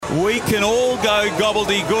We can all go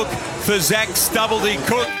gobbledygook for Zac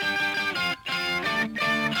Stubblety-Cook.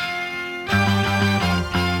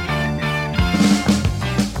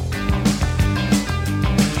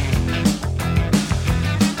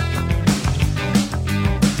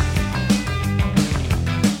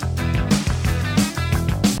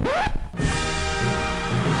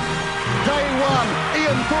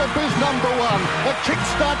 Is number one. A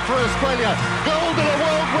kickstart for Australia. Gold and a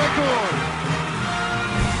world record.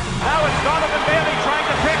 Now it's Donovan Bailey trying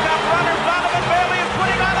to pick up runners. Donovan Bailey is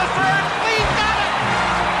putting on a third. He's got it.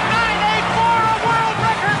 9.84, a world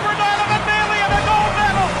record for Donovan Bailey and a gold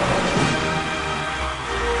medal.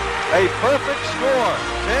 A perfect score.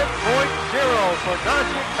 10.0 for Zac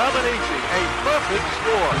Stubblety. A perfect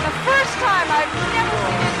score. The first time I've never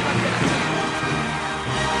seen anyone get a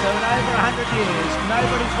So in over 100 years,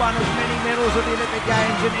 nobody's won as many medals at the Olympic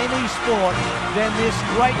Games in any sport than this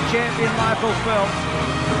great champion, Michael Phelps.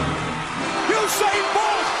 Usain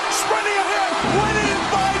Bolt sprinting ahead, winning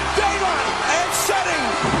by daylight and setting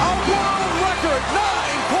a world record,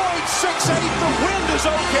 9.68. The wind is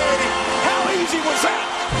okay. How easy was that?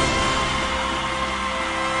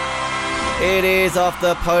 It is Off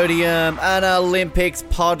the Podium, an Olympics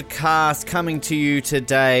podcast coming to you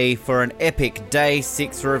today for an epic Day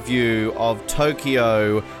 6 review of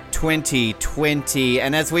Tokyo 2020.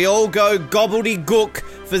 And as we all go gobbledygook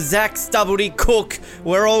for Zac Stubblety-Cook,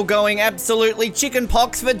 we're all going absolutely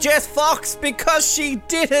chickenpox for Jess Fox because she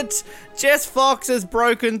did it. Jess Fox has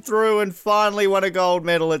broken through and finally won a gold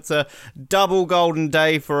medal. It's a double golden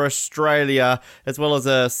day for Australia, as well as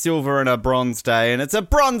a silver and a bronze day. And it's a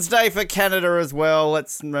bronze day for Canada as well.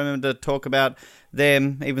 Let's remember to talk about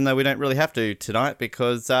them, even though we don't really have to tonight,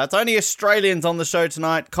 because it's only Australians on the show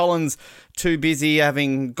tonight. Colin's too busy,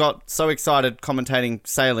 having got so excited commentating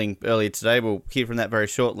sailing earlier today. We'll hear from that very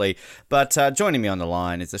shortly. But joining me on the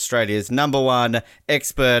line is Australia's #1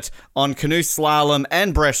 expert on canoe slalom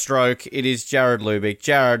and breaststroke. It is Jared Lubick.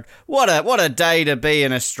 Jared, what a day to be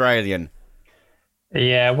an Australian.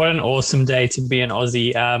 Yeah, what an awesome day to be an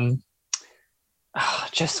Aussie.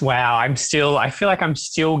 Just wow. I feel like I'm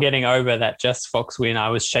still getting over that Jess Fox win. I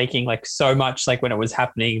was shaking like so much like when it was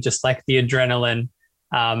happening, just like the adrenaline.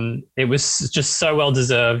 It was just so well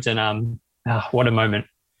deserved, and what a moment.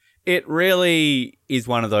 It really is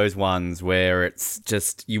one of those ones where it's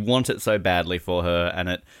just, you want it so badly for her, and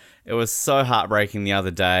it was so heartbreaking the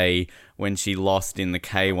other day when she lost in the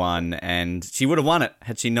K1, and she would have won it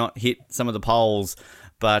had she not hit some of the poles.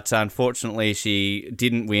 But unfortunately, she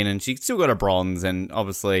didn't win, and she still got a bronze, and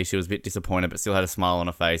obviously she was a bit disappointed, but still had a smile on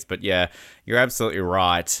her face. But yeah, you're absolutely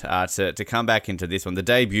right to come back into this one, the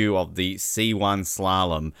debut of the C1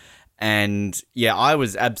 slalom. And yeah, I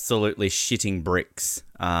was absolutely shitting bricks.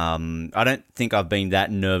 I don't think I've been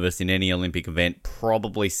that nervous in any Olympic event,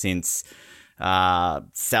 probably since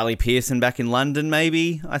Sally Pearson back in London,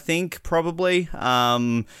 maybe, I think, probably.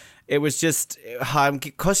 It was just,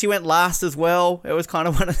 because she went last as well, it was kind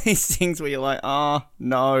of one of these things where you're like, oh,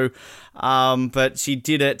 no. But she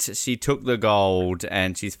did it. She took the gold,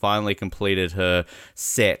 and she's finally completed her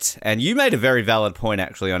set. And you made a very valid point,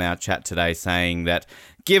 actually, on our chat today, saying that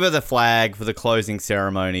give her the flag for the closing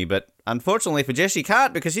ceremony. But unfortunately for Jess, she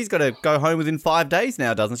can't, because she's got to go home within 5 days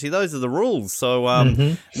now, doesn't she? Those are the rules. So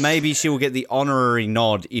maybe she will get the honorary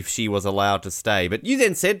nod if she was allowed to stay. But you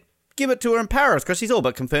then said, give it to her in Paris, because she's all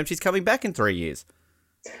but confirmed she's coming back in 3 years.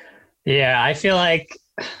 Yeah, I feel like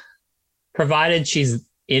provided she's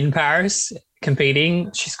in Paris competing,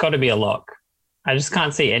 she's got to be a lock. I just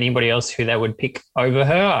can't see anybody else who they would pick over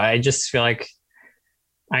her. I just feel like,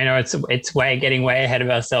 I know it's getting way ahead of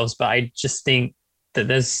ourselves, but I just think that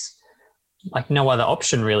there's like no other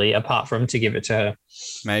option really apart from to give it to her.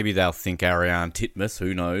 Maybe they'll think Ariane Titmus,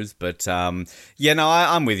 who knows? But yeah, no,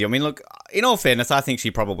 I'm with you. I mean, look, in all fairness, I think she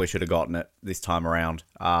probably should have gotten it this time around.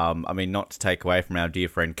 I mean, not to take away from our dear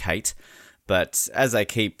friend Kate, but as they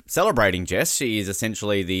keep celebrating Jess, she is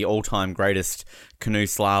essentially the all-time greatest canoe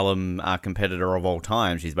slalom competitor of all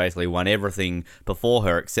time. She's basically won everything before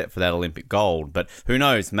her except for that Olympic gold. But who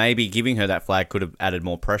knows? Maybe giving her that flag could have added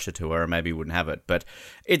more pressure to her, and maybe wouldn't have it. But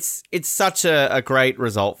it's such a great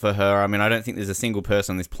result for her. I mean, I don't think there's a single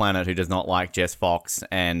person on this planet who does not like Jess Fox.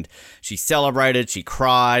 And she celebrated, she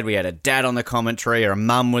cried. We had a dad on the commentary, her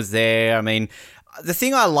mum was there. I mean, the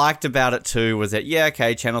thing I liked about it too was that, yeah,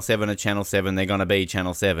 okay, Channel 7 are Channel 7, they're going to be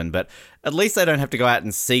Channel 7, but at least they don't have to go out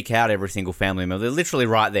and seek out every single family member. They're literally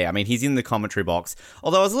right there. I mean, he's in the commentary box,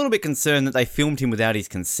 although I was a little bit concerned that they filmed him without his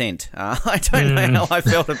consent. I don't know how I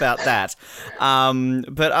felt about that.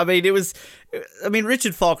 But I mean, I mean,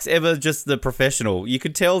 Richard Fox, ever just the professional, you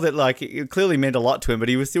could tell that, like, it clearly meant a lot to him, but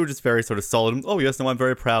he was still just very sort of solid. Oh, yes, no, I'm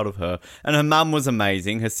very proud of her. And her mum was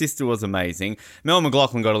amazing. Her sister was amazing. Mel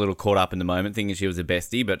McLaughlin got a little caught up in the moment, thinking she was a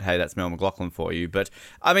bestie, but hey, that's Mel McLaughlin for you. But,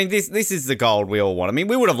 I mean, this is the gold we all want. I mean,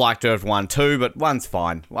 we would have liked her to have won two, but one's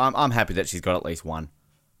fine. I'm happy that she's got at least one.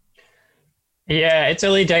 Yeah, it's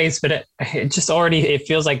early days, but it just already, it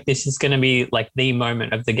feels like this is going to be like the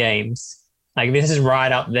moment of the games. Like, this is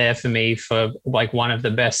right up there for me for like one of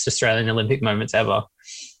the best Australian Olympic moments ever.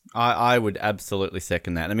 I would absolutely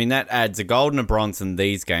second that. I mean, that adds a gold and a bronze in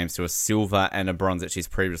these games to a silver and a bronze that she's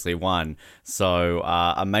previously won. So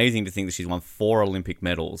amazing to think that she's won 4 Olympic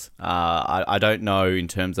medals. I don't know in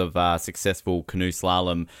terms of successful canoe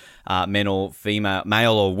slalom, men or female,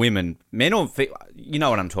 male or women, you know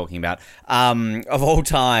what I'm talking about. Of all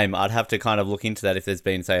time, I'd have to kind of look into that if there's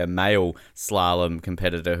been, say, a male slalom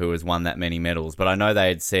competitor who has won that many medals. But I know they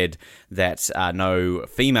had said that no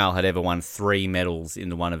female had ever won 3 medals in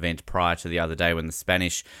the one event prior to the other day when the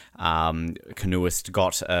Spanish canoeist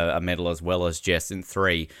got a medal as well as Jess in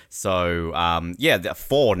 3. So,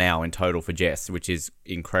 4 now in total for Jess, which is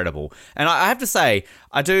incredible. And I have to say,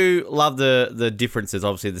 I do love the differences.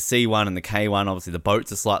 Obviously, the C1 and the K1, obviously the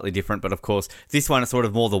boats are slightly different, but of course, this one is sort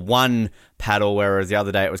of more the one paddle, whereas the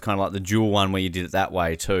other day it was kind of like the dual one where you did it that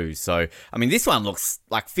way too. So, I mean, this one looks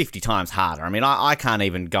like 50 times harder. I mean, I can't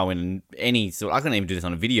even go in I couldn't even do this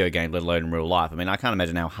on a video game, let alone in real life. I mean, I can't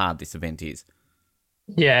imagine how hard this event is.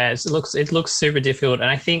 Yeah, it looks super difficult. And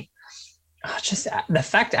I think just the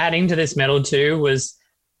fact adding to this medal too was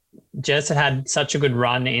Jess had such a good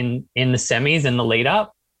run in the semis and the lead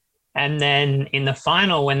up. And then in the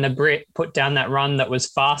final, when the Brit put down that run that was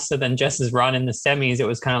faster than Jess's run in the semis, it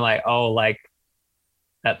was kind of like, oh, like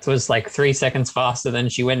that was like 3 seconds faster than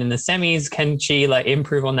she went in the semis. Can she like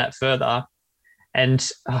improve on that further? And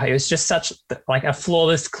it was just such like a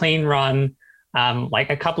flawless, clean run, like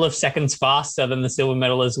a couple of seconds faster than the silver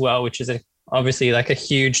medal as well, which is obviously like a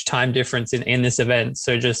huge time difference in this event.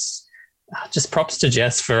 So just props to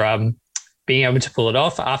Jess for being able to pull it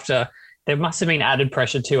off after. There must have been added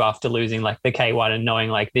pressure too after losing like the K1 and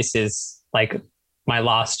knowing like this is like my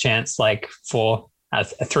last chance like for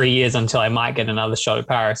 3 years until I might get another shot at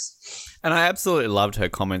Paris. And I absolutely loved her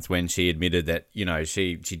comments when she admitted that, you know,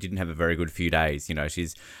 she didn't have a very good few days. You know,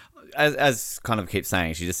 she's, as kind of keeps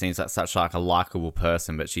saying, she just seems like such like a likable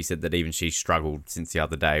person, but she said that even she struggled since the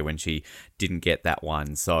other day when she didn't get that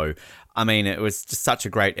one. So, I mean, it was just such a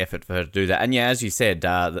great effort for her to do that. And yeah, as you said,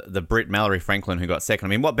 the Brit Mallory Franklin who got second, I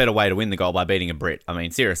mean, what better way to win the gold by beating a Brit? I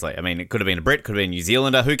mean, seriously. I mean, it could have been a Brit, could have been a New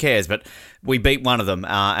Zealander, who cares? But we beat one of them.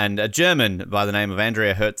 And a German by the name of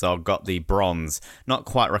Andrea Herzog got the bronze. Not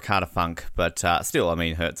quite Ricarda Funk, but still, I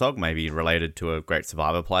mean, Herzog may be related to a great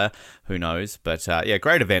Survivor player. Who knows? But yeah,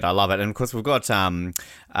 great event. I love it. And of course, we've got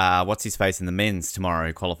what's his face in the men's tomorrow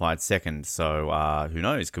who qualified second. So who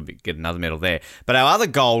knows? Could get another medal there. But our other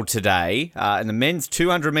gold today in the men's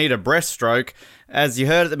 200-meter breaststroke, as you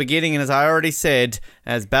heard at the beginning, and as I already said,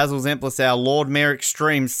 as Basil Zemplis, our Lord Mayor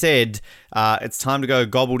Extreme, said, it's time to go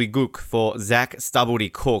gobbledygook for Zac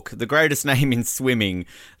Stubblety-Cook. The greatest name in swimming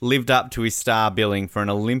lived up to his star billing for an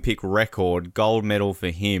Olympic record, gold medal for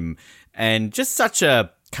him. And just such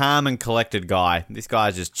a calm and collected guy. This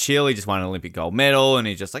guy's just chill. He just won an Olympic gold medal, and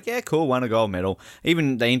he's just like, yeah, cool, won a gold medal.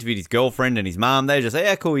 Even they interviewed his girlfriend and his mum. They just say,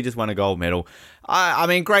 yeah, cool, he just won a gold medal. I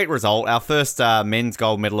mean, great result. Our first men's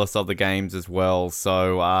gold medalist of the games as well.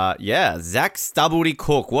 So, yeah, Zac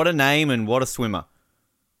Stubblety-Cook. What a name and what a swimmer.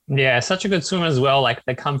 Yeah, such a good swimmer as well. Like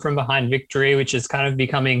the come from behind victory, which is kind of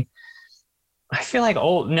becoming, I feel like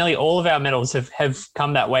nearly all of our medals have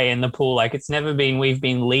come that way in the pool. Like it's never been, we've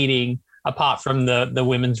been leading apart from the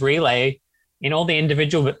women's relay. In all the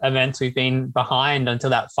individual events, we've been behind until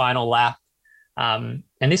that final lap. And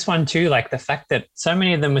this one too, like the fact that so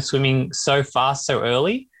many of them were swimming so fast, so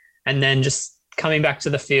early, and then just coming back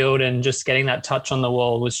to the field and just getting that touch on the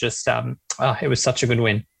wall was just, it was such a good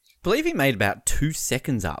win. I believe he made about 2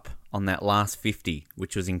 seconds up on that last 50,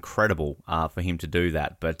 which was incredible for him to do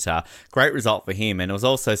that. But great result for him. And there was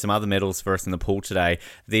also some other medals for us in the pool today.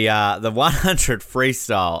 The 100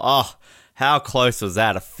 freestyle. Oh, how close was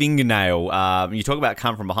that? A fingernail. You talk about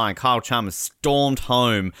come from behind. Kyle Chalmers stormed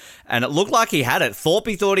home, and it looked like he had it. Thorpe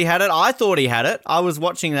thought he had it. I thought he had it. I was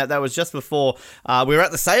watching that. That was just before we were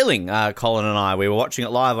at the sailing, Colin and I. We were watching it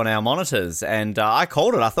live on our monitors, and I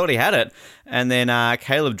called it. I thought he had it. And then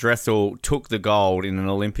Caleb Dressel took the gold in an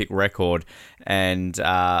Olympic record. And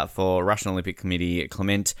for Russian Olympic Committee,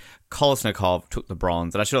 Clement Kolesnikov took the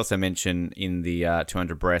bronze. And I should also mention in the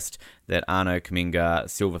 200 breast that Arno Kaminga,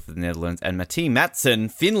 silver for the Netherlands, and Matti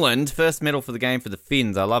Mattsson, Finland, first medal for the game for the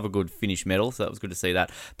Finns. I love a good Finnish medal, so that was good to see that.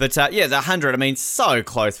 But the 100, I mean, so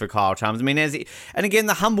close for Kyle Chalmers. I mean, and again,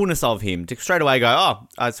 the humbleness of him to straight away go, oh,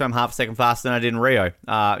 I swam half a second faster than I did in Rio.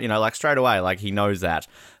 Like straight away, like he knows that.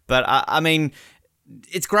 But I mean,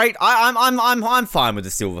 it's great. I'm fine with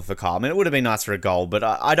the silver for Kyle. I mean, it would have been nice for a gold, but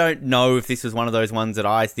I don't know if this was one of those ones that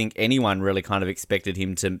I think anyone really kind of expected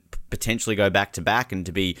him to potentially go back to back and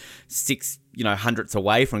to be 6 hundredths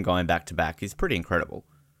away from going back to back is pretty incredible.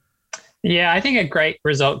 Yeah, I think a great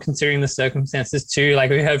result considering the circumstances too.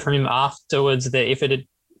 Like we heard from him afterwards that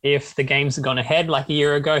if the games had gone ahead like a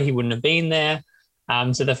year ago, he wouldn't have been there.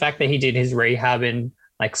 So the fact that he did his rehab in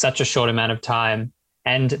like such a short amount of time,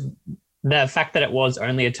 and the fact that it was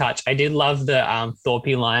only a touch. I did love the Thorpe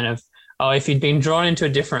line of, if he'd been drawn into a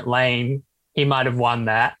different lane, he might have won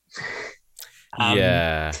that.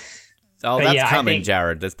 Yeah. Oh, that's coming,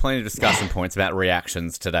 Jared. There's plenty of discussion points about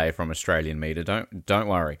reactions today from Australian media. Don't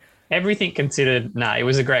worry. Everything considered, it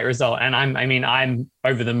was a great result, and I'm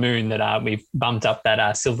over the moon that we've bumped up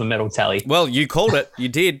that silver medal tally. Well, you called it. You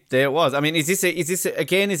did. There it was. I mean, is this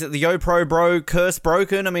again? Is it the YoPro bro curse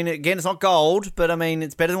broken? I mean, again, it's not gold, but I mean,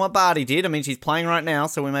 it's better than what Barty did. I mean, she's playing right now,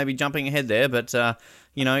 so we may be jumping ahead there. But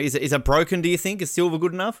is it broken? Do you think is silver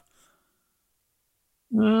good enough?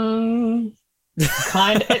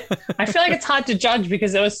 I feel like it's hard to judge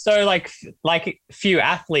because there was so like few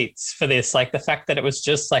athletes for this, like the fact that it was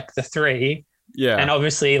just like the three, and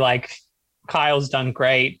obviously like Kyle's done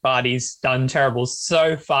great, Barty's done terrible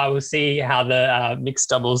so far. We'll see how the mixed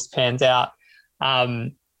doubles pans out.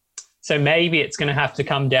 So maybe it's going to have to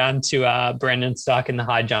come down to Brendan Stark in the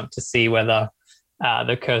high jump to see whether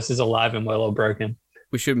the curse is alive and well or broken.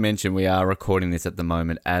 We should mention we are recording this at the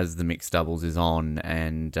moment as the mixed doubles is on,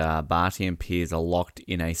 and Barty and Piers are locked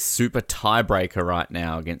in a super tiebreaker right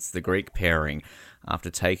now against the Greek pairing after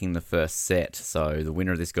taking the first set. So the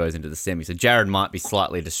winner of this goes into the semi. So Jared might be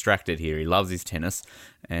slightly distracted here. He loves his tennis,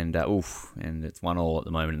 and and it's 1-1 at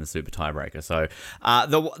the moment in the super tiebreaker. So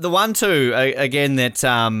the 1-2 again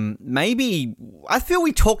that maybe I feel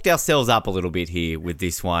we talked ourselves up a little bit here with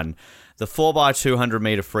this one. The 4x200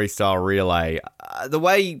 meter freestyle relay, the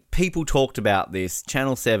way people talked about this,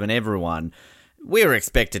 Channel 7, everyone, we were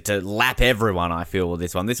expected to lap everyone, I feel, with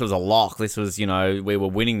this one. This was a lock. This was, we were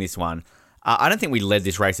winning this one. I don't think we led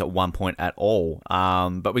this race at one point at all,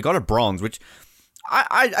 but we got a bronze, which,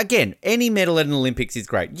 again, any medal at an Olympics is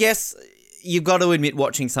great. Yes, you've got to admit,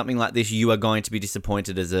 watching something like this, you are going to be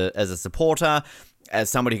disappointed as a supporter, as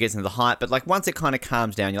somebody who gets into the hype, but like once it kind of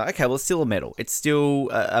calms down, you're like, okay, well, it's still a medal. It's still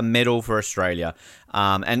a medal for Australia.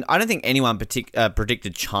 And I don't think anyone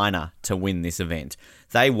predicted China to win this event.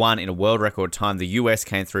 They won in a world record time. The US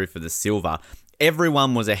came through for the silver.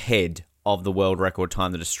 Everyone was ahead of the world record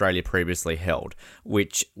time that Australia previously held,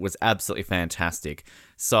 which was absolutely fantastic.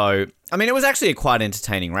 So, I mean, it was actually a quite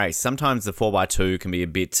entertaining race. Sometimes the 4x2 can be a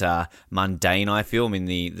bit mundane, I feel. I mean,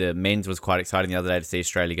 the men's was quite exciting the other day to see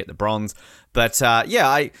Australia get the bronze. But,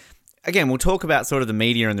 again, we'll talk about sort of the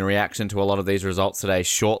media and the reaction to a lot of these results today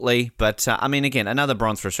shortly. But, I mean, again, another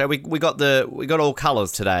bronze for Australia. We got all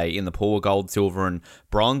colours today in the pool, gold, silver and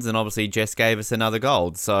bronze. And obviously Jess gave us another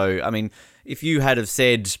gold. So, I mean, if you had have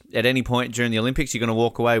said at any point during the Olympics you're going to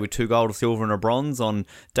walk away with 2 gold, a silver and a bronze on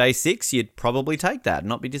day 6, you'd probably take that and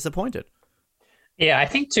not be disappointed. Yeah, I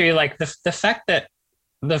think too, like the fact that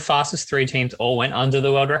the fastest 3 teams all went under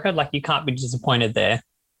the world record, like you can't be disappointed there.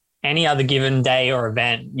 Any other given day or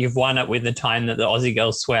event, you've won it with the time that the Aussie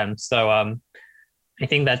girls swam. So I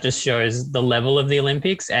think that just shows the level of the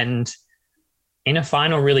Olympics, and in a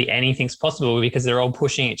final, really anything's possible because they're all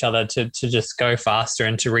pushing each other to just go faster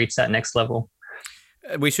and to reach that next level.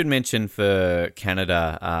 We should mention for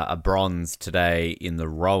Canada a bronze today in the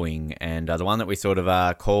rowing, and the one that we sort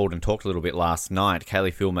of called and talked a little bit last night,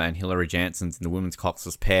 Kaylee Filmer and Hilary Janssens in the women's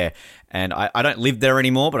coxless pair. And I don't live there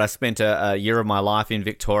anymore, but I spent a year of my life in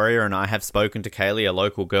Victoria, and I have spoken to Kaylee, a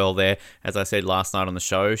local girl there. As I said last night on the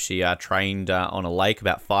show, she trained on a lake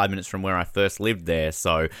about 5 minutes from where I first lived there.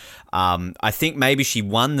 So I think maybe she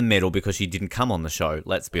won the medal because she didn't come on the show,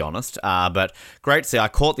 let's be honest. But great to see. I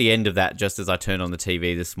caught the end of that just as I turned on the TV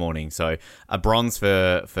this morning. So a bronze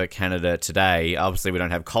for Canada today. Obviously, we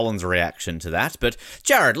don't have Colin's reaction to that. But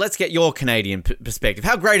Jared, let's get your Canadian perspective.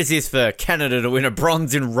 How great is this for Canada to win a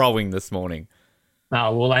bronze in rowing this morning?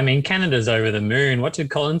 Oh, well, I mean, Canada's over the moon. What did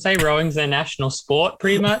Colin say? Rowing's their national sport,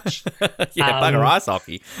 pretty much. Yeah, bugger ice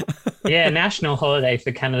hockey. Yeah, national holiday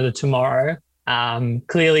for Canada tomorrow.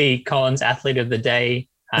 Clearly, Colin's athlete of the day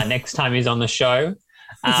next time he's on the show.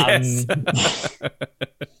 Yes.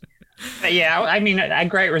 But yeah, I mean, a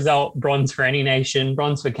great result. Bronze for any nation.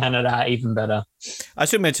 Bronze for Canada, even better. I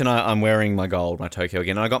should mention I'm wearing my gold, my Tokyo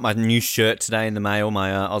again. I got my new shirt today in the mail, my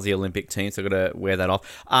Aussie Olympic team, so I've got to wear that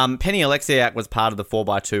off. Penny Alexiak was part of the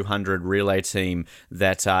 4x200 relay team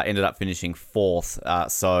that ended up finishing fourth.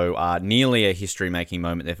 So nearly a history-making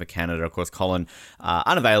moment there for Canada. Of course, Colin,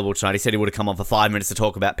 unavailable tonight. He said he would have come on for 5 minutes to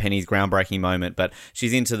talk about Penny's groundbreaking moment, but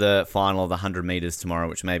she's into the final of the 100 metres tomorrow,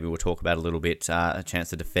 which maybe we'll talk about a little bit, a chance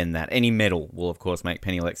to defend that. Any medal will, of course, make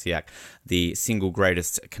Penny Alexiak the single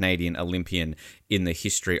greatest Canadian Olympian in the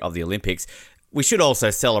history of the Olympics. We should also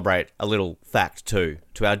celebrate a little fact, too,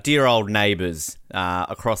 to our dear old neighbours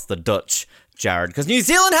across the Dutch, Jared, because New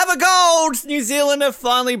Zealand have a gold! New Zealand have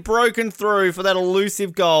finally broken through for that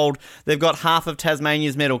elusive gold. They've got half of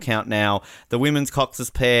Tasmania's medal count now. The women's Cox's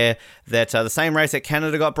pair, that the same race that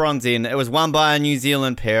Canada got bronze in, it was won by a New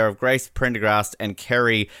Zealand pair of Grace Prendergast and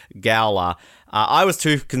Kerry Gowler. I was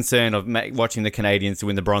too concerned of watching the Canadians to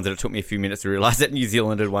win the bronze, and it took me a few minutes to realise that New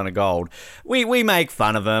Zealand had won a gold. We make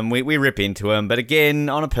fun of them, we rip into them, but again,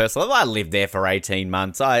 on a personal level, I lived there for 18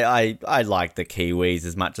 months. I like the Kiwis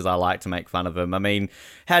as much as I like to make fun of them. I mean,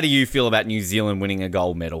 how do you feel about New Zealand winning a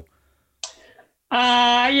gold medal?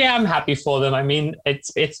 Yeah, I'm happy for them. I mean,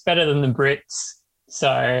 it's better than the Brits. So,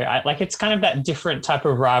 it's kind of that different type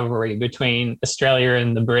of rivalry between Australia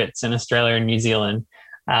and the Brits and Australia and New Zealand.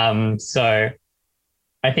 So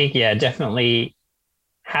I think, yeah, definitely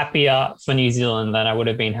happier for New Zealand than I would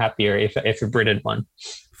have been happier if a Brit had won.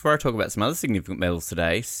 Before I talk about some other significant medals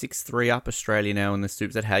today, 6-3 up Australia now in the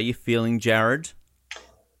Stoops. How are you feeling, Jared?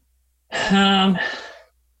 I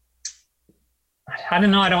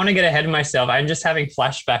don't know. I don't want to get ahead of myself. I'm just having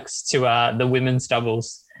flashbacks to the women's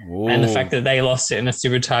doubles. Ooh. And the fact that they lost it in a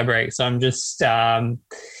super tiebreak. So I'm just, I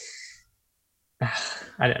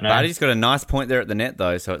don't know. Barty's got a nice point there at the net,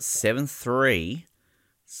 though. So it's 7-3.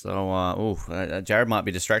 So, Jared might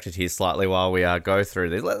be distracted here slightly while we go through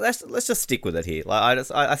this. Let's just stick with it here.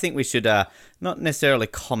 I think we should not necessarily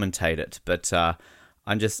commentate it, but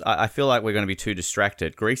I feel like we're going to be too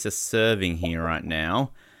distracted. Greece is serving here right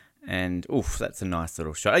now, and that's a nice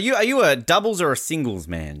little shot. Are you a doubles or a singles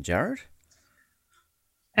man, Jared?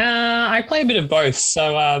 I play a bit of both,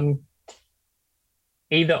 so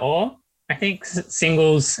either or. I think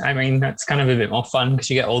singles, I mean, that's kind of a bit more fun because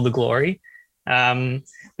you get all the glory.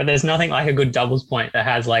 But there's nothing like a good doubles point that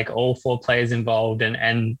has like all four players involved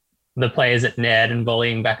and the players at net and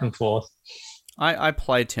volleying back and forth. I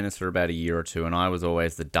played tennis for about a year or two, and I was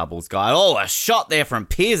always the doubles guy. Oh, a shot there from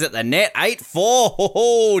Piers at the net, 8-4.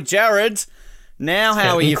 Oh, Jared, now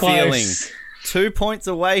how are you feeling? 2 points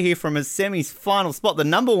away here from a semis final spot. The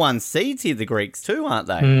number one seeds here, the Greeks too, aren't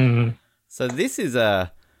they? So this is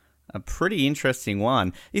a pretty interesting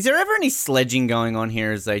one. Is there ever any sledging going on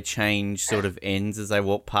here as they change sort of ends as they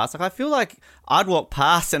walk past? Like, I feel like I'd walk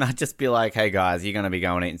past and I'd just be like, hey guys, you're going to be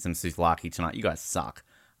going eating some souvlaki tonight. You guys suck.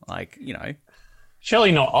 Like, you know.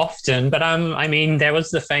 Surely not often, but I mean, there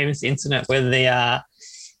was the famous incident where the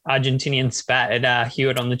Argentinian spat at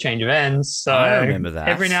Hewitt on the change of ends. So I remember that.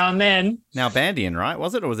 Every now and then. Now Bandian, right?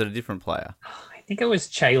 Was it, or was it a different player? I think it was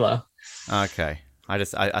Chayla. Okay. I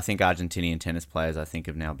think Argentinian tennis players, I think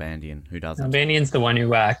of now Bandian. Who doesn't? Bandian's the one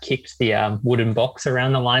who kicked the wooden box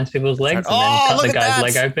around the lines people's legs and then cut the guy's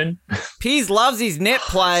leg open. Piers loves his net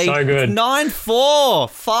play. So good. 9-4.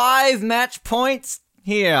 5 match points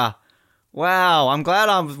here. Wow. I'm glad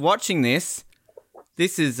I was watching this.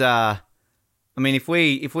 This is, I mean, if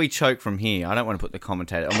we choke from here, I don't want to put the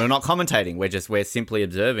commentator. We're not commentating. We're simply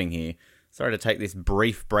observing here. Sorry to take this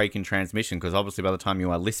brief break in transmission, because obviously by the time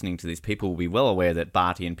you are listening to this, people will be well aware that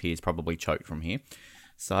Barty and Piers probably choked from here.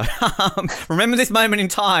 So remember this moment in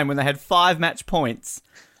time when they had 5 match points.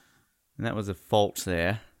 And that was a fault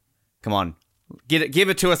there. Come on. Give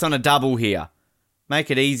it to us on a double here. Make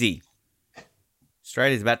it easy.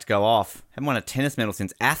 Australia's about to go off. Haven't won a tennis medal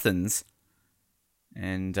since Athens.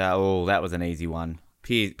 And, that was an easy one.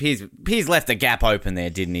 Piers left the gap open there,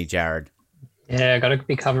 didn't he, Jared? Yeah, got to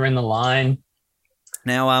be covering the line.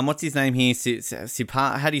 Now, what's his name here?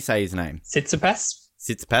 How do you say his name? Tsitsipas.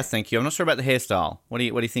 Tsitsipas, thank you. I'm not sure about the hairstyle. What are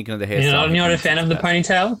you thinking of the hairstyle? You're not a fan of the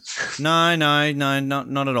ponytail? No,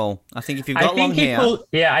 not at all. I think if you've got long hair...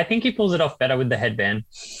 I think he pulls it off better with the headband.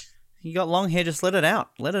 You got long hair, just let it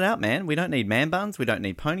out. Let it out, man. We don't need man buns. We don't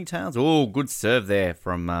need ponytails. Oh, good serve there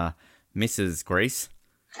from Mrs. Greece.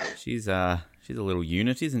 She's a little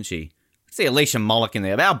unit, isn't she? See Alicia Mollick in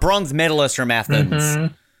there. Our bronze medalist from Athens.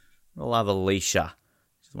 Mm-hmm. I love Alicia.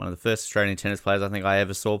 She's one of the first Australian tennis players I think I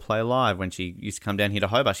ever saw play live when she used to come down here to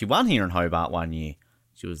Hobart. She won here in Hobart one year.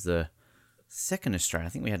 She was the second Australian. I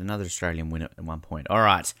think we had another Australian win at one point. All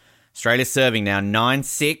right. Australia serving now,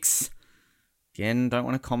 9-6. Again, don't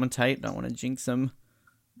want to commentate, don't want to jinx them.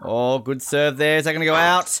 Oh, good serve there. Is that going to go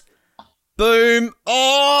out? Boom.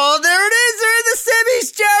 Oh, there it is. They're in the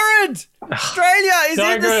semis, Jared. Australia is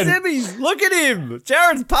So in good. the semis. Look at him.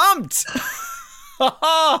 Jared's pumped.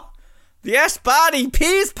 The Ash party,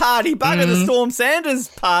 Piers party, Bugger the Storm Sanders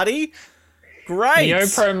party. Great. Yo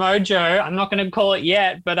Pro Mojo. I'm not going to call it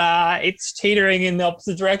yet, but it's teetering in the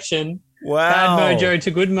opposite direction. Wow. Bad mojo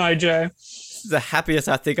to good mojo. This is the happiest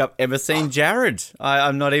I think I've ever seen Jared.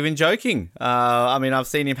 I'm not even joking. I mean, I've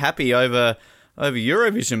seen him happy over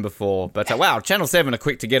Eurovision before. But wow, Channel 7 are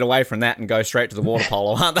quick to get away from that and go straight to the water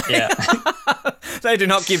polo, aren't they? Yeah. They do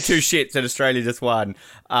not give two shits that Australia just won.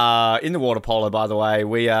 In the water polo, by the way,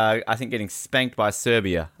 we are, I think, getting spanked by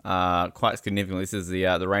Serbia quite significantly. This is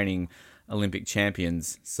the reigning Olympic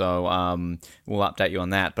champions. So we'll update you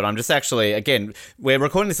on that. But I'm just actually, again, we're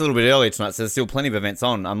recording this a little bit earlier tonight, so there's still plenty of events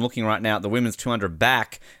on. I'm looking right now at the women's 200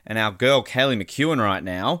 back, and our girl Kaylee McEwen right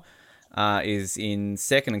now is in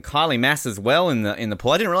second, and Kylie Mass as well in the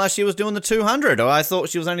pool. I didn't realise she was doing the 200. I thought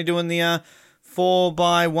she was only doing the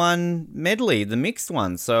 4x1 medley, the mixed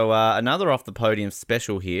one. So another off the podium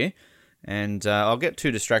special here. And I'll get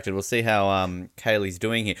too distracted. We'll see how Kaylee's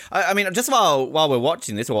doing here. I mean, just while we're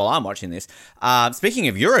watching this, or while I'm watching this, speaking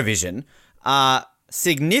of Eurovision,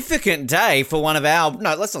 significant day for one of our,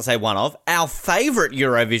 no, let's not say one of, our favourite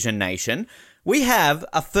Eurovision nation. We have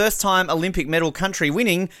a first-time Olympic medal country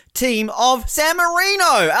winning team of San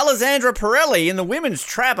Marino. Alessandra Pirelli in the women's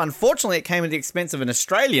trap. Unfortunately, it came at the expense of an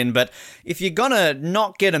Australian, but if you're going to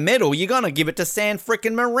not get a medal, you're going to give it to San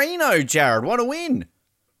frickin' Marino, Jared. What a win.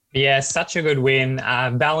 Yeah, such a good win.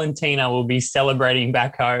 Valentina will be celebrating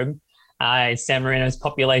back home. San Marino's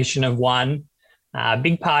population of 1.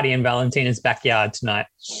 Big party in Valentina's backyard tonight.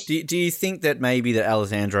 Do you think that maybe that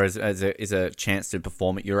Alessandra is a chance to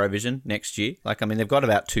perform at Eurovision next year? Like, I mean, they've got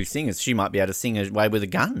about 2 singers. She might be able to sing away with a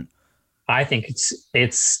gun. I think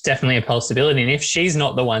it's definitely a possibility. And if she's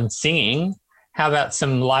not the one singing, how about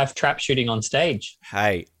some live trap shooting on stage?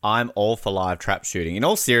 Hey, I'm all for live trap shooting. In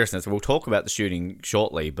all seriousness, we'll talk about the shooting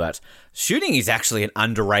shortly, but shooting is actually an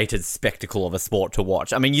underrated spectacle of a sport to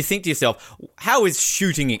watch. I mean, you think to yourself, how is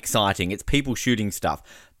shooting exciting? It's people shooting stuff.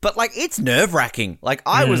 But, like, it's nerve-wracking. Like,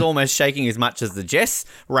 I was almost shaking as much as the Jess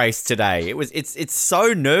race today. It's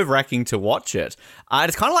so nerve-wracking to watch it.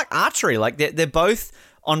 It's kind of like archery. Like, they're both,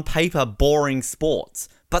 on paper, boring sports,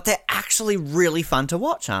 but they're actually really fun to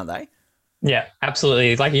watch, aren't they? Yeah,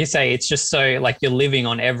 absolutely. Like you say, it's just so like you're living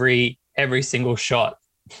on every single shot.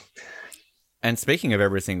 And speaking of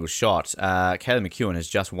every single shot, Kaylee McEwen has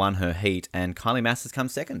just won her heat, and Kylie Mass has come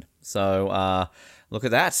second. So look at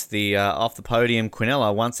that. The off the podium,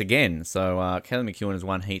 Quinella once again. So Kaylee McEwen has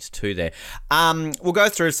won heat 2 there. We'll go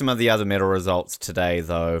through some of the other medal results today,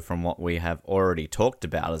 though, from what we have already talked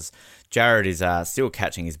about, as Jared is still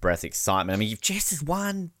catching his breath excitement. I mean, Jess has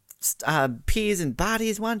won. Piers and Barty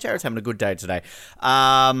has won. Jared's having a good day today.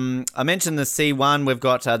 I mentioned the C1. We've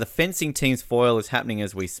got the fencing team's foil is happening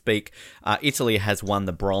as we speak. Italy has won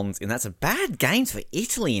the bronze, and that's a bad games for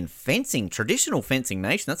Italy in fencing. Traditional fencing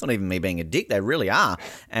nation. That's not even me being a dick. They really are.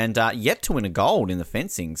 And yet to win a gold in the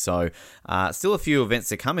fencing. So still a few events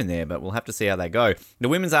to come in there, but we'll have to see how they go. The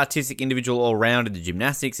women's artistic individual all-round in the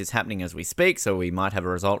gymnastics is happening as we speak, so we might have a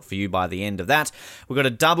result for you by the end of that. We've got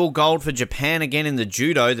a double gold for Japan again in the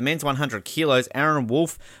judo. The men's 100 kilos, Aaron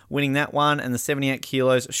Wolf winning that one, and the 78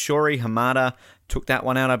 kilos, Shori Hamada took that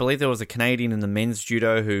one out. I believe there was a Canadian in the men's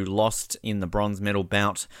judo who lost in the bronze medal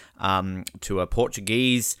bout to a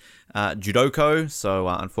Portuguese judoka, so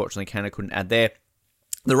unfortunately Canada couldn't add there.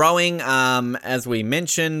 The rowing, as we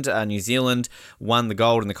mentioned, New Zealand won the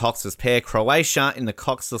gold in the coxless pair. Croatia in the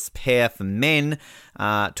coxless pair for men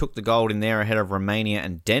took the gold in there ahead of Romania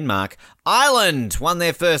and Denmark. Ireland won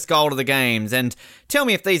their first gold of the games. And tell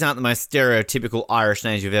me if these aren't the most stereotypical Irish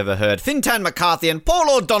names you've ever heard. Fintan McCarthy and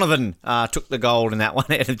Paul O'Donovan took the gold in that one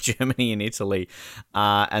ahead of Germany and Italy.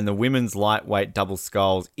 And the women's lightweight double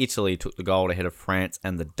sculls, Italy took the gold ahead of France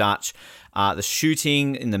and the Dutch. The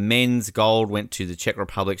shooting in the men's gold went to the Czech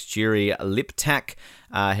Republic's Jiri Liptak,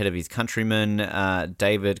 ahead of his countryman,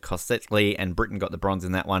 David Kostetli, and Britain got the bronze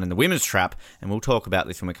in that one. In the women's trap, and we'll talk about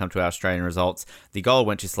this when we come to our Australian results, the gold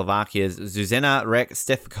went to Slovakia's Zuzana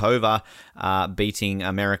Rek-Stefkova, beating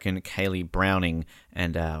American Kaylee Browning,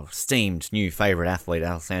 and our esteemed new favourite athlete,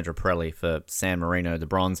 Alessandra Pirelli, for San Marino, the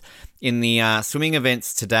bronze. In the swimming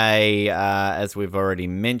events today, as we've already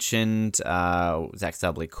mentioned, Zac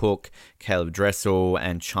Stubblety-Cook, Caleb Dressel,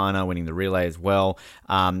 and China winning the relay as well.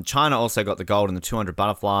 China also got the gold in the 200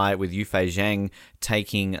 butterfly with Yufei Zhang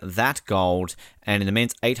taking that gold. And in the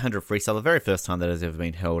men's 800 freestyle, the very first time that has ever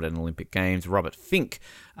been held at an Olympic Games, Robert Fink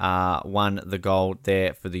won the gold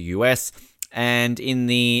there for the US. And in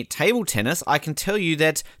the table tennis, I can tell you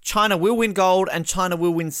that China will win gold and China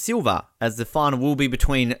will win silver, as the final will be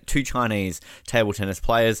between two Chinese table tennis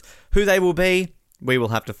players. Who they will be, we will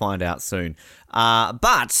have to find out soon.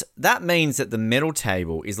 But that means that the medal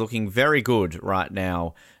table is looking very good right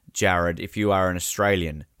now, Jared, if you are an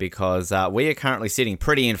Australian, because we are currently sitting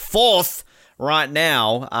pretty in fourth right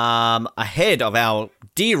now, ahead of our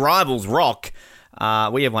dear rivals, Rock.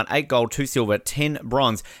 We have won 8 gold, 2 silver, 10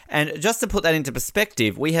 bronze. And just to put that into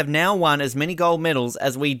perspective, we have now won as many gold medals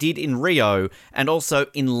as we did in Rio and also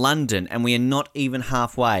in London, and we are not even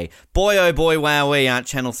halfway. Boy, oh boy, wow, we aren't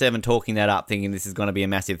Channel 7 talking that up, thinking this is going to be a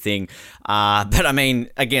massive thing. But I mean,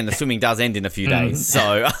 again, the swimming does end in a few days.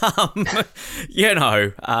 So, how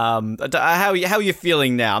are you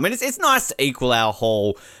feeling now? I mean, it's nice to equal our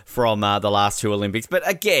haul from the last 2 Olympics. But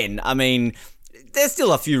again, I mean, there's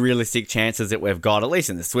still a few realistic chances that we've got. At least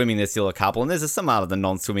in the swimming, there's still a couple. And there's some other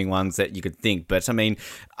non-swimming ones that you could think. But, I mean,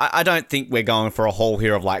 I don't think we're going for a haul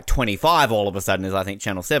here of like 25 all of a sudden, as I think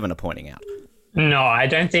Channel 7 are pointing out. No, I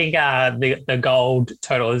don't think the gold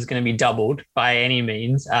total is going to be doubled by any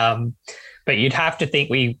means. But you'd have to think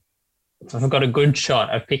we've got a good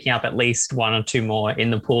shot of picking up at least 1 or 2 more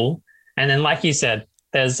in the pool. And then, like you said,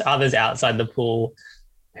 there's others outside the pool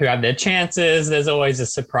who have their chances. There's always a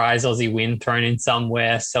surprise Aussie win thrown in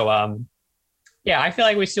somewhere. So, I feel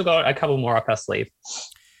like we still got a couple more up our sleeve.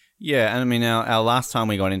 Yeah, and I mean, our last time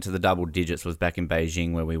we got into the double digits was back in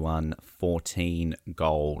Beijing, where we won 14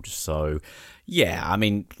 gold. So, yeah, I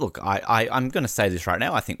mean, look, I'm going to say this right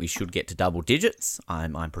now. I think we should get to double digits.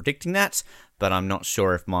 I'm predicting that, but I'm not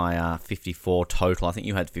sure if my 54 total, I think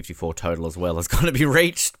you had 54 total as well, is going to be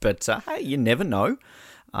reached. But, hey, you never know.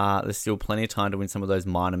 There's still plenty of time to win some of those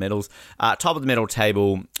minor medals. Top of the medal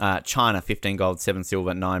table, China, 15 gold, 7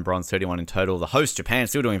 silver, 9 bronze, 31 in total. The host, Japan,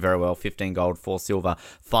 still doing very well, 15 gold, 4 silver,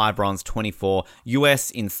 5 bronze, 24.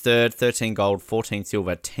 US in third, 13 gold, 14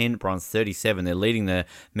 silver, 10 bronze, 37. They're leading the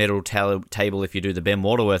medal table if you do the Ben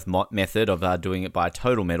Waterworth method of doing it by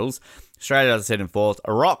total medals. Australia, as I said, in fourth.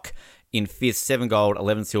 Iraq in fifth, 7 gold,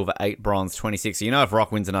 11 silver, 8 bronze, 26. So, if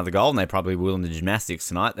Rock wins another gold, and they probably will in the gymnastics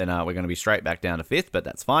tonight, then we're going to be straight back down to fifth, but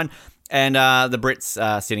that's fine. And the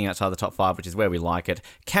Brits sitting outside the top 5, which is where we like it.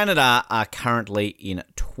 Canada are currently in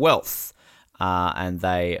 12th, and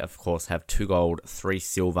they, of course, have 2 gold, 3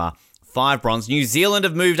 silver, 5 bronze. New Zealand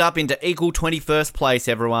have moved up into equal 21st place,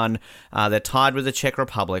 everyone. They're tied with the Czech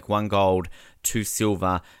Republic, 1 gold, 2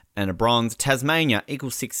 silver, and a bronze. Tasmania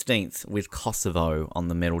equals 16th with Kosovo on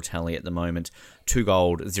the medal tally at the moment. 2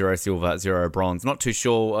 gold, 0 silver, 0 bronze. Not too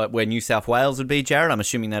sure where New South Wales would be, Jared. I'm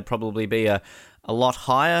assuming that'd probably be a lot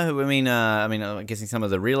higher. I'm guessing some of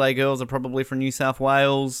the relay girls are probably from New South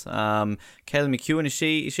Wales. Kaylee McEwen, is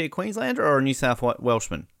she a Queenslander or a New South Welsh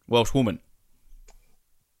woman?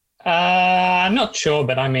 I'm not sure,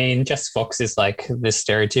 but I mean, Jess Fox is like the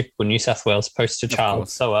stereotypical New South Wales poster child.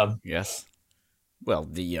 So, yes. Well,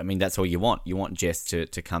 that's all you want. You want Jess to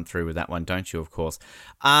come through with that one, don't you, of course?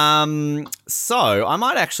 So I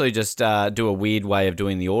might actually just do a weird way of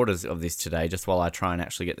doing the orders of this today, just while I try and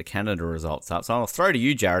actually get the Canada results up. So I'll throw to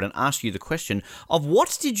you, Jared, and ask you the question of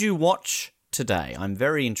what did you watch today? I'm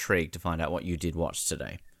very intrigued to find out what you did watch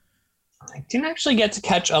today. I didn't actually get to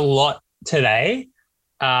catch a lot today.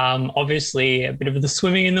 Obviously, a bit of the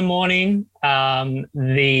swimming in the morning,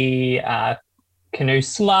 the canoe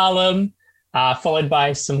slalom, followed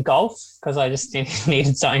by some golf, because I just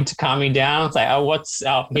needed something to calm me down. It's like,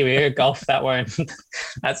 here we go, golf,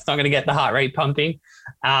 that's not going to get the heart rate pumping.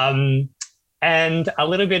 And a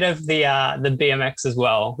little bit of the BMX as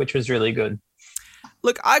well, which was really good.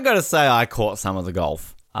 Look, I got to say I caught some of the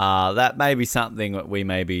golf. That may be something that we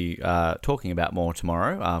may be talking about more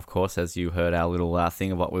tomorrow, of course, as you heard our little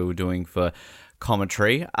thing of what we were doing for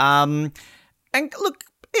commentary. And look,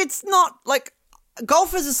 it's not like...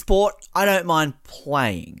 Golf is a sport I don't mind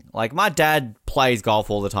playing. Like, my dad plays golf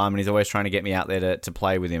all the time, and he's always trying to get me out there to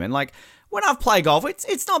play with him. And, like, when I've played golf,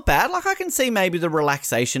 it's not bad. Like, I can see maybe the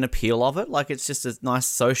relaxation appeal of it. Like, it's just a nice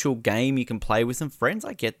social game you can play with some friends.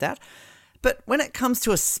 I get that. But when it comes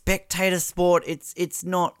to a spectator sport, it's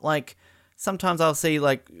not like... Sometimes I'll see,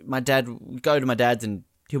 like, go to my dad's and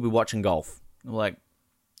he'll be watching golf. I'm like,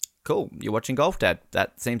 cool, you're watching golf, Dad.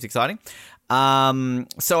 That seems exciting.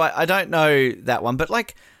 So I don't know that one, but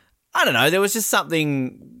like, I don't know. There was just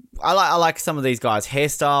something. I like some of these guys'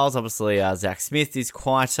 hairstyles. Obviously, Zach Smith is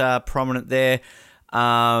quite prominent there.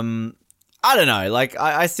 I don't know. Like,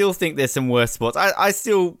 I still think there's some worse sports. I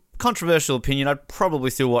still controversial opinion, I'd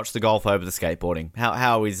probably still watch the golf over the skateboarding.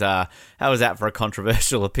 How is that for a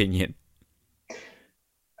controversial opinion?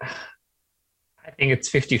 I think it's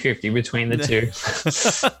 50-50 between the two.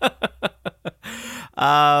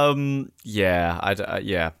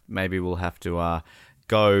 Maybe we'll have to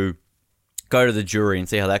go to the jury and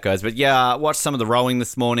see how that goes. But yeah, watched some of the rowing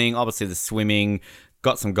this morning, obviously the swimming,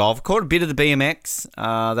 got some golf, caught a bit of the BMX.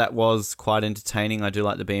 That was quite entertaining. I do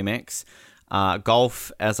like the BMX.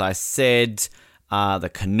 Golf, as I said,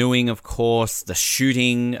 the canoeing, of course, the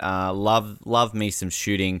shooting, love me some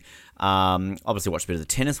shooting. Obviously watched a bit of the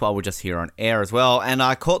tennis while we're just here on air as well. And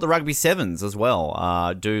I caught the rugby sevens as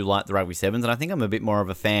well. Do like the rugby sevens. And I think I'm a bit more of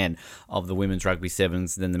a fan of the women's rugby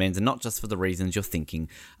sevens than the men's. And not just for the reasons you're thinking.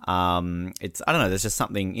 I don't know, there's just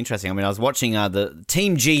something interesting. I mean, I was watching the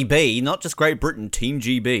Team GB, not just Great Britain, Team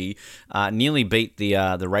GB, nearly beat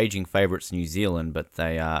the raging favourites New Zealand, but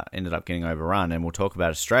they ended up getting overrun. And we'll talk about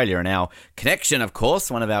Australia and our connection, of course,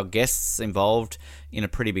 one of our guests involved in a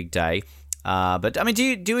pretty big day. But I mean, do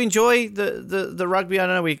you enjoy the rugby? I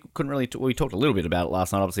don't know. We couldn't really. We talked a little bit about it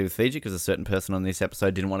last night, obviously with Fiji, because a certain person on this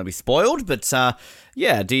episode didn't want to be spoiled. But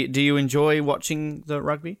do you enjoy watching the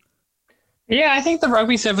rugby? Yeah, I think the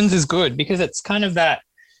rugby sevens is good because it's kind of that.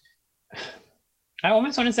 I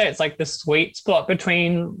almost want to say it's like the sweet spot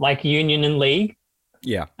between like union and league.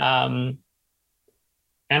 Yeah. And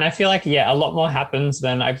I feel like a lot more happens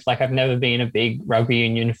than I've never been a big rugby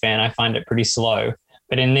union fan. I find it pretty slow.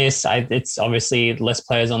 But in this, it's obviously less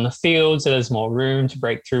players on the field, so there's more room to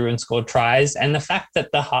break through and score tries. And the fact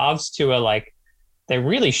that the halves too are they're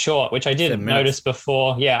really short, which I didn't notice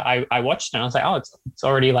before. Yeah, I watched it and I was like, oh, it's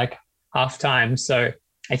already like half time. So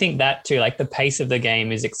I think that too, like the pace of the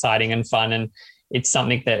game is exciting and fun, and it's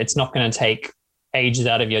something that it's not going to take ages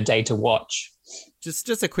out of your day to watch.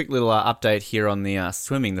 Just a quick little update here on the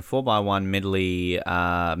swimming, the 4x1 medley,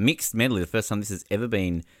 mixed medley, the first time this has ever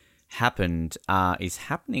been is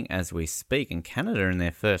happening as we speak, and Canada in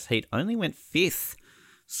their first heat only went 5th.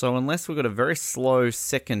 So unless we've got a very slow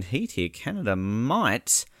second heat here, Canada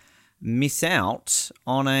might miss out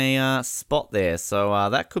on a spot there. So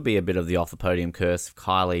that could be a bit of the off the podium curse.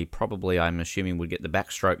 Kylie probably, I'm assuming, would get the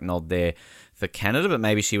backstroke nod there for Canada, but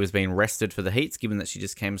maybe she was being rested for the heats, given that she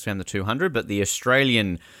just came around the 200. But the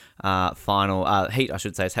Australian final heat, I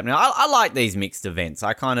should say, is happening. I like these mixed events.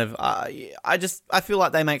 I feel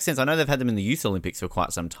like they make sense. I know they've had them in the Youth Olympics for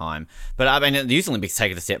quite some time, but I mean, the Youth Olympics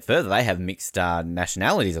take it a step further. They have mixed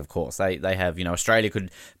nationalities, of course. They have, Australia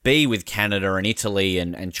could be with Canada and Italy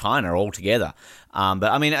and China all together. But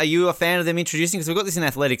I mean, are you a fan of them introducing? Because we've got this in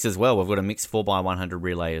athletics as well. We've got a mixed 4x100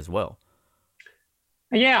 relay as well.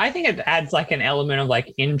 Yeah, I think it adds like an element of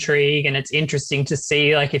like intrigue, and it's interesting to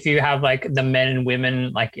see like if you have like the men and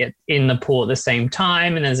women like in the pool at the same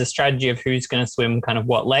time, and there's a strategy of who's going to swim kind of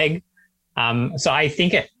what leg. So I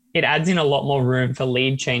think it adds in a lot more room for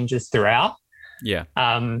lead changes throughout. Yeah.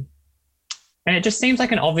 And it just seems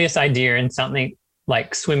like an obvious idea in something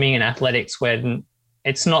like swimming and athletics, when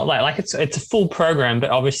it's not like it's a full program, but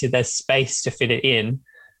obviously there's space to fit it in.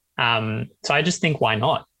 So I just think, why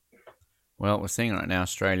not? Well, we're seeing right now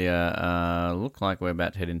Australia look like we're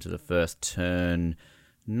about to head into the first turn.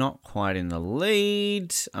 Not quite in the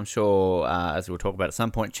lead. I'm sure, as we'll talk about at some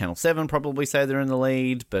point, Channel 7 probably say they're in the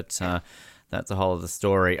lead, but that's a whole other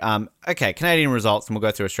story. Okay, Canadian results, and we'll go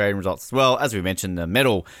through Australian results as well. As we mentioned, the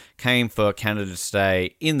medal came for Canada to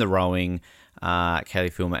stay in the rowing.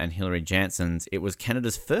 Kaylee Filmer and Hilary Janssens. It was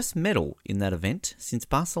Canada's first medal in that event since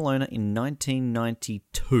Barcelona in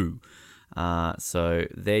 1992. So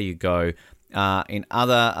there you go. In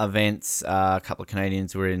other events, a couple of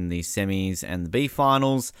Canadians were in the semis and the B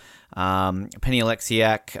finals. Penny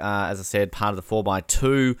Alexiak, as I said, part of the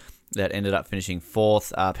 4x2 that ended up finishing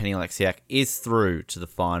 4th. Penny Alexiak is through to the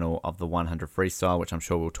final of the 100 freestyle, which I'm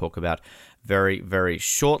sure we'll talk about very, very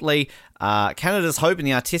shortly. Canada's hope in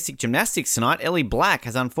the artistic gymnastics tonight, Ellie Black,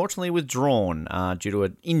 has unfortunately withdrawn due to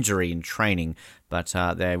an injury in training, but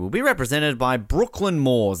they will be represented by Brooklyn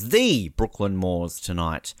Moores, the Brooklyn Moores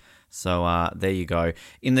tonight. So there you go.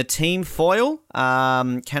 In the team foil,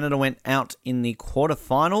 Canada went out in the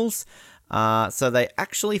quarterfinals, so they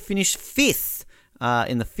actually finished 5th.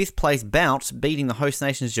 In the 5th place bout, beating the host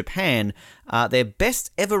nations Japan, their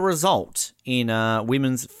best ever result in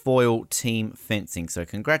women's foil team fencing. So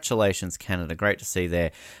congratulations, Canada. Great to see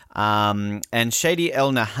there. And Shady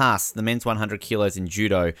El Nahas, the men's 100 kilos in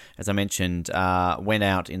judo, as I mentioned, went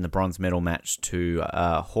out in the bronze medal match to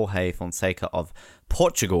Jorge Fonseca of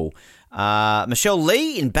Portugal. Michelle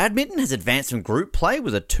Lee in badminton has advanced from group play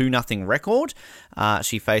with a 2-0 record.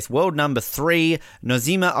 She faced world number 3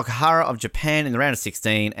 Nozima Okuhara of Japan in the round of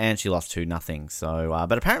 16, and she lost 2-0. So,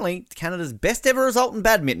 but apparently Canada's best ever result in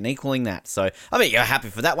badminton, equaling that. So I bet you're happy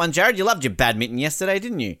for that one, Jared. You loved your badminton yesterday,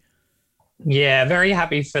 didn't you? Yeah, very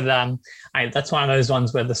happy for them. That's one of those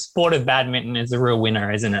ones where the sport of badminton is the real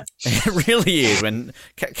winner, isn't it? It really is. When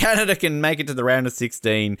Canada can make it to the round of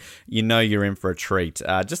 16, you know you're in for a treat.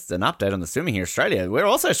 Just an update on the swimming here, Australia. We're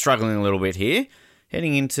also struggling a little bit here.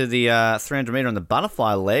 Heading into the 300 metre on the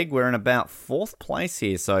butterfly leg, we're in about 4th place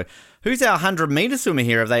here. So who's our 100 metre swimmer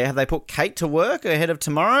here? Have they put Kate to work ahead of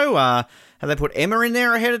tomorrow? Have they put Emma in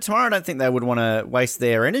there ahead of tomorrow? I don't think they would want to waste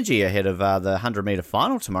their energy ahead of the 100 metre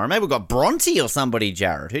final tomorrow. Maybe we've got Bronte or somebody,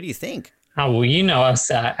 Jared. Who do you think? Oh, well, you know us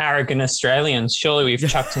arrogant Australians. Surely we've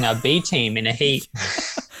chucked in our B team in a heat.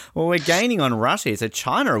 Well, we're gaining on Russia. So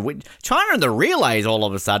China and the relays all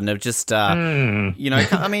of a sudden have just, you know,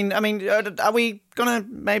 I mean, are we going to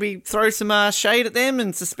maybe throw some shade at them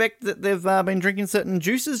and suspect that they've been drinking certain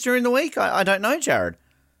juices during the week? I don't know, Jared.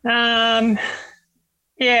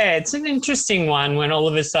 Yeah, it's an interesting one when all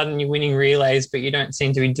of a sudden you're winning relays, but you don't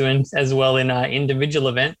seem to be doing as well in individual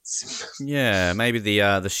events. Yeah, maybe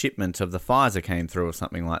the shipment of the Pfizer came through or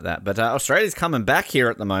something like that. But Australia's coming back here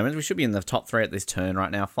at the moment. We should be in the top 3 at this turn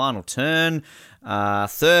right now. Final turn,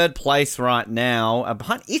 3rd place right now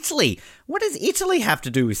behind Italy. What does Italy have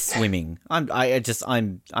to do with swimming?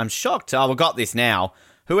 I'm shocked. Oh, we got this now.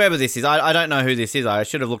 Whoever this is, I don't know who this is. I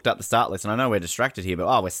should have looked up the start list, and I know we're distracted here,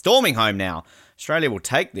 but we're storming home now. Australia will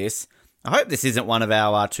take this. I hope this isn't one of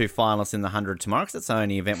our 2 finalists in the 100 tomorrow, because that's the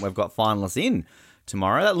only event we've got finalists in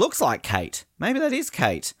tomorrow. That looks like Kate. Maybe that is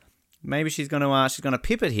Kate. Maybe she's going to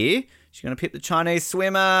pip it here. She's going to pip the Chinese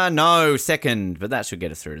swimmer. No, 2nd, but that should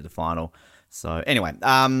get us through to the final. So anyway,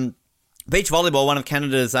 beach volleyball, one of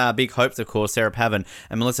Canada's big hopes, of course, Sarah Pavin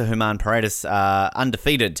and Melissa Human-Paredes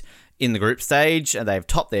undefeated in the group stage. They've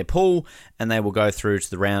topped their pool and they will go through to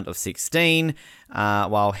the round of 16,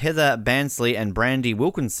 while Heather Bansley and Brandy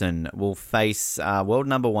Wilkinson will face world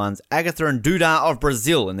number 1s Agatha and Duda of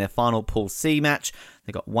Brazil in their final Pool C match.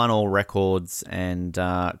 They got 1-1 records and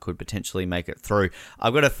could potentially make it through.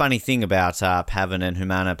 I've got a funny thing about Pavin and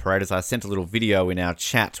Humana Paredes. I sent a little video in our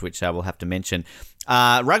chat, which I will have to mention.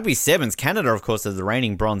 Rugby Sevens, Canada, of course, are the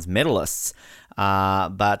reigning bronze medalists.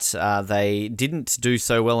 But they didn't do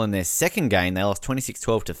so well in their second game. They lost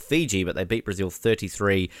 26-12 to Fiji, but they beat Brazil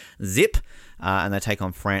 33-zip. And they take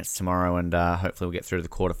on France tomorrow, and hopefully we'll get through to the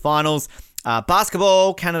quarterfinals.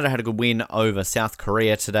 Basketball, Canada had a good win over South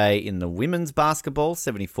Korea today in the women's basketball,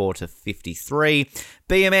 74-53.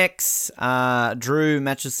 BMX, Drew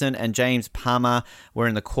Matchison and James Palmer were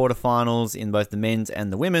in the quarterfinals in both the men's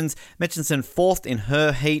and the women's. Matchison 4th in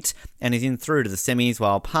her heat and is in through to the semis,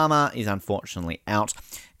 while Palmer is unfortunately out.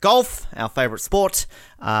 Golf, our favourite sport,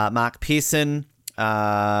 Mark Pearson.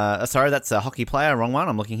 Sorry, that's a hockey player. Wrong one.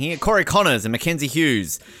 I'm looking here. Corey Connors and Mackenzie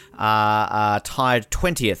Hughes tied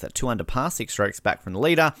 20th at 2 under par, 6 strokes back from the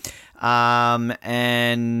leader.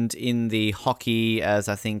 And in the hockey, as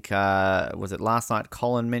I think, was it last night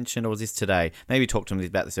Colin mentioned, or was this today? Maybe talked to him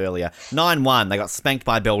about this earlier. 9-1. They got spanked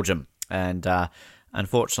by Belgium. And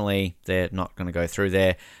unfortunately, they're not going to go through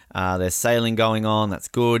there. There's sailing going on. That's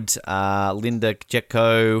good. Linda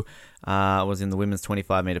Jekko was in the women's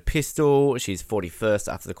 25-metre pistol. She's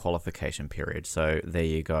 41st after the qualification period. So there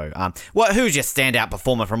you go. Who's your standout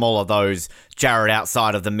performer from all of those, Jared,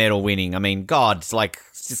 outside of the medal winning? I mean, God, it's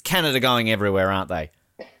just Canada going everywhere, aren't they?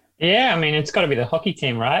 Yeah, I mean, it's got to be the hockey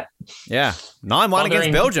team, right? Yeah, 9-1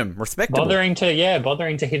 against Belgium. Respectable. Bothering to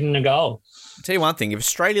hit in a goal. I'll tell you one thing, if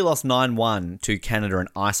Australia lost 9-1 to Canada in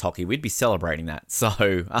ice hockey, we'd be celebrating that.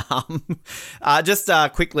 So, just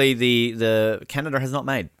quickly, the Canada has not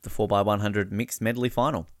made the 4x100 mixed medley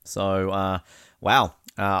final. So, wow.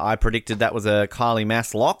 I predicted that was a Kylie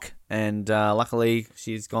Mass lock, and luckily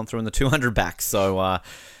she's gone through in the 200 back. So,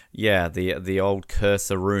 yeah, the old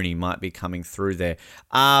cursor Rooney might be coming through there.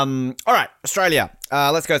 All right, Australia.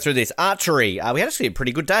 Let's go through this. Archery. We had actually a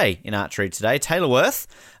pretty good day in archery today. Taylor Worth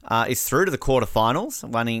is through to the quarterfinals,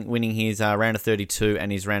 winning his round of 32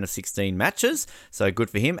 and his round of 16 matches. So good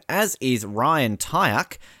for him, as is Ryan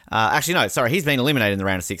Tyack. He's been eliminated in the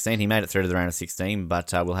round of 16. He made it through to the round of 16,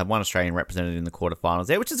 but we'll have one Australian represented in the quarterfinals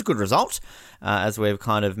there, which is a good result, as we've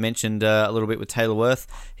kind of mentioned a little bit with Taylor Worth.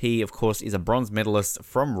 He, of course, is a bronze medalist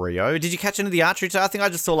from Rio. Did you catch any of the archery today? I think I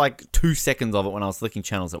just saw 2 seconds of it when I was flicking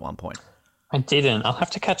channels at one point. I didn't. I'll have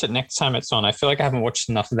to catch it next time it's on. I feel like I haven't watched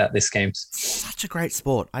enough about this game. Such a great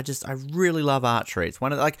sport. I really love archery. It's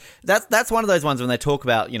one of that's one of those ones when they talk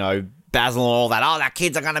about, Basil and all that. Oh, that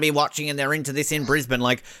kids are going to be watching and they're into this in Brisbane.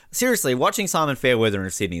 Like, seriously, watching Simon Fairweather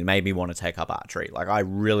in Sydney made me want to take up archery. Like, I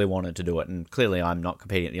really wanted to do it, and clearly I'm not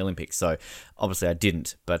competing at the Olympics, so obviously I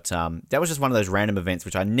didn't. But that was just one of those random events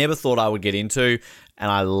which I never thought I would get into,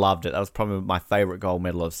 and I loved it. That was probably my favourite gold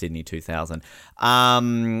medal of Sydney 2000.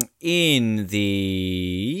 In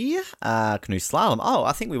the canoe slalom,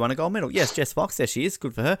 I think we won a gold medal. Yes, Jess Fox, there she is.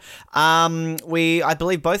 Good for her. I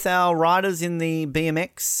believe both our riders in the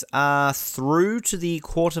BMX through to the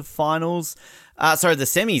quarterfinals. The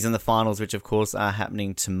semis and the finals, which of course are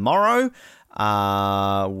happening tomorrow.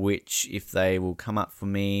 Which, if they will come up for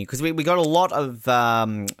me, because we got a lot of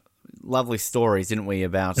lovely stories, didn't we,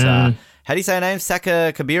 about how do you say her name?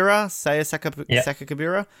 Saka Kabira? Saka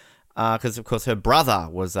Kabira? Because, of course, her brother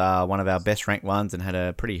was one of our best ranked ones and had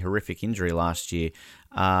a pretty horrific injury last year.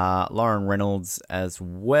 Lauren Reynolds as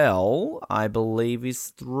well, I believe, is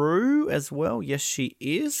through as well. Yes, she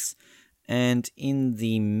is. And in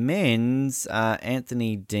the men's,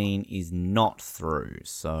 Anthony Dean is not through.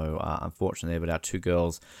 So, unfortunately, but our two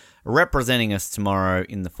girls representing us tomorrow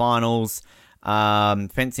in the finals.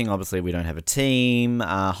 Fencing, obviously, we don't have a team.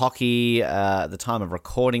 Hockey, at the time of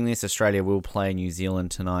recording this, Australia will play New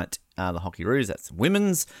Zealand tonight. The Hockeyroos, that's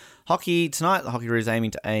women's hockey tonight. The Hockeyroos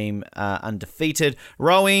aiming to aim undefeated.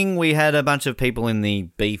 Rowing, we had a bunch of people in the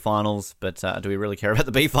B finals, but do we really care about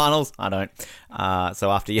the B finals? I don't. So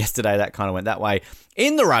after yesterday, that kind of went that way.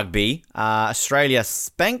 In the rugby, Australia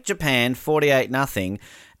spanked Japan 48-0,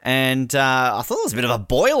 and I thought it was a bit of a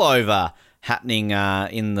boil-over happening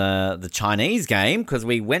in the Chinese game, because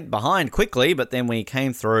we went behind quickly, but then we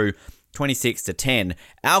came through 26-10.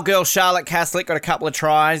 Our girl Charlotte Caslick got a couple of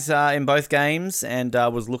tries in both games and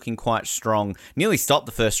was looking quite strong. Nearly stopped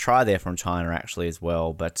the first try there from China, actually, as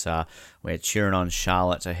well. But we're cheering on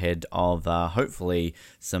Charlotte ahead of hopefully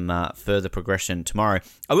some further progression tomorrow.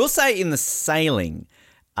 I will say in the sailing,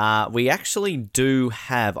 we actually do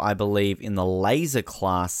have, I believe, in the laser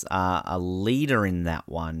class, a leader in that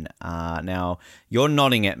one. Now, you're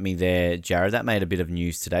nodding at me there, Jared. That made a bit of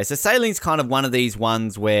news today. So sailing's kind of one of these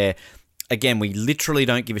ones where, again, we literally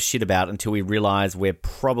don't give a shit about until we realise we're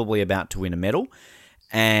probably about to win a medal.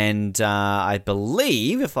 And I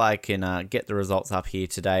believe, if I can get the results up here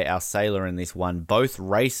today, our sailor in this won both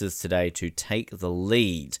races today to take the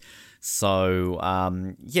lead. So,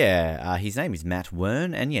 his name is Matt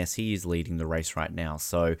Wern, and yes, he is leading the race right now.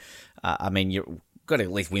 So, you've got to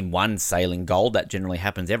at least win one sailing gold. That generally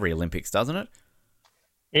happens every Olympics, doesn't it?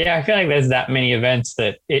 Yeah, I feel like there's that many events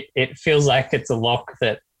that it feels like it's a lock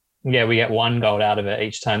that, we get one gold out of it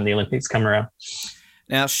each time the Olympics come around.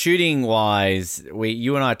 Now, shooting-wise,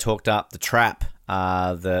 you and I talked up the trap,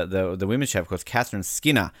 the women's trap, of course, Catherine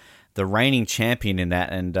Skinner, the reigning champion in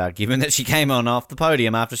that, and given that she came on off the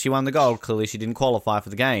podium after she won the gold, clearly she didn't qualify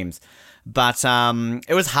for the games. But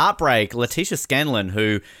it was heartbreak. Letitia Scanlon,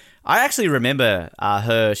 who I actually remember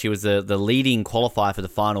her, she was the leading qualifier for the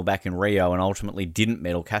final back in Rio and ultimately didn't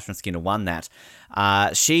medal. Catherine Skinner won that.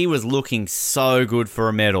 She was looking so good for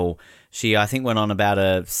a medal. She, I think, went on about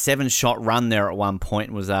a 7-shot run there at one point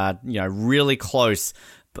and was really close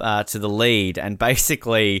to the lead, and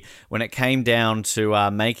basically when it came down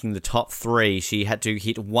to making the top 3, she had to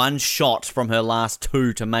hit one shot from her last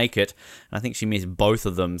 2 to make it, and I think she missed both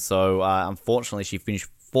of them, so unfortunately she finished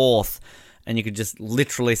 4th, and you could just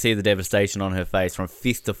literally see the devastation on her face from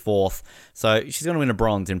 5th to 4th, so she's going to win a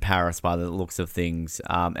bronze in Paris by the looks of things.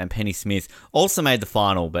 And Penny Smith also made the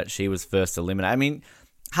final, but she was first eliminated.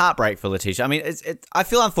 Heartbreak for Letitia. I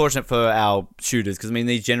feel unfortunate for our shooters because,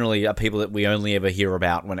 these generally are people that we only ever hear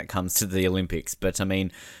about when it comes to the Olympics. But,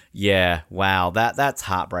 wow, that's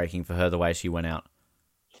heartbreaking for her, the way she went out.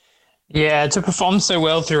 Yeah, to perform so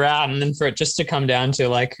well throughout and then for it just to come down to,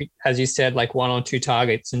 like, as you said, like 1 or 2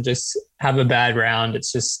 targets and just have a bad round.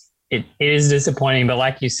 It's just, it is disappointing. But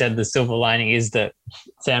like you said, the silver lining is that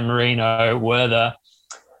San Marino were the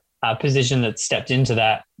position that stepped into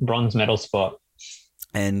that bronze medal spot.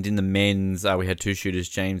 And in the men's, we had 2 shooters,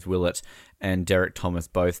 James Willett and Derek Thomas,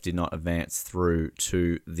 both did not advance through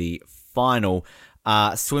to the final.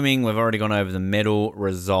 Swimming, we've already gone over the medal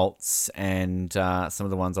results and some of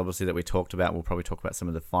the ones, obviously, that we talked about. We'll probably talk about some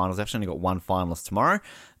of the finals. I've actually only got 1 finalist tomorrow,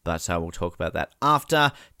 but we'll talk about that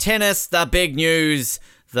after. Tennis, the big news.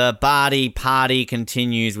 The Barty party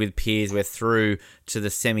continues with Piers. We're through to the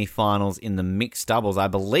semi-finals in the mixed doubles. I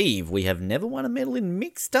believe we have never won a medal in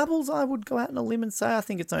mixed doubles, I would go out on a limb and say. I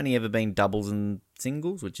think it's only ever been doubles and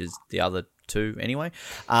singles, which is the other 2 anyway.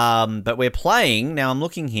 But we're playing, now I'm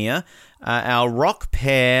looking here, our rock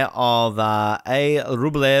pair of A.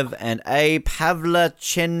 Rublev and A.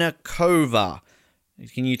 Pavlyuchenkova.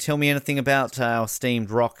 Can you tell me anything about our esteemed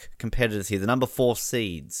rock competitors here, the number 4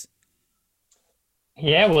 seeds?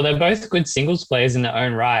 Yeah, well, they're both good singles players in their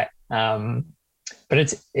own right.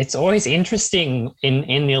 But it's always interesting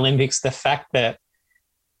in the Olympics, the fact that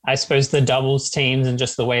I suppose the doubles teams and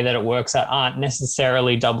just the way that it works out aren't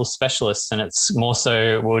necessarily double specialists. And it's more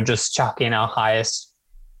so we'll just chuck in our highest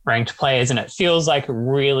ranked players. And it feels like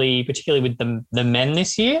really, particularly with the men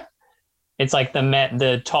this year, it's like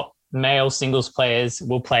the top male singles players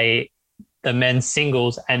will play the men's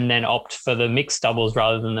singles and then opt for the mixed doubles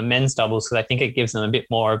rather than the men's doubles, because I think it gives them a bit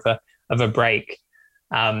more of a break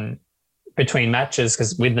between matches,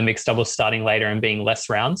 because with the mixed doubles starting later and being less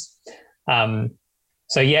rounds.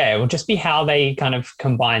 So, yeah, it will just be how they kind of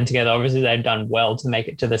combine together. Obviously, they've done well to make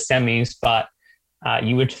it to the semis, but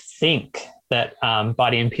you would think that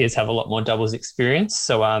Barty and Pierce have a lot more doubles experience.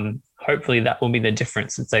 So hopefully that will be the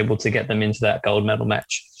difference that's able to get them into that gold medal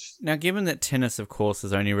match. Now, given that tennis, of course,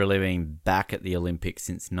 has only really been back at the Olympics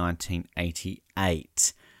since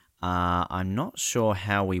 1988, I'm not sure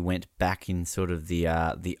how we went back in sort of the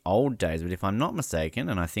old days, but if I'm not mistaken,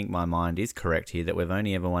 and I think my mind is correct here, that we've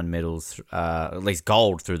only ever won medals, at least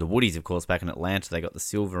gold, through the Woodies, of course. Back in Atlanta, they got the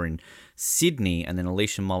silver in Sydney, and then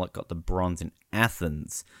Alicia Mollett got the bronze in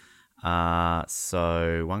Athens.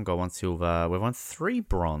 So 1 gold, 1 silver. We've won 3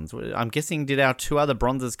 bronze. I'm guessing, did our 2 other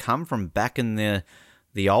bronzes come from back in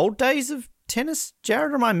the old days of tennis,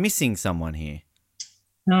 Jared, or am I missing someone here?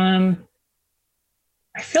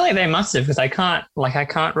 I feel like they must have, because I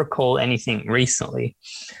can't recall anything recently.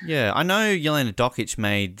 Yeah, I know Jelena Dokic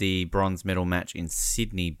made the bronze medal match in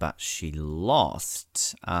Sydney, but she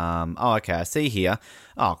lost. Okay, I see here.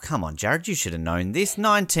 Oh, come on, Jared, you should have known this.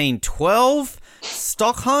 1912,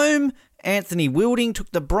 Stockholm. Anthony Wilding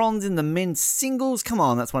took the bronze in the men's singles. Come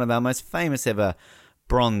on, that's one of our most famous ever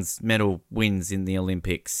bronze medal wins in the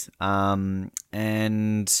Olympics. And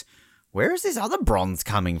where is this other bronze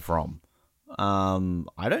coming from?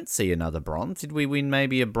 I don't see another bronze. Did we win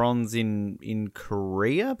maybe a bronze in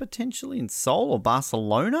Korea, potentially, in Seoul or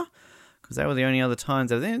Barcelona? Because they were the only other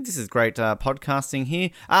times over there. This is great podcasting here.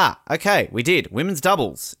 Okay, we did. Women's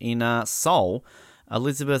doubles in Seoul.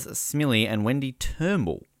 Elizabeth Smillie and Wendy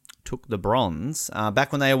Turnbull took the bronze.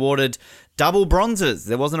 Back when they awarded double bronzes,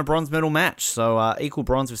 there wasn't a bronze medal match. So equal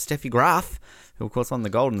bronze with Steffi Graf, who of course won the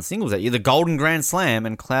gold in the singles that year, the Golden Grand Slam,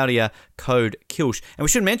 and Claudia Code Kilsch. And we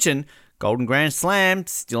should mention, Golden Grand Slam,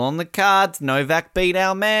 still on the cards. Novak beat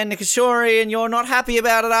our man, Nikishori, and you're not happy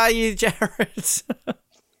about it, are you, Jared?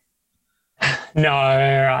 No,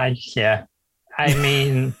 I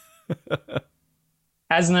mean,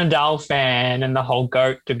 as an Nadal fan and the whole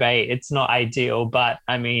GOAT debate, it's not ideal, but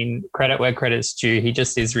I mean, credit where credit's due. He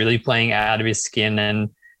just is really playing out of his skin. And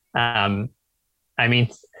I mean,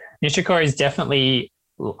 Nishikori is definitely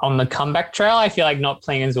on the comeback trail. I feel like not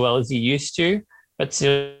playing as well as he used to, but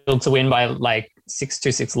still to win by like 6-2,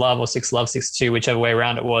 6-love or 6-love, 6-2, whichever way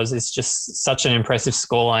around it was, is just such an impressive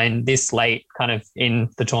scoreline this late kind of in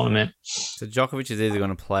the tournament. So Djokovic is either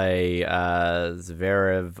going to play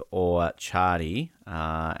Zverev or Chardy.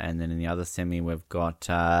 And then in the other semi, we've got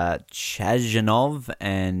Chazhanov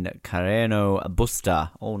and Carreno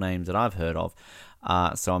Busta, all names that I've heard of.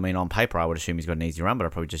 So, I mean, on paper, I would assume he's got an easy run, but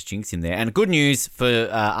I'll probably just jinx him there. And good news for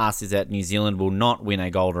us is that New Zealand will not win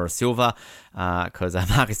a gold or a silver because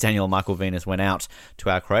Marcus Daniel and Michael Venus went out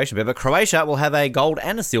to our Croatian bit. But Croatia will have a gold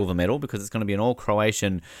and a silver medal because it's going to be an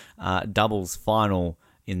all-Croatian doubles final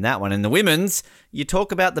in that one. And the women's, you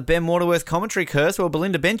talk about the Ben Waterworth commentary curse. Well,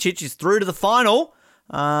 Belinda Bencic is through to the final.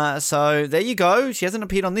 So there you go. She hasn't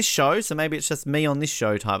appeared on this show, so maybe it's just me on this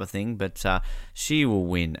show type of thing, but she will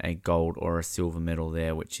win a gold or a silver medal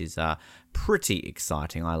there, which is pretty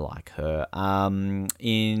exciting. I like her.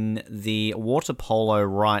 In the water polo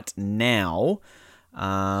right now,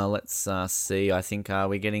 let's see. I think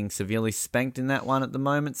we're getting severely spanked in that one at the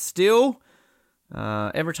moment still.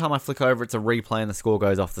 Every time I flick over, it's a replay and the score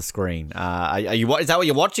goes off the screen. Is that what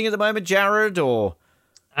you're watching at the moment, Jared, or...?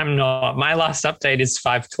 I'm not. My last update is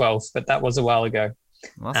 5-12, but that was a while ago.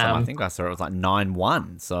 Last time I think I saw it was like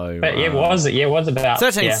 9-1. So, but it was about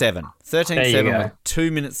 13-7. 13-7 with 2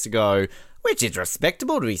 minutes to go, which is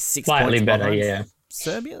respectable to be 6 slightly points better. behind Yeah,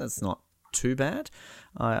 Serbia. That's not too bad,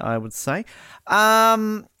 I would say.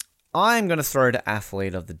 I'm going to throw to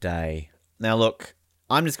athlete of the day. Now, look,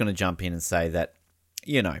 I'm just going to jump in and say that,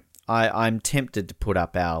 you know, I'm tempted to put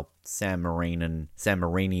up our San Marinian.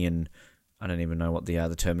 I don't even know what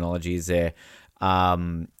the terminology is there.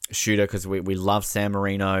 Shooter, because we love San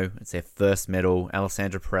Marino. It's their first medal.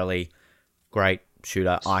 Alessandra Pirelli, great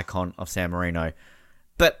shooter, icon of San Marino.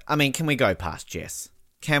 But, I mean, can we go past Jess?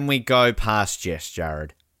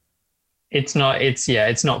 Jared? It's not.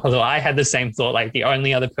 It's not possible. I had the same thought. Like the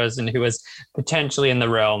only other person who was potentially in the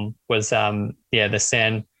realm was the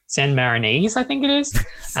San Marinese, I think it is.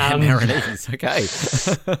 San Marinese, okay.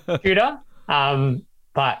 Shooter.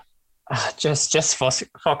 But just Fox.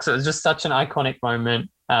 It was just such an iconic moment.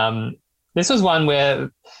 This was one where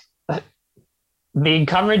the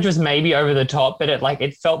coverage was maybe over the top, but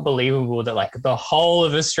it felt believable that like the whole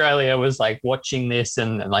of Australia was like watching this,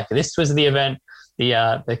 and like this was the event,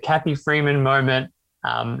 the Kathy Freeman moment,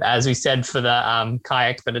 as we said for the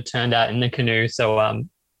kayak, but it turned out in the canoe. So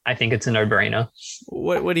I think it's a no-brainer.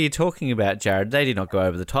 What are you talking about, Jared? They did not go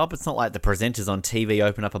over the top. It's not like the presenters on TV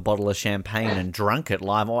open up a bottle of champagne and drunk it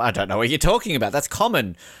live. I don't know what you're talking about. That's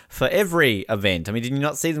common for every event. I mean, did you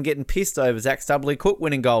not see them getting pissed over Zac Stubblety-Cook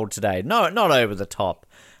winning gold today? No, not over the top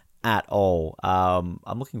at all. I'm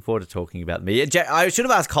looking forward to talking about them. I should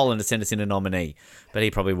have asked Colin to send us in a nominee, but he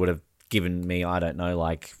probably would have given me, I don't know,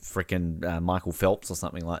 like freaking Michael Phelps or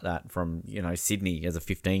something like that from, Sydney as a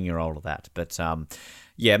 15-year-old or that. But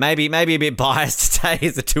yeah, maybe a bit biased today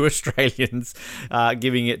as the two Australians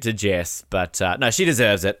giving it to Jess. But no, she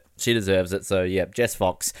deserves it. She deserves it. So yeah, Jess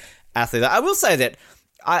Fox, athlete. I will say that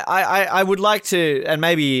I would like to, and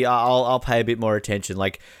maybe I'll pay a bit more attention.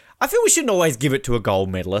 Like, I feel we shouldn't always give it to a gold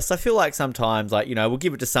medalist. I feel like sometimes, like, we'll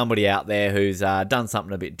give it to somebody out there who's done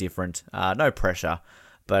something a bit different. No pressure.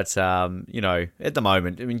 But, at the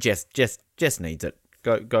moment, I mean, Jess needs it.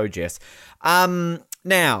 Go, Jess.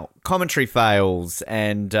 Now, commentary fails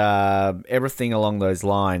and everything along those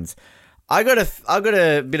lines. I got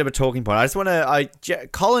a bit of a talking point. I just want to.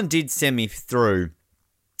 Colin did send me through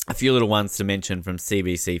a few little ones to mention from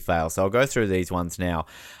CBC fail, so I'll go through these ones now.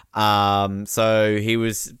 So he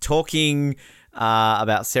was talking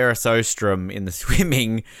about Sarah Sostrom in the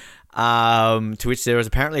swimming. To which there was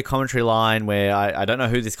apparently a commentary line where I don't know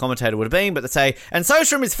who this commentator would have been, but they say, and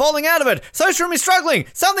Sostrom is falling out of it. Sostrom is struggling.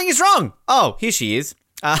 Something is wrong. Oh, here she is.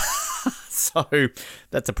 So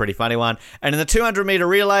that's a pretty funny one. And in the 200-meter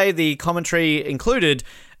relay, the commentary included,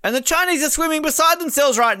 and the Chinese are swimming beside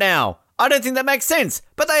themselves right now. I don't think that makes sense,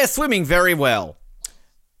 but they are swimming very well.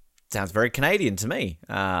 Sounds very Canadian to me.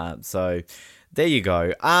 So there you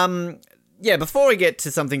go. Yeah, before we get to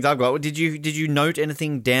some things I've got, did you note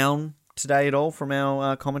anything down today at all from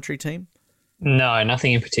our commentary team? No,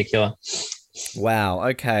 nothing in particular. Wow,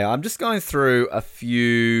 okay. I'm just going through a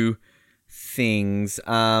few things.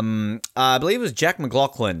 I believe it was Jack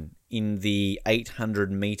McLaughlin in the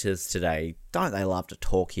 800 meters today. Don't they love to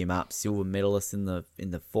talk him up? Silver medalist in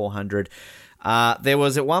the 400. There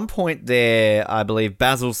was at one point there, I believe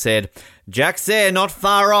Basil said, Jack's there, not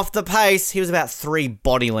far off the pace. He was about 3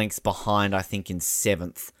 body lengths behind, I think, in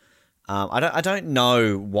 7th. I don't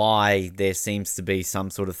know why there seems to be some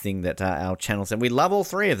sort of thing that our channel said. We love all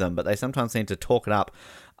 3 of them, but they sometimes seem to talk it up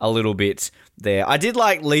a little bit there. I did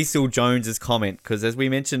like Liesl Jones's comment, because as we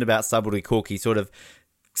mentioned about Stubblety-Cook, he sort of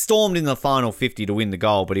stormed in the final 50 to win the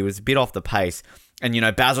gold, but he was a bit off the pace. And,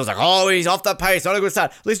 Basil's like, oh, he's off the pace, not a good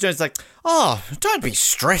start. Liesl Jones is like, oh, don't be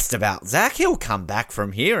stressed about Zac. He'll come back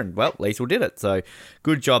from here. And, well, Liesl did it. So,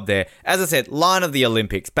 good job there. As I said, line of the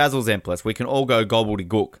Olympics, Basil Zemplis. We can all go gobbledy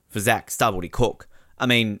gook for Zac Stubblety-Cook. I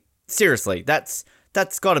mean, seriously, that's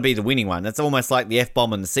got to be the winning one. That's almost like the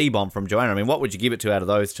F-bomb and the C-bomb from Joanna. I mean, what would you give it to out of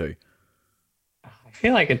those two? I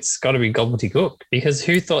feel like it's got to be gobbledygook, because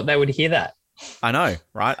who thought they would hear that? I know,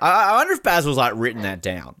 right? I wonder if Basil's like written that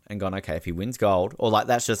down and gone, okay, if he wins gold, or like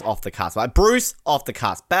that's just off the cusp. Like Bruce, off the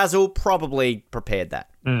cusp. Basil probably prepared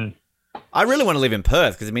that. I really want to live in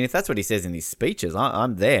Perth, because I mean, if that's what he says in his speeches,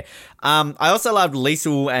 I'm there. I also loved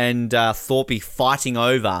Liesl and Thorpe fighting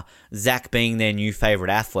over Zac being their new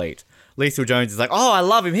favourite athlete. Liesl Jones is like, oh, I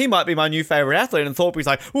love him. He might be my new favourite athlete. And Thorpe's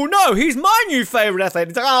like, well, no, he's my new favourite athlete.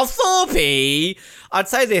 He's like, oh, Thorpe. I'd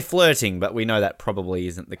say they're flirting, but we know that probably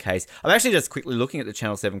isn't the case. I'm actually just quickly looking at the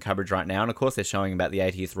Channel 7 coverage right now. And of course, they're showing about the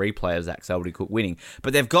 80th replay of Zac Stubblety-Cook winning.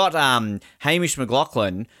 But they've got Hamish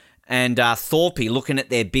McLaughlin and Thorpe looking at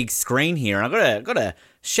their big screen here. And I've got to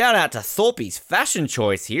shout out to Thorpe's fashion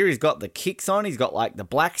choice here. He's got the kicks on. He's got like the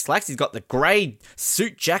black slacks. He's got the grey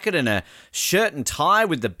suit jacket and a shirt and tie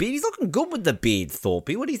with the beard. He's looking good with the beard, Thorpe.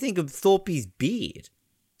 What do you think of Thorpe's beard?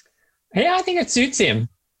 Yeah, I think it suits him.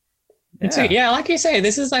 Yeah, like you say,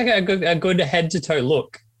 this is like a good head-to-toe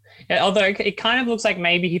look. Yeah, although it kind of looks like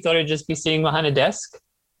maybe he thought it'd just be sitting behind a desk.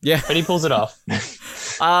 Yeah. But he pulls it off.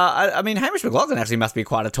 I mean, Hamish McLaughlin actually must be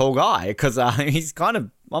quite a tall guy, because he's kind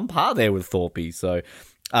of on par there with Thorpe. So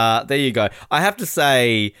there you go. I have to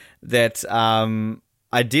say that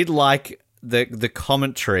I did like the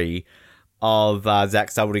commentary of Zac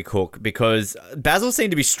Stubblety-Cook, because Basil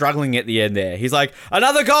seemed to be struggling at the end there. He's like,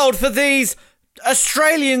 another gold for these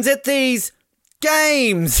Australians at these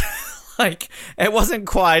games. Like, it wasn't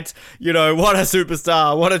quite, what a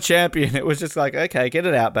superstar, what a champion. It was just like, okay, get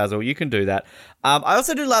it out, Basil. You can do that. I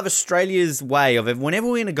also do love Australia's way of whenever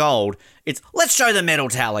we win a gold, it's let's show the medal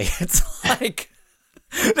tally. It's like,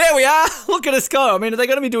 there we are. Look at us go. I mean, are they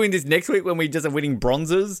going to be doing this next week when we just are winning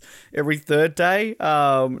bronzes every third day?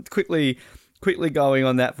 Quickly going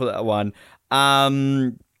on that for that one.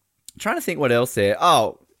 Trying to think what else there.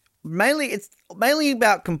 Oh, it's mainly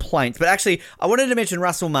about complaints, but actually I wanted to mention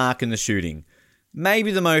Russell Mark in the shooting.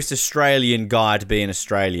 Maybe the most Australian guy to be an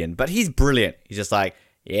Australian, but he's brilliant. He's just like,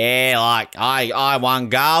 yeah, like I won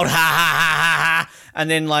gold, ha ha ha ha ha. And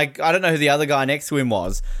then like, I don't know who the other guy next to him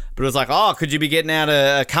was, but it was like, oh, could you be getting out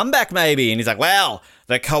a comeback maybe? And he's like, well,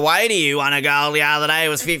 the Kuwaiti who won a gold the other day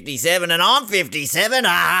was 57 and I'm 57,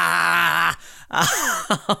 ha ha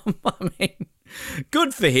ha. I mean,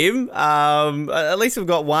 good for him. At least we've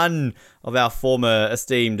got one of our former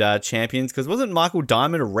esteemed champions, because wasn't Michael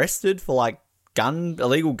Diamond arrested for like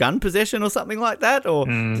illegal gun possession or something like that? Or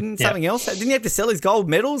something else? Didn't he have to sell his gold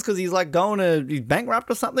medals because he's like he's bankrupt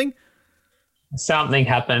or something? Something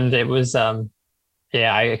happened. It was, I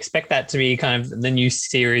expect that to be kind of the new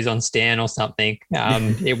series on Stan or something.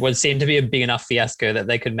 It seemed to be a big enough fiasco that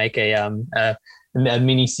they could make a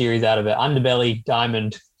mini series out of it. Underbelly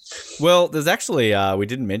Diamond. Well, there's actually, we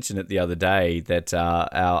didn't mention it the other day, that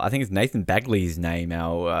I think it's Nathan Bagley's name,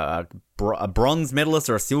 a bronze medalist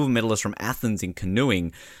or a silver medalist from Athens in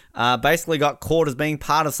canoeing, basically got caught as being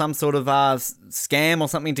part of some sort of scam or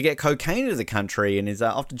something to get cocaine into the country and is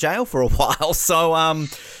off to jail for a while. So,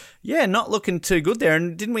 not looking too good there.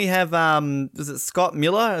 And didn't we have, was it Scott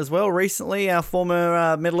Miller as well recently, our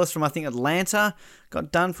former medalist from, I think, Atlanta,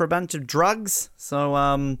 got done for a bunch of drugs.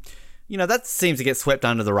 So, that seems to get swept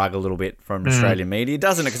under the rug a little bit from Australian media,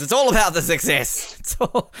 doesn't it? Because it's all about the success. It's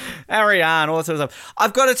all Ariane, all that sort of stuff.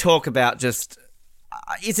 I've got to talk about just,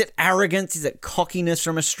 is it arrogance? Is it cockiness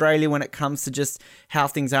from Australia when it comes to just how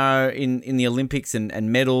things are in the Olympics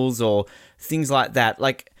and medals or things like that?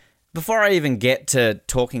 Like, before I even get to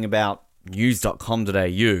talking about news.com.au,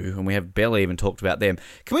 and we have barely even talked about them,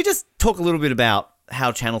 can we just talk a little bit about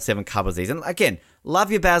how Channel 7 covers these? And again,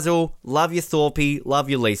 love your Basil, love your Thorpe, love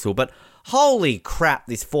your Liesl, but holy crap,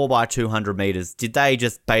 this 4x200 metres, did they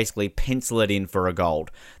just basically pencil it in for a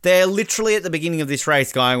gold? They're literally at the beginning of this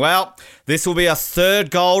race going, well, this will be a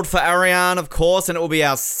third gold for Ariane, of course, and it will be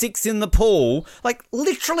our sixth in the pool. Like,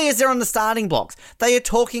 literally as they're on the starting blocks, they are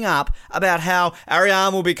talking up about how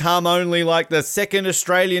Ariane will become only like the second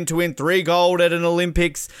Australian to win 3 gold at an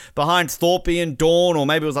Olympics behind Thorpe and Dawn, or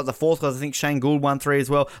maybe it was like the fourth, because I think Shane Gould won 3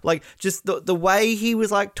 as well. Like, just the way he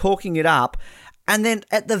was like talking it up. And then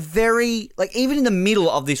at the even in the middle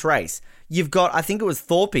of this race, you've got, I think it was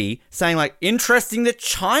Thorpe saying like, interesting that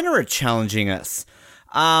China are challenging us.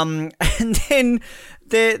 And then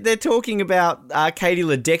they're talking about Katie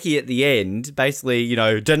Ledecky at the end, basically,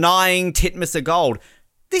 denying Titmus a gold.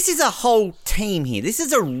 This is a whole team here. This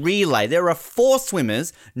is a relay. There are 4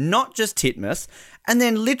 swimmers, not just Titmus. And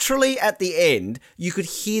then literally at the end, you could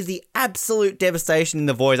hear the absolute devastation in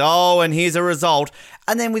the voice. Oh, and here's a result.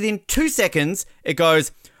 And then within 2 seconds, it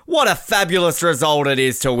goes, what a fabulous result it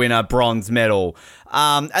is to win a bronze medal.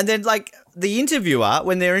 And then like the interviewer,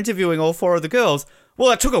 when they're interviewing all 4 of the girls,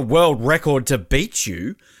 well, it took a world record to beat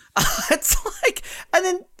you. It's like, and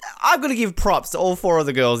then I've got to give props to all 4 of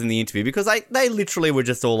the girls in the interview, because they literally were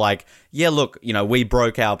just all like, yeah, look, we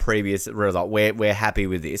broke our previous result. We're happy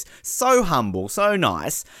with this. So humble, so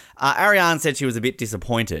nice. Ariane said she was a bit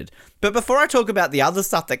disappointed. But before I talk about the other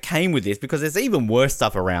stuff that came with this, because there's even worse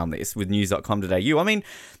stuff around this with news.com.au, I mean,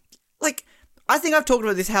 like, I think I've talked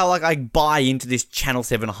about this, how like I buy into this Channel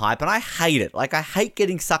 7 hype, and I hate it. Like, I hate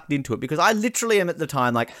getting sucked into it, because I literally am at the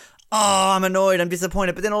time like, oh, I'm annoyed, I'm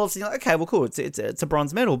disappointed. But then all of a sudden, okay, well, cool, it's a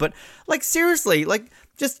bronze medal. But, like, seriously, like,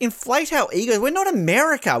 just inflate our egos. We're not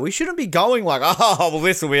America. We shouldn't be going like, oh, well,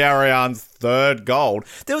 this will be Ariane's 3rd gold.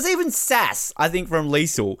 There was even sass, I think, from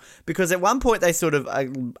Liesl, because at one point they sort of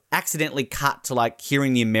accidentally cut to, like,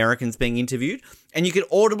 hearing the Americans being interviewed. And you could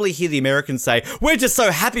audibly hear the Americans say, we're just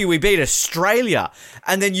so happy we beat Australia.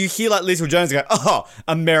 And then you hear, like, Liesl Jones go, oh,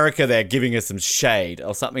 America, they're giving us some shade,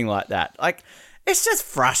 or something like that. Like, it's just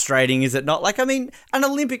frustrating, is it not? Like, I mean, an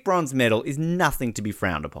Olympic bronze medal is nothing to be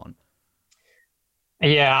frowned upon.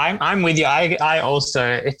 Yeah, I'm with you. I also,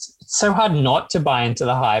 it's so hard not to buy into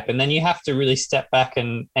the hype. And then you have to really step back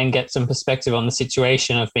and get some perspective on the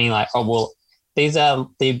situation of being like, oh, well, these are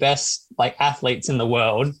the best like athletes in the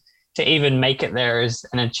world. To even make it there is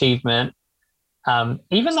an achievement.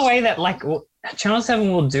 Even the way that like Channel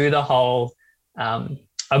 7 will do the whole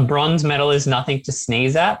a bronze medal is nothing to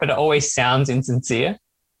sneeze at, but it always sounds insincere.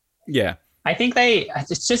 Yeah. I think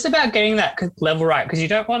it's just about getting that level right, because you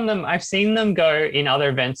don't want them. I've seen them go in other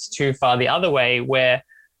events too far the other way, where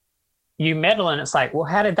you medal and it's like, well,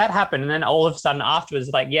 how did that happen? And then all of a sudden afterwards,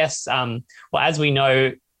 like, yes, well, as we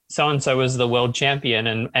know, so-and-so was the world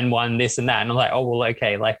champion and won this and that. And I'm like, oh, well,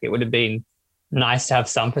 okay, like it would have been nice to have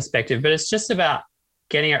some perspective, but it's just about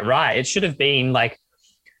getting it right. It should have been like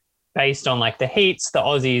based on like the heats, the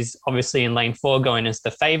Aussies obviously in lane 4 going as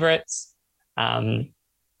the favorites.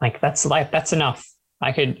 That's enough.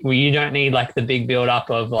 You don't need like the big build up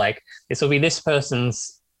of like, this will be this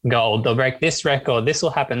person's gold. They'll break this record. This will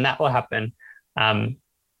happen. That will happen.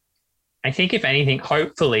 I think if anything,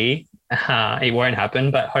 hopefully it won't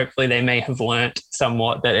happen, but hopefully they may have learnt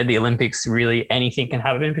somewhat that at the Olympics, really anything can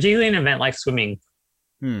happen, particularly in an event like swimming.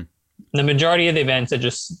 The majority of the events are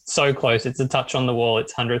just so close. It's a touch on the wall.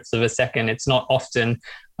 It's hundredths of a second. It's not often,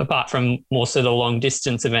 apart from more sort of long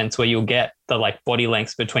distance events where you'll get the like body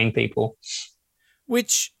lengths between people.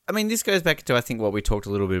 Which, I mean, this goes back to, I think, what we talked a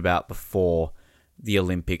little bit about before the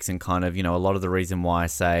Olympics and kind of, you know, a lot of the reason why,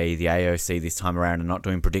 say, the AOC this time around are not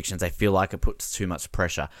doing predictions, they feel like it puts too much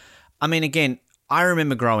pressure. I mean, again, I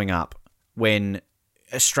remember growing up when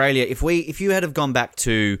Australia, if you had have gone back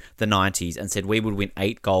to the 90s and said we would win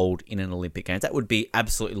 8 gold in an Olympic Games, that would be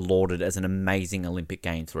absolutely lauded as an amazing Olympic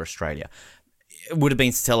Games for Australia. It would have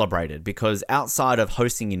been celebrated because outside of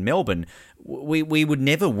hosting in Melbourne, we would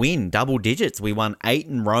never win double digits. We won 8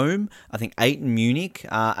 in Rome, I think 8 in Munich,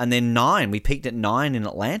 and then 9. We peaked at 9 in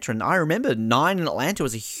Atlanta, and I remember 9 in Atlanta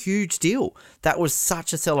was a huge deal. That was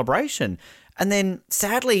such a celebration. And then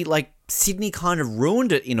sadly, like, Sydney kind of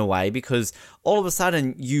ruined it in a way because all of a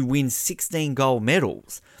sudden you win 16 gold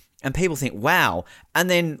medals and people think, wow. And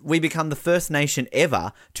then we become the first nation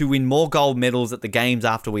ever to win more gold medals at the games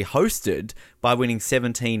after we hosted by winning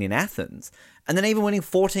 17 in Athens. And then even winning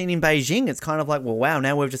 14 in Beijing, it's kind of like, well, wow,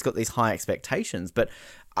 now we've just got these high expectations. But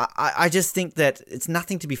I just think that it's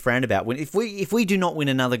nothing to be frowned about. If we do not win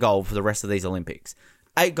another gold for the rest of these Olympics,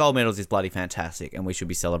 8 gold medals is bloody fantastic, and we should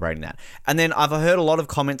be celebrating that. And then I've heard a lot of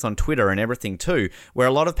comments on Twitter and everything too, where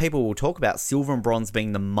a lot of people will talk about silver and bronze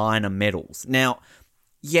being the minor medals. Now,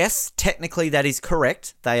 yes, technically that is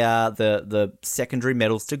correct. They are the secondary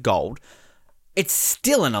medals to gold. It's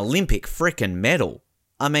still an Olympic frickin' medal.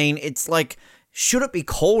 I mean, it's like, should it be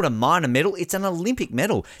called a minor medal? It's an Olympic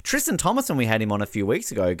medal. Tristan Thomas, when we had him on a few weeks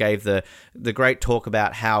ago, gave the great talk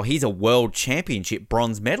about how he's a world championship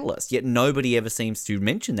bronze medalist, yet nobody ever seems to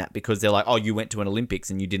mention that because they're like, oh, you went to an Olympics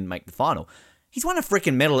and you didn't make the final. He's won a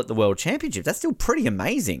freaking medal at the World Championship. That's still pretty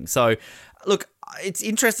amazing. So, look, it's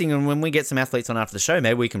interesting, and when we get some athletes on after the show,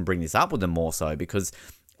 maybe we can bring this up with them more so because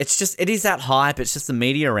it is that hype. It's just the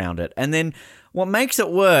media around it. And then what makes it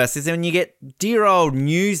worse is when you get dear old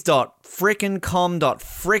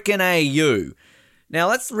news.frickin.com.frickin.au. Now,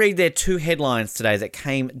 let's read their 2 headlines today that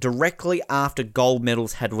came directly after gold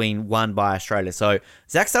medals had been won by Australia. So,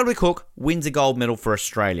 Zac Stubblety-Cook wins a gold medal for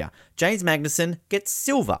Australia. James Magnussen gets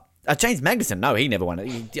silver. James Magnussen, no, he never won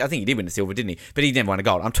it. I think he did win a silver, didn't he? But he never won a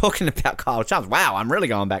gold. I'm talking about Kyle Chums. Wow, I'm really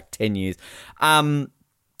going back 10 years.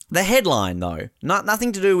 The headline, though,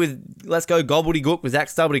 nothing to do with let's go gobbledygook with Zac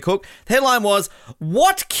Stubblety-Cook. The headline was,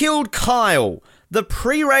 what killed Kyle? The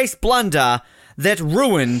pre-race blunder that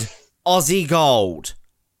ruined Aussie gold.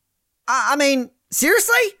 I mean,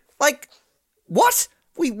 seriously? Like, what?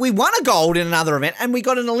 We won a gold in another event and we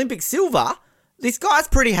got an Olympic silver. This guy's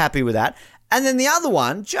pretty happy with that. And then the other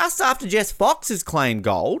one, just after Jess Fox has claimed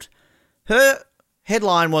gold, her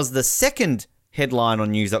headline was the second headline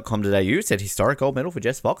on news.com.au. It said historic gold medal for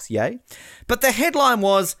Jess Fox, yay. But the headline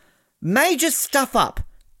was, major stuff up,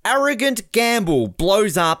 arrogant gamble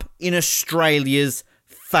blows up in Australia's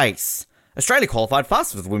face. Australia qualified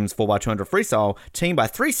fastest for the women's 4x200 freestyle team by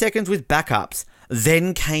 3 seconds with backups.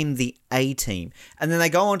 Then came the A team. And then they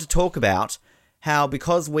go on to talk about how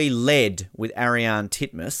because we led with Ariane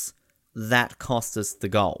Titmus, that cost us the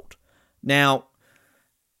gold. Now,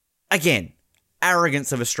 again,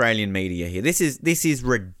 arrogance of Australian media here. This is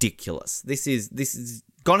ridiculous. This is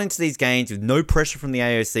gone into these games with no pressure from the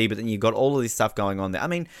AOC, but then you've got all of this stuff going on there. I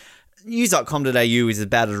mean, news.com.au is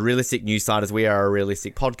about as realistic news site as we are a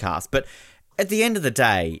realistic podcast, but at the end of the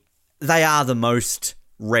day, they are the most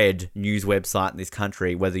read news website in this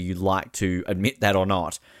country, whether you like to admit that or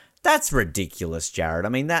not. That's ridiculous, Jared. I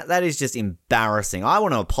mean, that is just embarrassing. I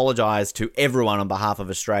want to apologise to everyone on behalf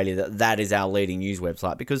of Australia that is our leading news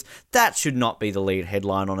website, because that should not be the lead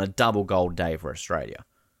headline on a double gold day for Australia.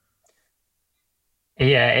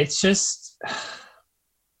 Yeah, it's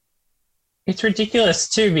ridiculous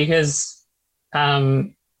too, because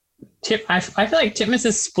I feel like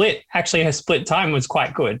Titmus's her split time was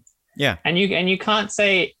quite good. Yeah. And you can't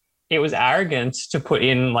say it was arrogant to put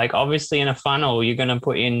in, like, obviously in a funnel, you're going to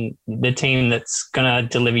put in the team that's going to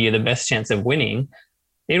deliver you the best chance of winning.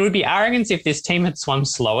 It would be arrogance if this team had swum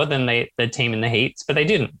slower than the team in the heats, but they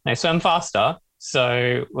didn't. They swam faster.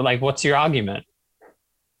 So, like, what's your argument?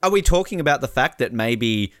 Are we talking about the fact that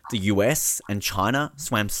maybe the US and China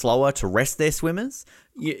swam slower to rest their swimmers?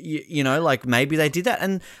 You know, like maybe they did that.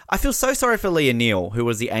 And I feel so sorry for Leah Neal, who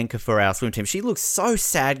was the anchor for our swim team. She looked so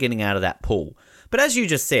sad getting out of that pool. But as you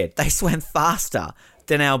just said, they swam faster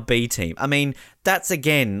than our B team. I mean, that's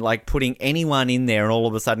again like putting anyone in there and all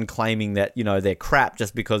of a sudden claiming that, you know, they're crap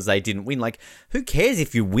just because they didn't win. Like, who cares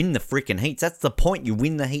if you win the freaking heats? That's the point. You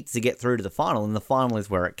win the heats to get through to the final, and the final is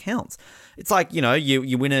where it counts. It's like, you know,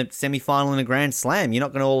 you win a semi-final in a Grand Slam. You're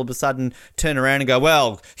not going to all of a sudden turn around and go,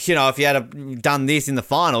 well, you know, if you had done this in the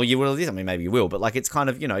final, you would have this. I mean, maybe you will, but like it's kind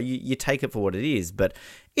of, you know, you take it for what it is. But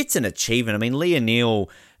it's an achievement. I mean, Leah Neal,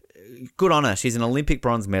 good on her. She's an Olympic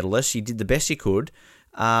bronze medalist. She did the best she could.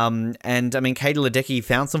 And I mean, Katie Ledecky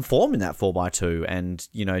found some form in that 4x2 and,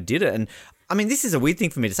 you know, did it. And I mean, this is a weird thing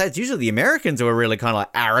for me to say. It's usually the Americans who are really kind of like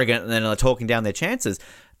arrogant and then are talking down their chances.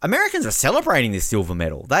 Americans were celebrating this silver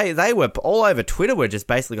medal. They were all over Twitter, were just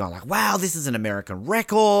basically going like, wow, this is an American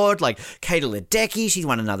record. Like Katie Ledecky, she's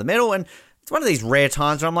won another medal. And it's one of these rare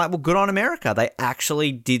times where I'm like, well, good on America. They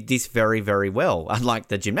actually did this very, very well, unlike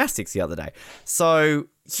the gymnastics the other day. So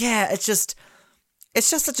yeah, it's just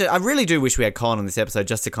such a... I really do wish we had Colin on this episode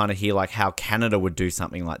just to kind of hear like how Canada would do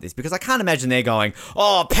something like this, because I can't imagine they're going,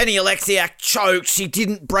 oh, Penny Alexiak choked, she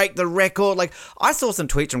didn't break the record. Like, I saw some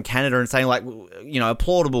tweets from Canada and saying like, you know,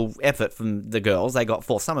 applaudable effort from the girls. They got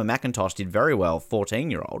fourth. Summer McIntosh did very well,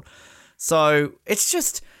 14-year-old. So it's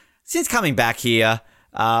just, since coming back here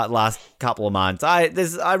last couple of months,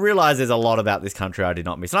 I realize there's a lot about this country I did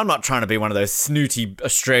not miss. And I'm not trying to be one of those snooty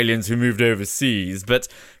Australians who moved overseas, but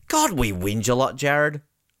God, we whinge a lot, Jared.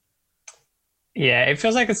 Yeah, it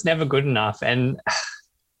feels like it's never good enough. And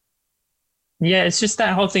yeah, it's just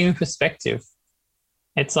that whole thing in perspective.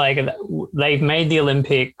 It's like they've made the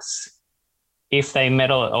Olympics. If they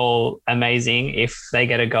medal at all, amazing. If they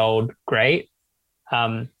get a gold, great.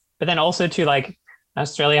 But then also too, like,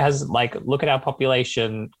 Australia has, like, look at our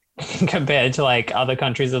population compared to like other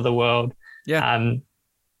countries of the world. Yeah.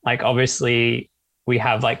 Like, obviously we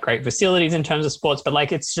have like great facilities in terms of sports, but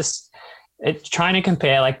like it's trying to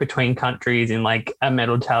compare like between countries in like a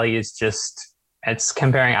medal tally is just, it's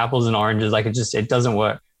comparing apples and oranges. Like it doesn't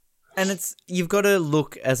work. And you've got to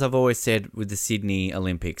look, as I've always said with the Sydney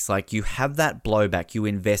Olympics, like you have that blowback. You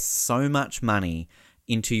invest so much money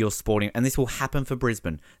into your sporting, and this will happen for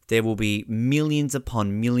Brisbane. There will be millions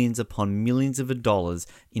upon millions upon millions of dollars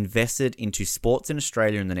invested into sports in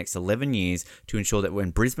Australia in the next 11 years to ensure that when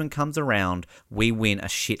Brisbane comes around, we win a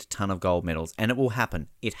shit ton of gold medals. And it will happen.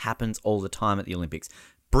 It happens all the time at the Olympics.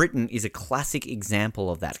 Britain is a classic example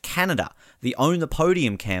of that. Canada, the Own the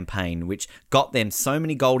Podium campaign, which got them so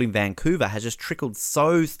many gold in Vancouver, has just trickled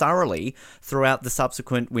so thoroughly throughout the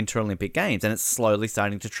subsequent Winter Olympic Games, and it's slowly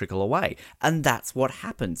starting to trickle away. And that's what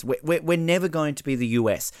happens. We're never going to be the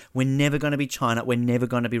US. We're never going to be China. We're never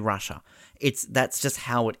going to be Russia. That's just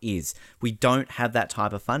how it is. We don't have that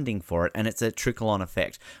type of funding for it, and it's a trickle-on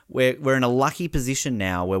effect. We're in a lucky position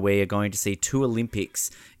now where we are going to see 2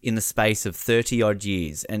 Olympics in the space of 30-odd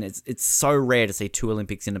years. And it's so rare to see 2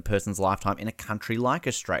 Olympics in a person's lifetime in a country like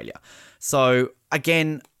Australia. So,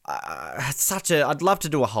 again, I'd love to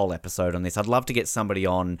do a whole episode on this. I'd love to get somebody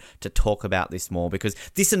on to talk about this more, because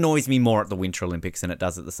this annoys me more at the Winter Olympics than it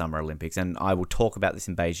does at the Summer Olympics. And I will talk about this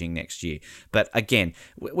in Beijing next year. But again,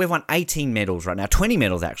 we've won 18 medals right now. 20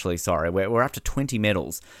 medals, actually, sorry. We're up to 20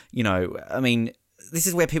 medals. You know, I mean, this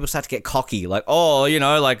is where people start to get cocky. Like, oh, you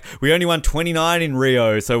know, like we only won 29 in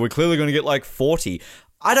Rio, so we're clearly going to get like 40.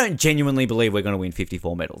 I don't genuinely believe we're going to win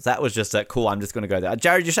 54 medals. That was just cool, I'm just going to go there.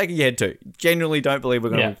 Jared, you're shaking your head too. Genuinely don't believe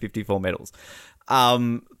we're going to win 54 medals.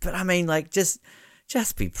 But I mean, like, just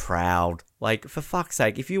be proud. Like, for fuck's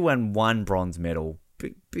sake, if you won 1 bronze medal,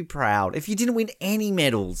 be proud. If you didn't win any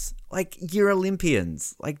medals, like, you're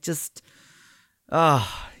Olympians. Like, just,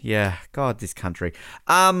 yeah, God, this country.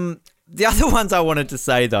 The other ones I wanted to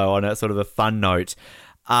say, though, on a sort of a fun note,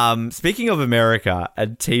 speaking of America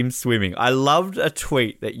and team swimming, I loved a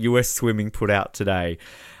tweet that US Swimming put out today.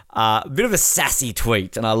 A bit of a sassy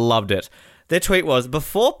tweet, and I loved it. Their tweet was,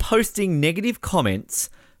 before posting negative comments,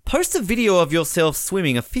 post a video of yourself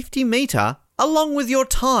swimming a 50-meter along with your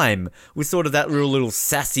time, with sort of that real little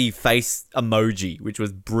sassy face emoji, which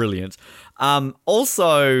was brilliant.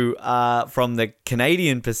 Also, from the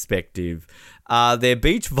Canadian perspective, their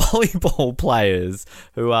beach volleyball players,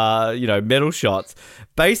 who are, medal shots,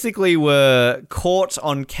 basically were caught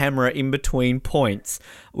on camera in between points,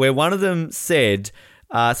 where one of them said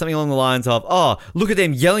something along the lines of, "Oh, look at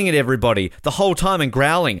them yelling at everybody the whole time and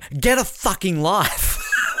growling. Get a fucking life."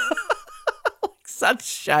 Such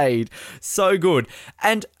shade. So good.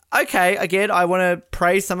 And okay, again, I want to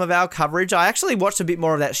praise some of our coverage. I actually watched a bit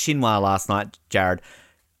more of that Shinwa last night, Jared.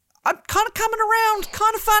 I'm kind of coming around,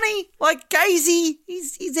 kind of funny. Like Gazy,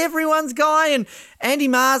 he's everyone's guy. And Andy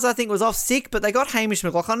Mars, I think, was off sick, but they got Hamish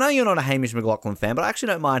McLaughlin. I know you're not a Hamish McLaughlin fan, but I actually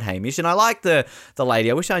don't mind Hamish. And I like the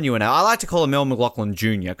lady. I wish I knew her now. I like to call her Mel McLaughlin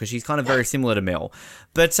Jr. because she's kind of very similar to Mel.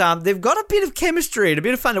 But they've got a bit of chemistry and a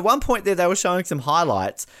bit of fun. At one point there, they were showing some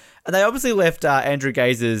highlights, and they obviously left Andrew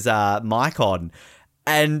Gazer's mic on.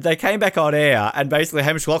 And they came back on air, and basically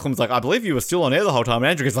Hamish McLaughlin was like, "I believe you were still on air the whole time." And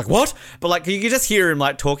Andrew was like, "What?" But like, you could just hear him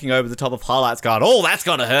like talking over the top of highlights going, "Oh, that's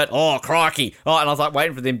gonna hurt. Oh, crikey." Oh, and I was like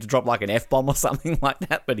waiting for them to drop like an F-bomb or something like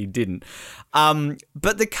that, but he didn't.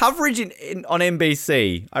 But the coverage on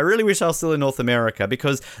NBC, I really wish I was still in North America,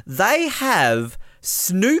 because they have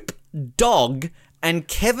Snoop Dogg and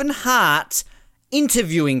Kevin Hart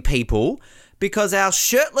interviewing people, because our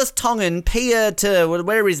shirtless Tongan, Pia to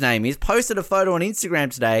whatever his name is, posted a photo on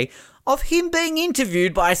Instagram today of him being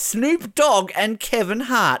interviewed by Snoop Dogg and Kevin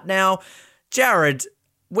Hart. Now, Jared,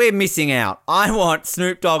 we're missing out. I want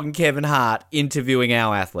Snoop Dogg and Kevin Hart interviewing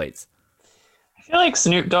our athletes. I feel like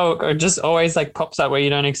Snoop Dogg just always like pops up where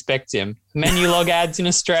you don't expect him. Menu log ads in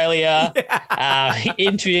Australia,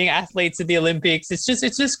 interviewing athletes at the Olympics. It's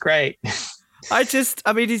just great.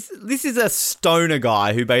 This is a stoner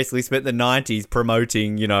guy who basically spent the 90s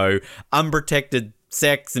promoting, unprotected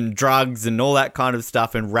sex and drugs and all that kind of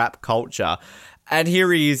stuff in rap culture. And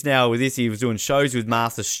here he is now with this. He was doing shows with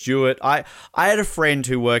Martha Stewart. I had a friend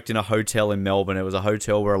who worked in a hotel in Melbourne. It was a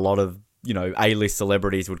hotel where a lot of, A-list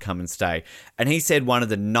celebrities would come and stay. And he said one of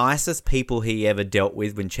the nicest people he ever dealt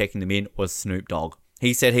with when checking them in was Snoop Dogg.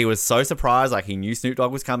 He said he was so surprised, like he knew Snoop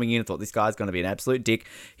Dogg was coming in and thought this guy's going to be an absolute dick.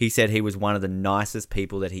 He said he was one of the nicest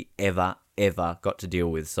people that he ever got to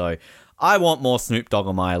deal with. So I want more Snoop Dogg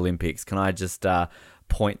on my Olympics. Can I just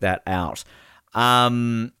point that out?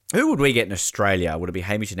 Who would we get in Australia? Would it be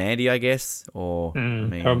Hamish and Andy, I guess? Or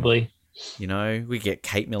probably. We get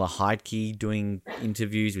Kate Miller-Heidke doing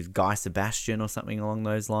interviews with Guy Sebastian or something along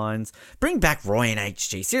those lines. Bring back Roy and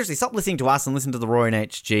HG. Seriously, stop listening to us and listen to the Roy and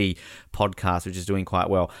HG podcast, which is doing quite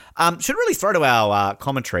well. Should really throw to our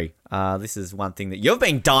commentary. This is one thing that you've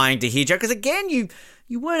been dying to hear, Joe, because again, you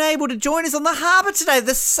weren't able to join us on the harbour today.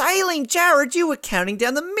 The sailing, Jared, you were counting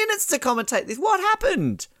down the minutes to commentate this. What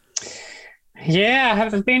happened? Yeah,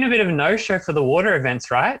 have been a bit of a no-show for the water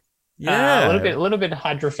events, right? Yeah, a little bit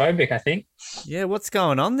hydrophobic, I think. Yeah, what's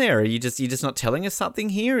going on there? Are you just not telling us something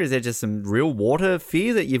here? Is there just some real water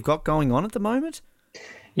fear that you've got going on at the moment?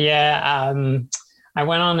 Yeah, I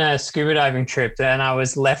went on a scuba diving trip and I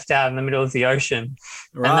was left out in the middle of the ocean.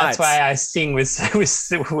 Right. And that's why I sing with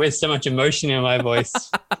so much emotion in my voice.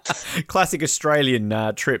 Classic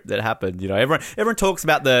Australian trip that happened. Everyone talks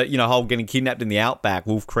about the whole getting kidnapped in the outback,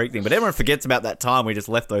 Wolf Creek thing, but everyone forgets about that time we just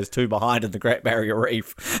left those two behind in the Great Barrier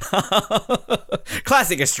Reef.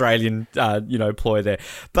 Classic Australian, ploy there.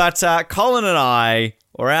 But Colin and I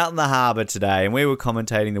were out in the harbour today and we were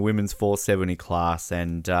commentating the women's 470 class,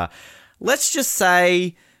 and let's just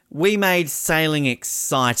say we made sailing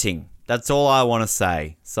exciting. That's all I want to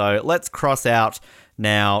say. So let's cross out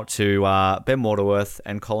now to Ben Waterworth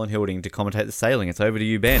and Colin Hilding to commentate the sailing. It's over to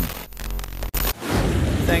you, Ben.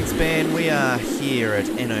 Thanks, Ben. We are here at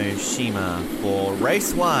Enoshima for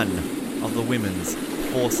race 1 of the women's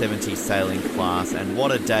 470 sailing class, and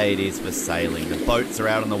what a day it is for sailing. The boats are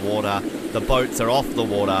out on the water, the boats are off the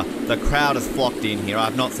water, the crowd has flocked in here.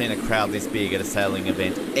 I've not seen a crowd this big at a sailing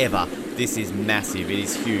event ever. This is massive, it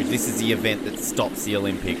is huge. This is the event that stops the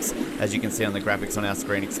Olympics. As you can see on the graphics on our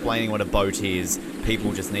screen explaining what a boat is,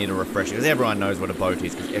 people just need a refresher, because everyone knows what a boat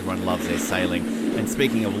is, because everyone loves their sailing. And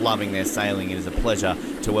speaking of loving their sailing, it is a pleasure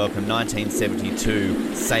to welcome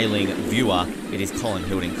 1972 sailing viewer. It is Colin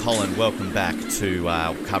Hilding. Colin, welcome back to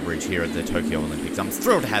our coverage here at the Tokyo Olympics. I'm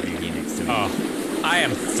thrilled to have you here next to me. Oh, I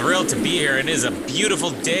am thrilled to be here. It is a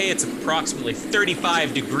beautiful day. It's approximately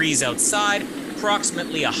 35 degrees outside,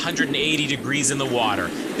 approximately 180 degrees in the water.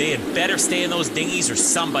 They had better stay in those dinghies or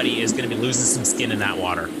somebody is going to be losing some skin in that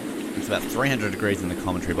water. It's about 300 degrees in the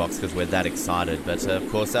commentary box because we're that excited. But, of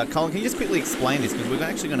course, Colin, can you just quickly explain this? Because we're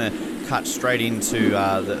actually going to cut straight into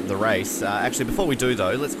the race. Actually, before we do,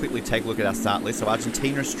 though, let's quickly take a look at our start list. So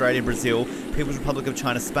Argentina, Australia, Brazil, People's Republic of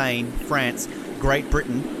China, Spain, France, Great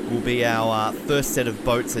Britain will be our first set of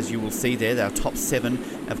boats, as you will see there. Our top 7,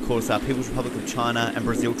 of course, our People's Republic of China and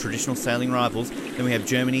Brazil, traditional sailing rivals. Then we have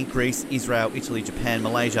Germany, Greece, Israel, Italy, Japan,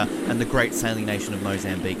 Malaysia, and the great sailing nation of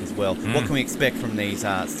Mozambique as well. What can we expect from these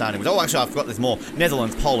starting with? Oh, actually, I forgot there's more.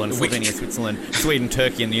 Netherlands, Poland, Slovenia, Switzerland, Sweden,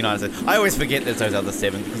 Turkey, and the United States. I always forget there's those other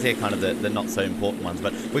 7 because they're kind of the not so important ones.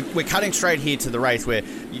 But we're cutting straight here to the race where,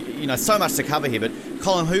 you know, so much to cover here. But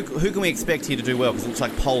Colin, who can we expect here to do well? Because it looks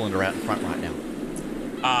like Poland are out in front right now.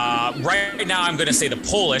 Right now, I'm going to say the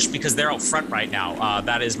Polish because they're out front right now.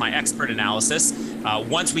 That is my expert analysis.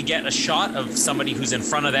 Once we get a shot of somebody who's in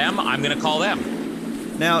front of them, I'm going to call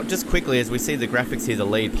them. Now, just quickly, as we see the graphics here, the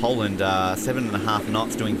lead, Poland, 7.5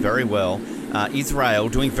 knots, doing very well. Israel,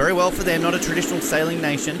 doing very well for them, not a traditional sailing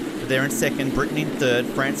nation, but they're in second, Britain in third,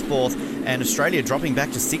 France fourth, and Australia dropping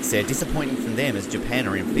back to 6 there. Disappointing from them as Japan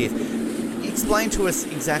are in fifth. Explain to us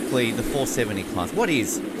exactly the 470 class. What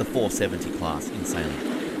is the 470 class in sailing?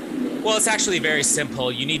 Well, it's actually very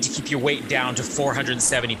simple. You need to keep your weight down to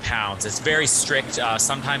 470 pounds. It's very strict.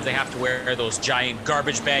 Sometimes they have to wear those giant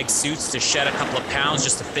garbage bag suits to shed a couple of pounds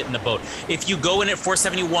just to fit in the boat. If you go in at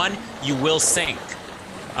 471, you will sink.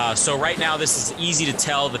 So right now, this is easy to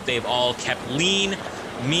tell that they've all kept lean,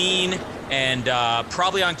 mean, and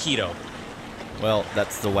probably on keto. Well,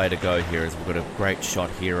 that's the way to go here, as we've got a great shot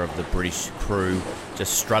here of the British crew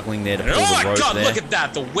just struggling there to pull the rope there. Oh, God, look at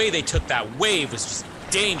that. The way they took that wave was just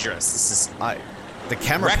dangerous. This is the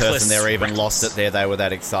camera person there even lost it there. They were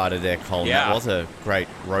that excited there, Colin. Yeah. That was a great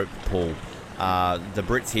rope pull. The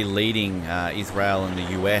Brits here leading Israel and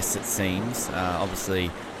the US, it seems. Obviously,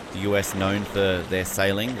 the US known for their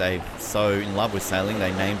sailing. They're so in love with sailing,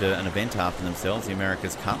 they named an event after themselves, the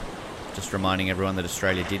America's Cup. Just reminding everyone that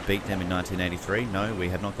Australia did beat them in 1983. No, we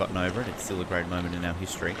have not gotten over it. It's still a great moment in our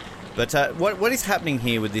history. But what is happening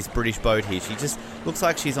here with this British boat here? She just looks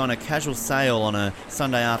like she's on a casual sail on a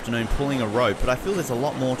Sunday afternoon pulling a rope, but I feel there's a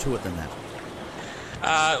lot more to it than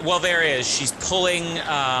that. Well, there is. She's pulling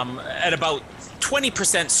at about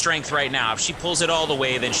 20% strength right now. If she pulls it all the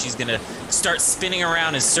way, then she's going to start spinning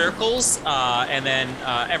around in circles, and then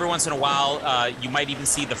every once in a while, you might even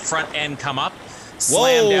see the front end come up,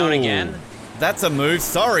 slam down again. That's a move.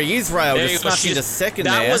 Sorry, Israel just snuck into second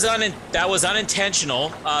there. That was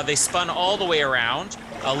unintentional. They spun all the way around.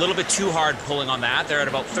 A little bit too hard pulling on that. They're at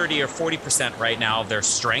about 30 or 40% right now of their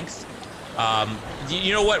strength.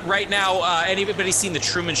 You know what? Right now, anybody's seen The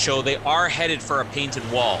Truman Show, they are headed for a painted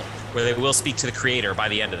wall where they will speak to the creator by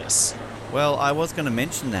the end of this. Well, I was going to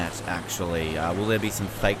mention that, actually. Will there be some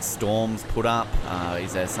fake storms put up?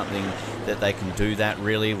 Is there something that they can do that,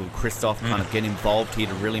 really? Will Christoph kind of get involved here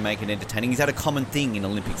to really make it entertaining? Is that a common thing in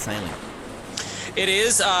Olympic sailing? It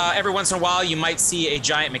is. Every once in a while, you might see a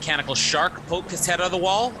giant mechanical shark poke its head out of the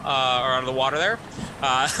wall, or out of the water there.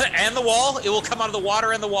 And the wall. It will come out of the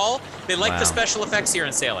water and the wall. They like the special effects here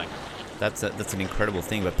in sailing. That's an incredible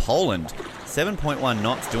thing. But Poland, 7.1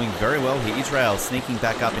 knots, doing very well here. Israel sneaking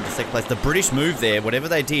back up into second place. The British move there, whatever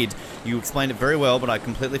they did, you explained it very well, but I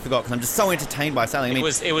completely forgot because I'm just so entertained by sailing. It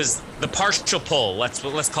was the partial pull. Let's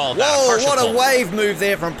call it that. Whoa, what a wave move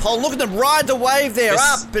there from Poland. Look at them ride the wave there,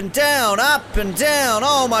 up and down, up and down.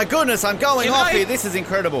 Oh my goodness, I'm going off here. This is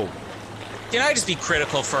incredible. Can I just be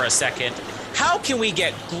critical for a second? How can we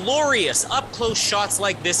get glorious up-close shots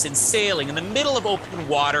like this in sailing in the middle of open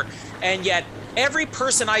water, and yet every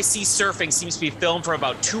person I see surfing seems to be filmed from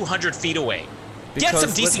about 200 feet away? Get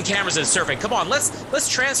some decent cameras in surfing. Come on, let's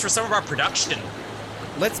transfer some of our production.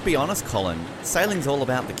 Let's be honest, Colin. Sailing's all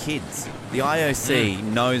about the kids. The IOC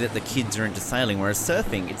know that the kids are into sailing, whereas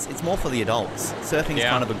surfing, it's more for the adults. Surfing is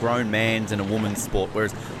kind of a grown man's and a woman's sport,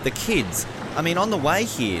 whereas the kids, I mean, on the way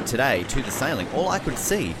here today to the sailing, all I could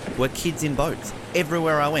see were kids in boats.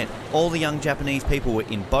 Everywhere I went, all the young Japanese people were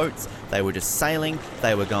in boats. They were just sailing.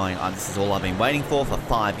 They were going, this is all I've been waiting for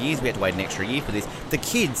 5 years. We had to wait an extra year for this. The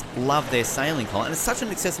kids love their sailing, Colin, and it's such an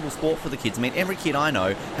accessible sport for the kids. I mean, every kid I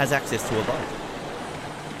know has access to a boat.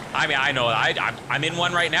 I mean, I know. I'm in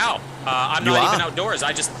one right now. I'm not even outdoors.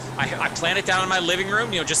 I plan it down in my living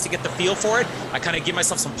room, just to get the feel for it. I kind of give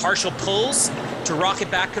myself some partial pulls to rock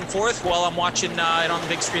it back and forth while I'm watching it on the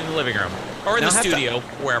big screen in the living room or in the studio,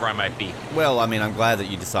 wherever I might be. Well, I mean, I'm glad that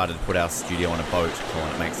you decided to put our studio on a boat,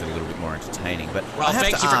 Colin. It makes it a little bit more entertaining. But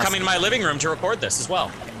thank you for coming to my living room to record this as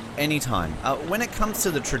well. Anytime. When it comes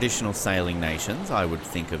to the traditional sailing nations, I would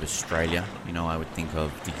think of Australia. I would think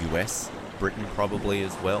of the US. Britain probably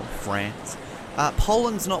as well, France.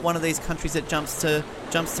 Poland's not one of these countries that jumps to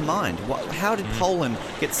mind. How did Poland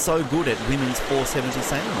get so good at women's 470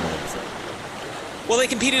 sailing all of a sudden? Well, they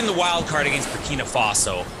competed in the wild card against Burkina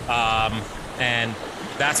Faso, and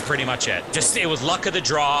that's pretty much it. It was luck of the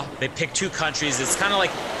draw. They picked 2 countries. It's kind of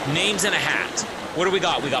like names in a hat. What do we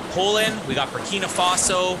got? We got Poland, we got Burkina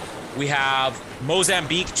Faso, we have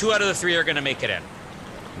Mozambique. 2 out of the 3 are going to make it in.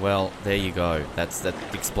 Well, there you go. That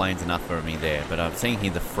explains enough for me there. But I'm seeing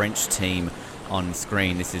here the French team on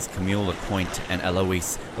screen. This is Camille Lecointe and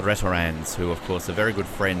Eloise Retorans, who, of course, are very good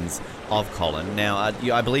friends of Colin. Now,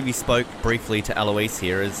 I believe you spoke briefly to Eloise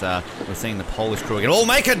here as we're seeing the Polish crew again. Oh,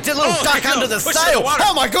 make a little duck under the sail!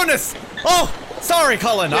 Oh, my goodness! Oh, sorry,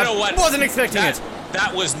 Colin. You know what? Wasn't expecting it.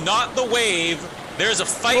 That was not the wave. There's a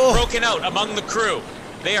fight broken out among the crew.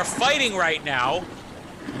 They are fighting right now.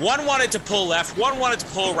 One wanted to pull left, one wanted to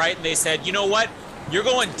pull right, and they said, you know what? You're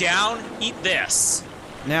going down, eat this.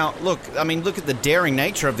 Now, look at the daring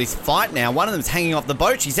nature of this fight now. One of them's hanging off the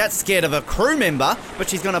boat. She's that scared of a crew member, but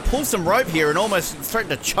she's going to pull some rope here and almost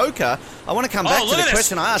threaten to choke her. I want to come back to the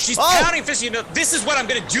question I asked. She's pounding fists. You know, this is what I'm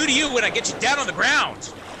going to do to you when I get you down on the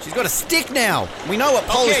ground. She's got a stick now. We know what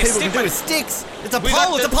Polish people can do with sticks. It's a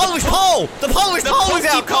pole. It's a Polish pole. The Polish pole is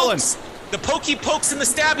out, Colin. The pokey pokes and the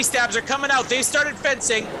stabby stabs are coming out. They started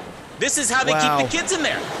fencing. This is how they keep the kids in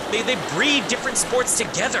there. They breed different sports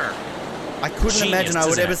together. I couldn't imagine I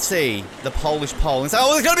would ever see the Polish pole and say,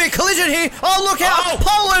 oh, there's going to be a collision here. Oh, look out.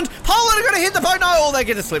 Poland are going to hit the boat. No, they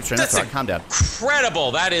get a slipstream. That's right. Calm down.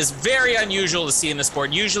 Incredible. That is very unusual to see in the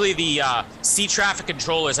sport. Usually the sea traffic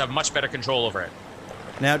controllers have much better control over it.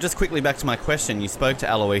 Now, just quickly back to my question. You spoke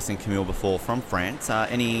to Alois and Camille before from France.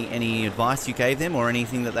 Any advice you gave them or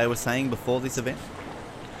anything that they were saying before this event?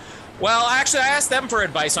 Well, actually, I asked them for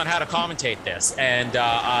advice on how to commentate this, and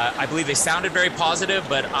I believe they sounded very positive,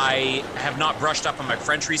 but I have not brushed up on my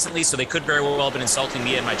French recently, so they could very well have been insulting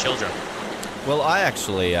me and my children. Well, I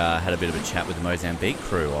actually had a bit of a chat with the Mozambique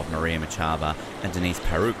crew of Maria Machava and Denise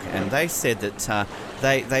Paruk, and they said that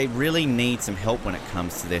they really need some help when it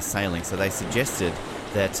comes to their sailing, so they suggested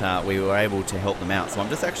that we were able to help them out. So I'm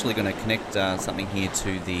just actually going to connect something here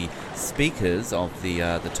to the speakers of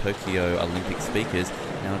the Tokyo Olympic speakers.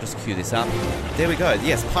 Now I'll just cue this up. There we go.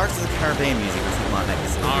 Yes, Pirates of the Caribbean music. I think might make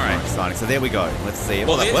this a little more exciting. So there we go. Let's see.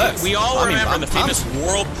 Well, that works. We all remember the famous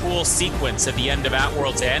whirlpool sequence at the end of At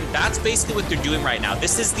World's End. That's basically what they're doing right now.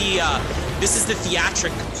 This is the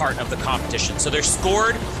theatric part of the competition. So they're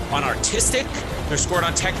scored on artistic, they're scored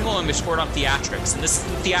on technical, and they're scored on theatrics. And this is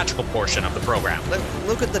the theatrical portion of the program.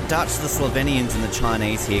 Look at the Dutch, the Slovenians, and the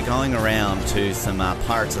Chinese here going around to some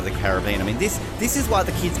Pirates of the Caribbean. I mean, this is why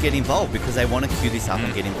the kids get involved, because they want to cue this up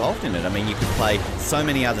and get involved in it. I mean, you could play so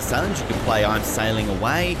many other sailings. You could play I'm Sailing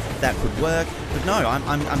Away. That could work. But no,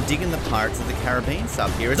 I'm digging the Pirates of the Caribbean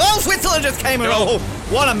stuff here. Oh, Switzerland just came in. Oh,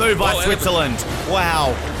 what a move by Switzerland.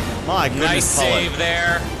 Wow. My goodness, nice save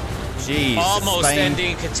there. Jeez. Almost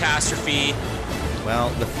ending catastrophe. Well,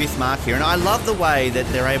 the fifth mark here, and I love the way that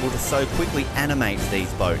they're able to so quickly animate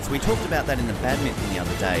these boats. We talked about that in the badminton the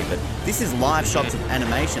other day, but this is live shots of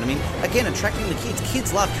animation. I mean, again, attracting the kids.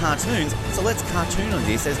 Kids love cartoons, so let's cartoon on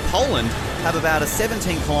this. As Poland have about a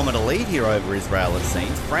 17-kilometre lead here over Israel, it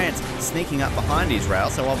seems. France sneaking up behind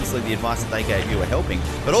Israel, so obviously the advice that they gave you are helping.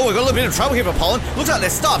 But we've got a little bit of trouble here for Poland. Looks like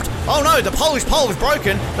they're stopped. Oh no, the Polish pole is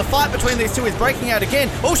broken. The fight between these two is breaking out again.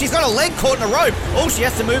 Oh, she's got a leg caught in a rope. Oh, she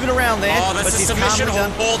has to move it around there. Oh, that's a submission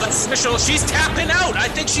hold. That's submission. She's tapping out. I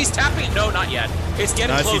think she's tapping. No, not yet. It's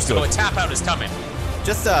getting close to a tap out is coming.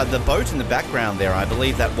 Just the boat in the background there, I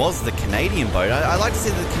believe that was the Canadian boat. I like to see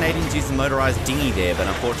the Canadians use the motorised dinghy there, but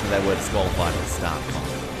unfortunately they were disqualified at the start.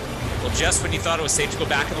 Well, just when you thought it was safe to go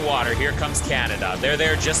back in the water, here comes Canada. They're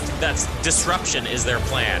there that's disruption is their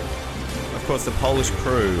plan. Of course, the Polish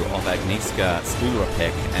crew of Agnieszka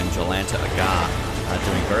Spurapek and Jolanta Agar are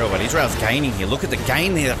doing very well. Israel's gaining here. Look at the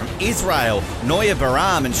gain there from Israel. Noya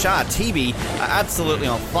Baram and Shah Tibi are absolutely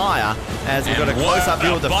on fire as we've got a close-up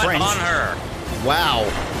view of the French. On her. Wow.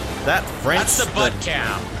 That French... That's the butt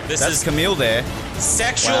cam. That's Camille there.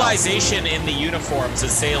 Sexualization in the uniforms of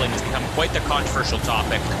sailing has become quite the controversial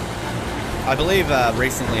topic. I believe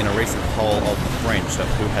recently in a recent poll of the French of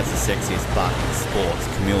who has the sexiest butt in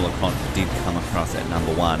sports, Camille Lecointe did come across at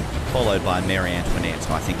number 1, followed by Marie Antoinette.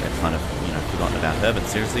 So I think they've kind of, forgotten about her, but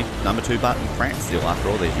seriously, number 2 butt in France still after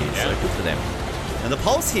all these years, so good for them. And the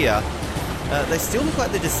polls here, they still look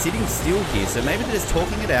like they're just sitting still here, so maybe they're just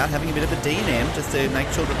talking it out, having a bit of a D&M just to make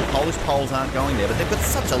sure that the Polish polls aren't going there, but they've got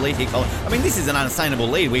such a lead here, Colin. I mean, this is an unsustainable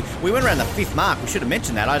lead. We went around the 5th mark. We should have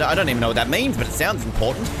mentioned that. I don't even know what that means, but it sounds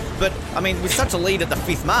important. But, I mean, with such a lead at the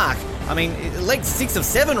 5th mark, I mean, leg 6 of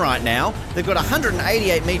 7 right now. They've got a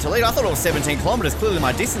 188-metre lead. I thought it was 17 kilometres. Clearly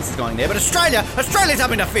my distance is going there. But Australia's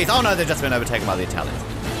up into 5th. Oh no, they've just been overtaken by the Italians.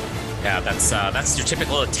 Yeah, that's your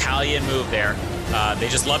typical Italian move there. They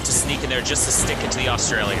just love to sneak in there just to stick it to the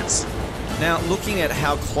Australians. Now, looking at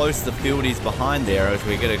how close the field is behind there, as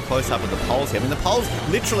we get a close-up of the poles here, I mean, the poles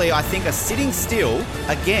literally, I think, are sitting still,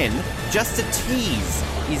 again, just to tease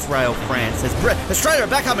Israel, France. Australia are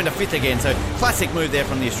back up into 5th again, so classic move there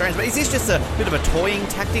from the Australians. But is this just a bit of a toying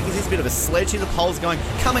tactic? Is this a bit of a sledge here? The poles going,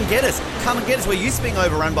 come and get us. We're used to being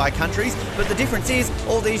overrun by countries, but the difference is,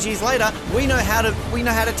 all these years later, we know how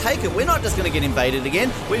to take it. We're not just going to get invaded again.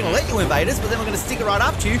 We're going to let you invade us, but then we're going to stick it right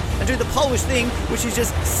up to you and do the Polish thing, which is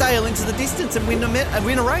just sail into the distance and win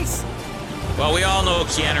a race. Well, we all know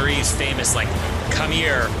Keanu Reeves' famous, come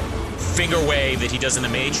here, finger wave that he does in The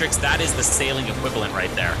Matrix. That is the sailing equivalent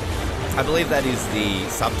right there. I believe that is the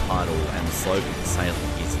subtitle and the slogan for sailing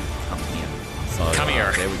is "Come here." So come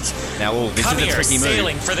here. Now, this come is here, a tricky move.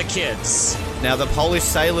 Sailing for the kids. Now, the Polish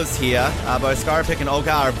sailors here, both Skarapik and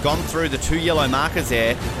Olgar, have gone through the 2 yellow markers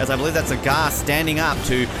there, as I believe that's Agar standing up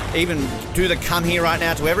to even do the come here right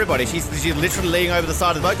now to everybody. She's literally leaning over the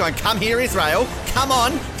side of the boat going, come here, Israel. Come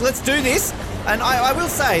on, let's do this. And I will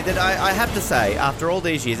say that I have to say, after all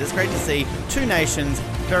these years, it's great to see 2 nations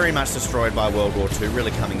very much destroyed by World War II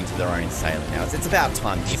really coming into their own sailing now. It's about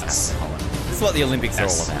time this happens, Colin. This is what the Olympics are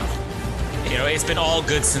all about. You know, it's been all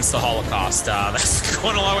good since the Holocaust. That's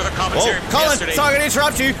going along with the commentary from Colin, yesterday. sorry to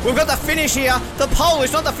interrupt you. We've got the finish here. The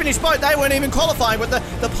Polish, not the Finnish boat, they weren't even qualifying, but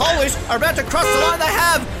the Polish are about to cross the line.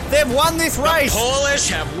 They've won this race. The Polish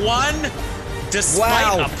have won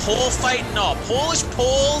despite a pole fight. No, Polish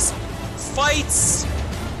poles, fights,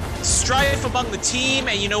 strife among the team,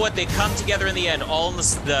 and you know what? They come together in the end. All in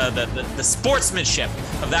the sportsmanship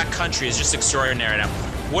of that country is just extraordinary. Now,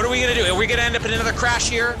 what are we going to do? Are we going to end up in another crash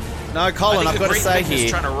here? No, Colin, I've got to say here,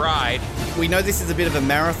 trying to ride. We know this is a bit of a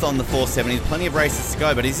marathon, the 470. There's plenty of races to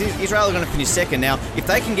go, but Israel are going to finish second. Now, if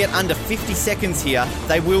they can get under 50 seconds here,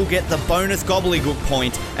 they will get the bonus gobbledygook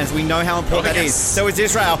point, as we know how important that is. So is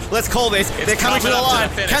Israel. Let's call this. They're coming to the line.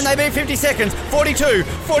 Can they beat 50 seconds? 42,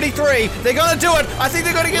 43. They're going to do it. I think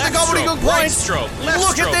they're going to get the gobbledygook point. Right stroke.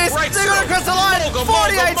 Look at this. They're going to cross the line.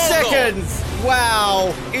 48 seconds.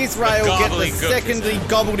 Wow. Israel get the secondary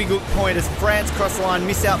gobbledygook point as France cross the line,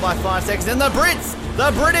 miss out by 5 seconds. And the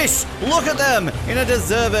British, look at them in a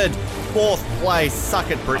deserved 4th place.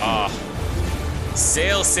 Suck it, Britain.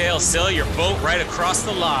 Sail your boat right across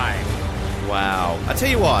the line. Wow. I tell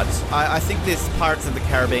you what, I think this Pirates of the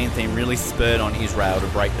Caribbean theme really spurred on Israel to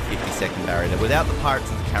break the 50-second barrier. Without the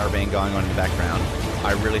Pirates of the Caribbean going on in the background,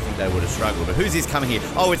 I really think they would have struggled. But who's this coming here?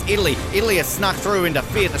 Oh, it's Italy. Italy has snuck through into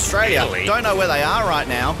 5th. Australia don't know where they are right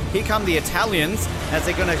now. Here come the Italians as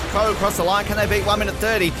they're going to go across the line. Can they beat 1 minute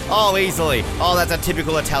 30? Oh, easily. Oh, that's a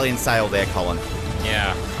typical Italian sail there, Colin.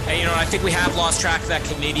 Yeah. Hey, you know, I think we have lost track of that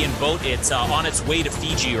Canadian boat. It's on its way to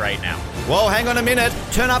Fiji right now. Whoa, hang on a minute.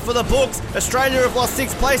 Turn up for the books. Australia have lost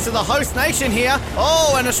 6th place to the host nation here.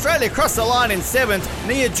 Oh, and Australia crossed the line in 7th.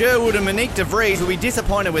 Nia Jerwood and Monique de Vries will be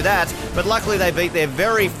disappointed with that, but luckily they beat their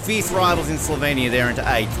very fierce rivals in Slovenia there into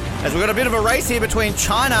 8th. As we've got a bit of a race here between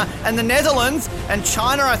China and the Netherlands, and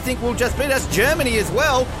China, I think, will just beat us. Germany as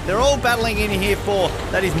well. They're all battling in here for,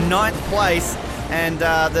 that is 9th place. And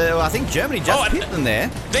I think Germany just hit them there.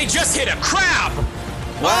 They just hit a crab!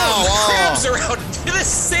 Wow. Crabs are out. This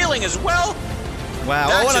sailing as well. Wow.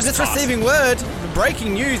 And I'm just receiving word.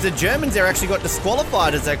 Breaking news. The Germans there actually got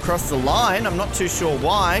disqualified as they crossed the line. I'm not too sure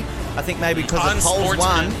why. I think maybe because the Poles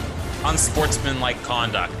won. Unsportsmanlike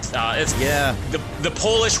conduct. The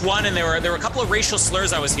Polish won, and there were a couple of racial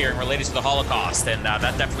slurs I was hearing related to the Holocaust, and that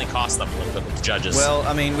definitely cost them a little bit with the judges. Well,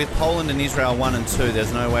 I mean, with Poland and Israel 1 and 2,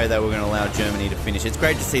 there's no way they were going to allow Germany to finish. It's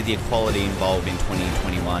great to see the equality involved in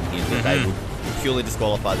 2021 here, that they would purely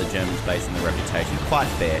disqualify the Germans based on their reputation. Quite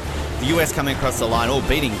fair. The US coming across the line,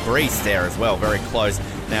 beating Greece there as well, very close.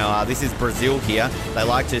 Now, this is Brazil here. They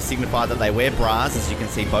like to signify that they wear bras, as you can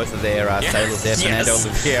see both of their sailors there, Fernando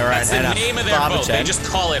Oliveira and That's the name of their boat. They just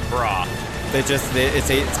call it bra.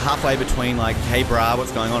 It's halfway between like, hey bra,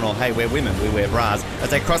 what's going on, or hey, we're women, we wear bras. As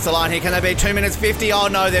they cross the line here, can they beat 2 minutes 50? Oh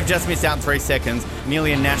no, they've just missed out in 3 seconds.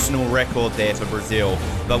 Nearly a national record there for Brazil.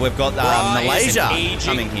 But we've got Malaysia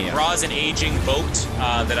coming here. Bra is an aging boat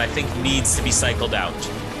that I think needs to be cycled out.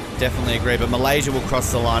 Definitely agree, but Malaysia will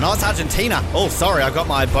cross the line. Oh, it's Argentina. Oh, sorry, I got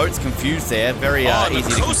my boats confused there. Very easy to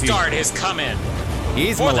confuse. The Coast Guard has come in.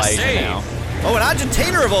 Here's Malaysia now. Oh, and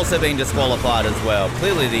Argentina have also been disqualified as well.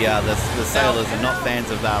 Clearly the sailors are not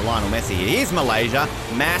fans of Lionel Messi here. Here's Malaysia.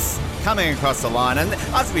 Mas coming across the line. And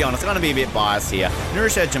I have to be honest, I'm going to be a bit biased here.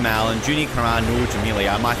 Nurishad Jamal and Juni Karan Nur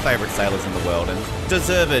Jamili are my favourite sailors in the world and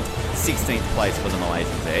deserved 16th place for the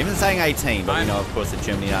Malaysians there. Even saying 18, but we know, of course, that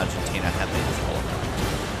Germany and Argentina have been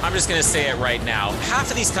disqualified. I'm just going to say it right now.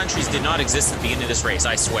 Half of these countries did not exist at the beginning of this race,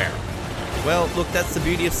 I swear. Well, look, that's the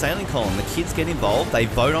beauty of sailing, Colin. The kids get involved, they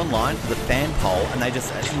vote online for the fan poll, and they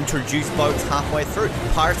just introduce boats halfway through.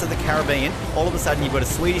 Pirates of the Caribbean, all of a sudden you've got a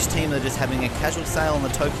Swedish team that are just having a casual sail on the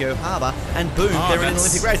Tokyo harbour, and boom, they're in an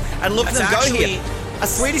Olympic race. And look at them go here. A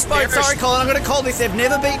Swedish boat, sorry Colin, I'm going to call this. They've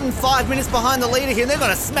never beaten 5 minutes behind the leader here, and they're going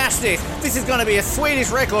to smash this. This is going to be a Swedish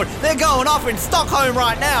record. They're going off in Stockholm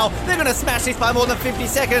right now. They're going to smash this by more than 50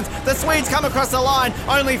 seconds. The Swedes come across the line,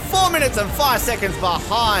 only 4 minutes and 5 seconds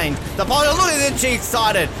behind the boat. Look at them, she's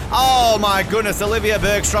excited. Oh my goodness, Olivia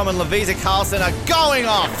Bergstrom and Lovisa Carlson are going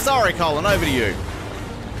off. Sorry Colin, over to you.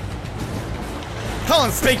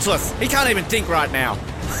 Colin's speechless. He can't even think right now.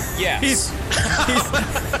 Yes.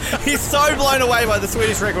 He's so blown away by the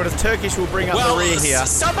Swedish record as Turkish will bring up the rear here.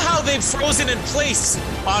 Somehow they've frozen in place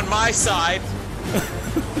on my side.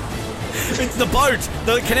 It's the boat.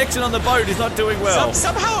 The connection on the boat is not doing well.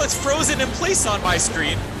 Somehow it's frozen in place on my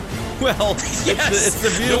screen. Well, yes. it's the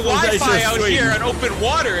beautiful The Wi-Fi out Sweden. here in open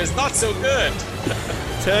water is not so good.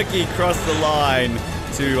 Turkey crossed the line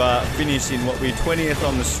to finish in what we 20th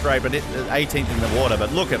on the straight, but 18th in the water.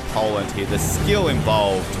 But look at Poland here. The skill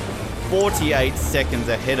involved. 48 seconds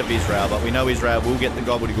ahead of Israel, but we know Israel will get the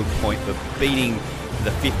gobbledygook point for beating the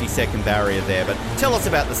 50-second barrier there. But tell us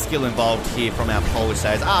about the skill involved here from our Polish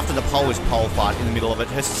sailors. After the Polish pole fight in the middle of it,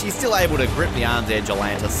 she's still able to grip the arms edge.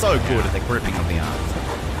 Jolanta so good at the gripping of the arms.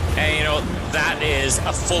 And, you know, that is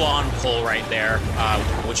a full-on pull right there,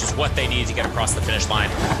 which is what they need to get across the finish line.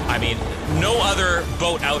 I mean, no other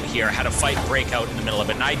boat out here had a fight break out in the middle of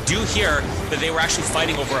it. And I do hear that they were actually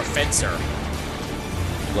fighting over a fencer.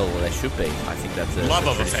 Well, they should be. I think that's a love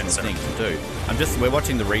of a traditional fencer thing to do. We're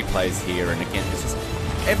watching the replays here, and again, it's just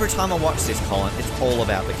every time I watch this, Colin, it's all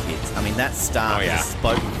about the kids. I mean, that star just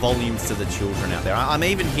spoke volumes to the children out there. I'm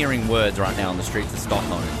even hearing words right now on the streets of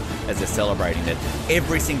Stockholm as they're celebrating that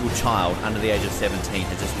every single child under the age of 17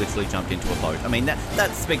 has just literally jumped into a boat. I mean,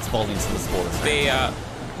 that speaks volumes to the sport.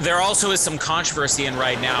 There also is some controversy in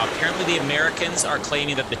right now. Apparently, the Americans are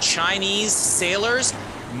claiming that the Chinese sailors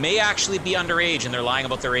may actually be underage, and they're lying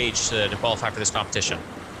about their age to qualify for this competition.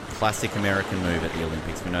 Classic American move at the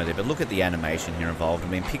Olympics, we know that. But look at the animation here involved. I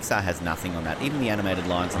mean, Pixar has nothing on that. Even the animated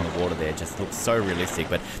lines on the water there just look so realistic.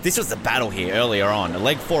 But this was the battle here earlier on.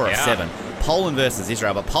 Leg 4 of 7. Poland versus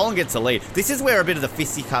Israel. But Poland gets the lead. This is where a bit of the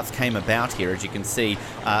fisticuffs came about here. As you can see,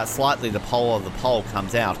 slightly the pole of the pole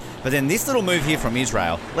comes out. But then this little move here from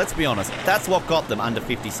Israel, let's be honest, that's what got them under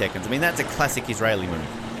 50 seconds. I mean, that's a classic Israeli move.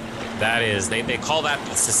 That is. They call that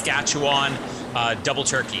the Saskatchewan double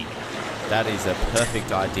turkey. That is a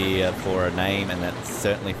perfect idea for a name, and that's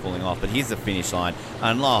certainly falling off. But here's the finish line.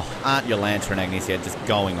 And aren't Jolanta and Agnesia just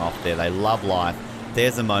going off there? They love life.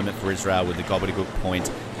 There's a moment for Israel with the gobbledygook point,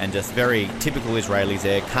 and just very typical Israelis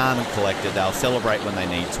there, calm and collected. They'll celebrate when they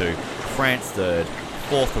need to. France third,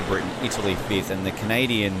 fourth for Britain, Italy fifth, and the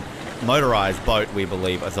Canadian motorised boat, we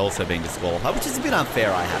believe, has also been disqualified, which is a bit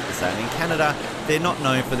unfair, I have to say. I mean, Canada, they're not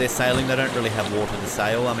known for their sailing. They don't really have water to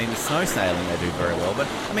sail. I mean, the snow sailing they do very well, but,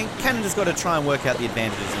 I mean, Canada's got to try and work out the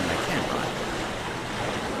advantages when they can,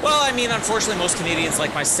 right? Well, I mean, unfortunately, most Canadians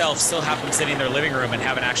like myself still have them sitting in their living room and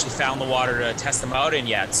haven't actually found the water to test them out in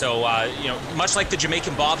yet. So, you know, much like the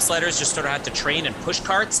Jamaican bobsledders just sort of had to train in push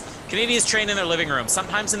carts, Canadians train in their living room,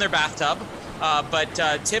 sometimes in their bathtub.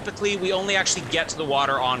 But typically, we only actually get to the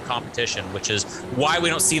water on competition, which is why we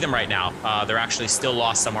don't see them right now. They're actually still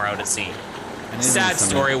lost somewhere out at sea. Sad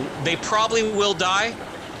story. They probably will die.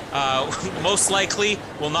 Most likely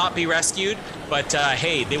will not be rescued. But,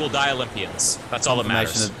 hey, they will die Olympians. That's all that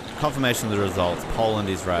matters. Confirmation of the results. Poland,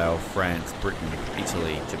 Israel, France, Britain,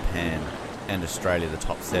 Italy, Japan, and Australia, the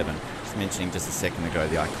top 7. Just mentioning just a second ago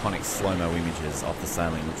the iconic slow-mo images of the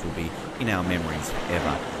sailing, which will be in our memories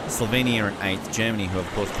forever. Slovenia in 8th, Germany, who of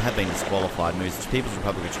course have been disqualified, moves to People's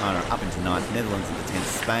Republic of China up into 9th, Netherlands into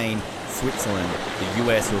 10th, Spain, Switzerland, the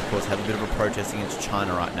US, who of course have a bit of a protest against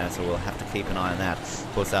China right now, so we'll have to keep an eye on that.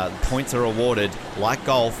 Of course, points are awarded, like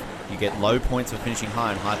golf. You get low points for finishing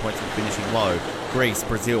high and high points for finishing low. Greece,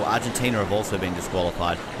 Brazil, Argentina have also been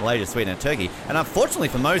disqualified. Malaysia, Sweden and Turkey. And unfortunately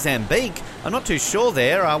for Mozambique, I'm not too sure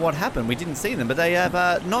there what happened. We didn't see them, but they have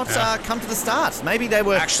not come to the start. Maybe they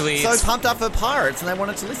were so pumped up for Pirates and they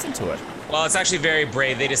wanted to listen to it. Well, it's actually very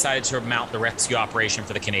brave. They decided to mount the rescue operation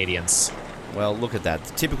for the Canadians. Well, look at that.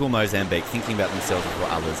 Typical Mozambique, thinking about themselves before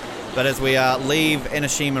others. But as we leave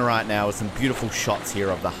Enoshima right now with some beautiful shots here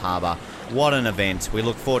of the harbour, what an event. We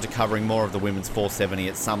look forward to covering more of the women's 470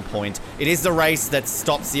 at some point. It is the race that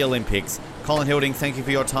stops the Olympics. Colin Hilding, thank you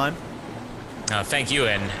for your time. Thank you,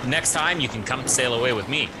 and next time you can come sail away with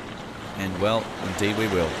me. And, well, indeed we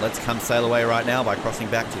will. Let's come sail away right now by crossing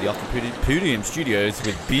back to the Off the Podium studios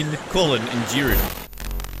with Ben, Colin and Jared.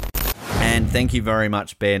 And thank you very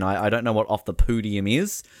much, Ben. I don't know what Off the Podium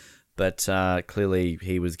is, but clearly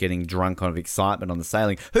he was getting drunk on excitement on the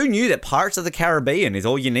sailing. Who knew that Pirates of the Caribbean is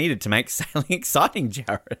all you needed to make sailing exciting,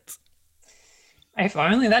 Jared? If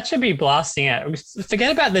only. That should be blasting out.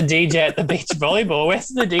 Forget about the DJ at the beach volleyball. Where's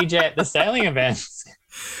the DJ at the sailing events?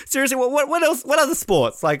 Seriously, what else? What other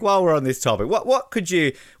sports? Like, while we're on this topic,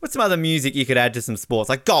 what's some other music you could add to some sports?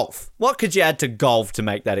 Like golf. What could you add to golf to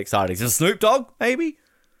make that exciting? Is it Snoop Dogg, maybe?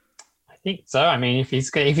 I think so. I mean, if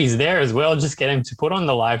he's there as well, just get him to put on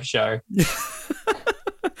the live show.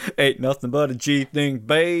 Ain't nothing but a G thing,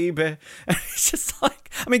 baby. And it's just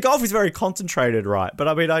like, I mean, golf is very concentrated, right? But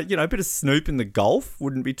I mean, a bit of Snoop in the golf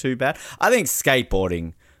wouldn't be too bad. I think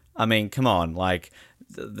skateboarding. I mean, come on, like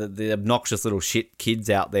the obnoxious little shit kids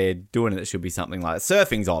out there doing it should be something like that.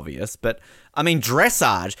 Surfing's obvious, but I mean,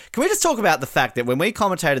 dressage. Can we just talk about the fact that when we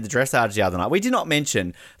commentated the dressage the other night, we did not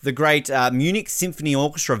mention the great Munich Symphony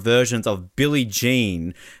Orchestra versions of Billie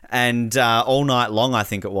Jean and All Night Long, I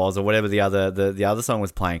think it was, or whatever the other song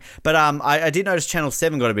was playing. But I did notice Channel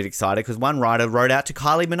 7 got a bit excited because one writer wrote out to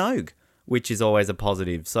Kylie Minogue, which is always a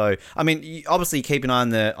positive. So, I mean, obviously keep an eye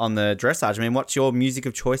on the dressage. I mean, what's your music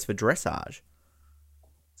of choice for dressage?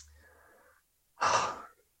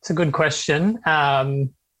 It's a good question.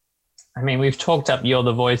 I mean, we've talked up You're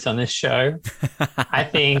the Voice on this show. I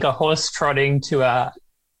think a horse trotting to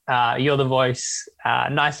You're the Voice,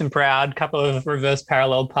 nice and proud, couple of reverse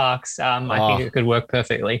parallel parks. I think it could work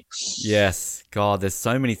perfectly. Yes. God, there's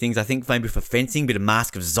so many things. I think maybe for fencing, bit of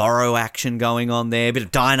Mask of Zorro action going on there, a bit of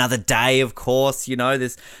Die Another Day, of course. You know,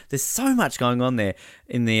 there's so much going on there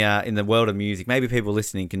in the world of music. Maybe people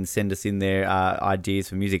listening can send us in their ideas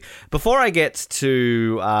for music. Before I get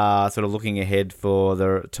to sort of looking ahead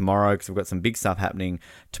for tomorrow, because we've got some big stuff happening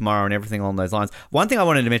tomorrow and everything along those lines. One thing I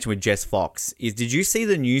wanted to mention with Jess Fox is, did you see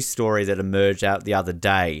the news story that emerged out the other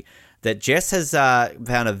day that Jess has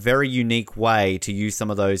found a very unique way to use some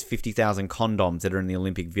of those 50,000 condoms that are in the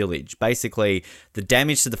Olympic Village? Basically, the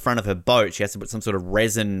damage to the front of her boat, she has to put some sort of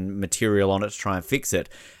resin material on it to try and fix it.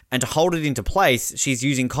 And to hold it into place, she's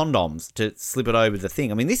using condoms to slip it over the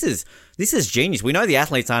thing. I mean, this is genius. We know the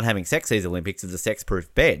athletes aren't having sex these Olympics of the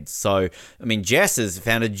sex-proof beds. So, I mean, Jess has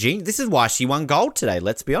found a genius. This is why she won gold today.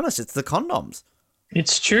 Let's be honest. It's the condoms.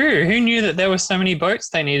 It's true. Who knew that there were so many boats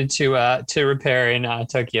they needed to repair in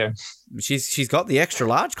Tokyo? She's got the extra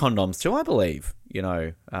large condoms too, I believe. You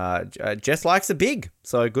know, Jess likes it big,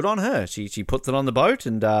 so good on her. She puts it on the boat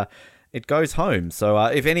and it goes home. So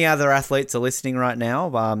if any other athletes are listening right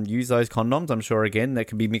now, use those condoms. I'm sure, again, that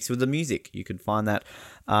can be mixed with the music. You can find that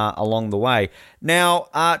along the way. Now,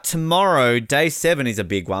 tomorrow, day 7 is a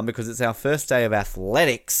big one because it's our first day of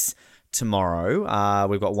athletics tomorrow.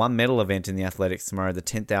 We've got one medal event in the athletics tomorrow, the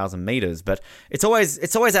 10,000 meters, but it's always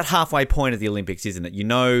that halfway point of the Olympics, isn't it? You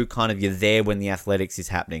know, kind of you're there when the athletics is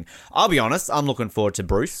happening. I'll be honest, I'm looking forward to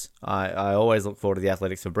Bruce. I always look forward to the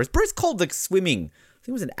athletics for Bruce. Bruce called the swimming, I think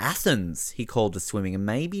it was in Athens, he called the swimming, and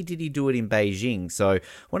maybe did he do it in Beijing? So I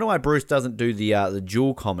wonder why Bruce doesn't do the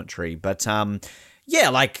dual commentary. But yeah,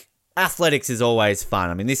 like, athletics is always fun.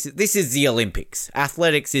 I mean, this is the Olympics.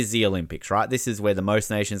 Athletics is the Olympics, right? This is where the most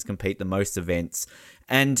nations compete, the most events.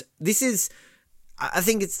 And this is, I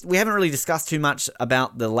think we haven't really discussed too much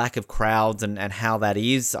about the lack of crowds and how that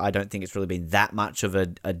is. I don't think it's really been that much of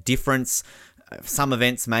a difference. Some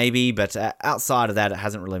events maybe, but outside of that, it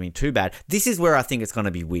hasn't really been too bad. This is where I think it's going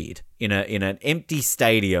to be weird. In an empty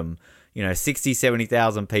stadium, 60,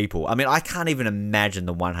 70,000 people. I mean, I can't even imagine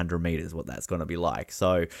the 100 meters, what that's going to be like.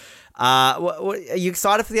 So, are you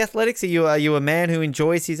excited for the athletics? Are you a man who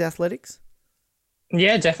enjoys his athletics?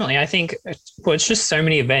 Yeah, definitely. I think, it's just so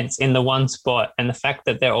many events in the one spot, and the fact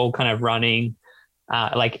that they're all kind of running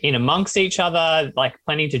like in amongst each other, like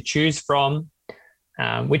plenty to choose from,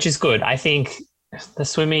 which is good. I think the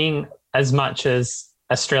swimming, as much as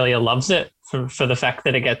Australia loves it, for the fact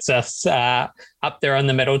that it gets us up there on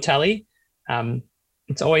the medal tally.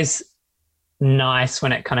 It's always nice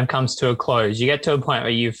when it kind of comes to a close. You get to a point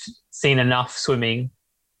where you've seen enough swimming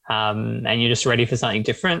and you're just ready for something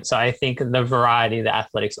different. So I think the variety that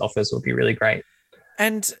athletics offers will be really great.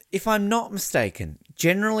 And if I'm not mistaken,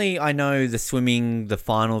 generally I know the swimming, the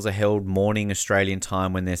finals are held morning Australian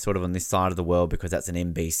time when they're sort of on this side of the world because that's an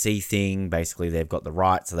NBC thing. Basically, they've got the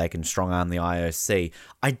right so they can strong arm the IOC.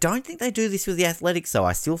 I don't think they do this with the athletics though.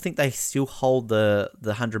 I still think they still hold the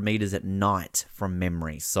 100 metres at night from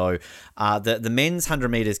memory. So the men's 100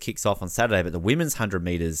 metres kicks off on Saturday, but the women's 100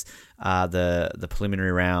 metres, the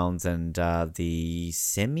preliminary rounds and the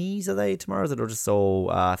semis, are they tomorrow? Is it just all,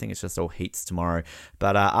 I think it's just all heats tomorrow.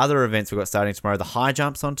 But other events we've got starting tomorrow, the high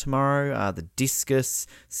jumps on tomorrow, the discus,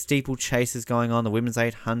 steeplechase is going on, the women's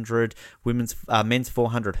 800, men's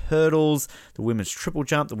 400 hurdles, the women's triple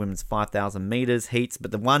jump, the women's 5,000 metres heats. But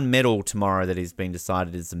the one medal tomorrow that is being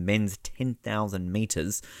decided is the men's 10,000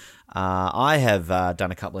 metres. I have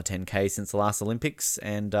done a couple of 10K since the last Olympics,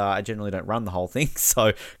 and I generally don't run the whole thing,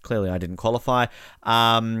 so clearly I didn't qualify.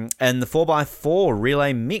 And the 4x4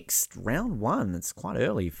 relay mixed, round 1. It's quite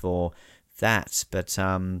early for that, but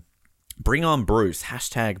bring on Bruce,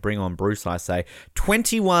 hashtag bring on Bruce, I say.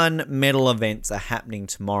 21 medal events are happening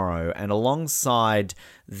tomorrow, and alongside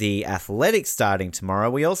the athletics starting tomorrow,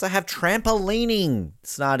 we also have trampolining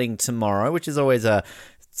starting tomorrow, which is always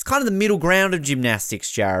it's kind of the middle ground of gymnastics,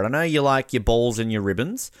 Jared. I know you like your balls and your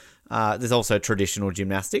ribbons. There's also traditional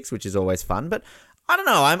gymnastics, which is always fun, but I don't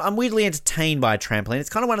know, I'm weirdly entertained by trampoline. It's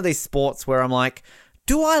kind of one of these sports where I'm like,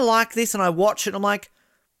 do I like this? And I watch it and I'm like,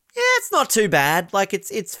 yeah, it's not too bad. Like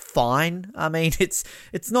it's fine. I mean, it's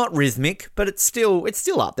not rhythmic, but it's still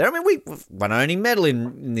up there. I mean, we've won only medal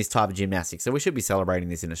in this type of gymnastics, so we should be celebrating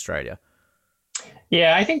this in Australia.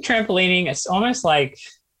 Yeah, I think trampolining, it's almost like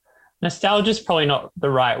nostalgia is probably not the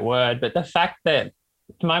right word, but the fact that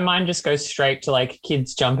my mind just goes straight to like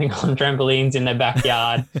kids jumping on trampolines in their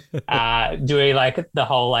backyard, doing like the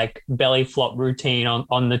whole like belly flop routine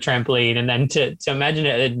on the trampoline, and then to imagine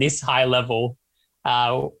it at this high level.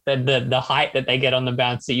 The height that they get on the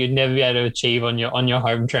bounce that you'd never be able to achieve on your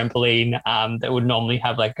home trampoline, that would normally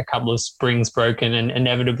have like a couple of springs broken and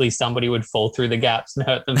inevitably somebody would fall through the gaps and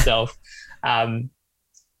hurt themselves.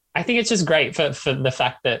 I think it's just great for the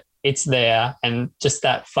fact that it's there, and just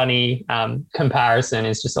that funny comparison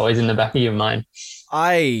is just always in the back of your mind.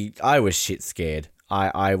 I was shit scared.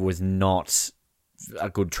 I was not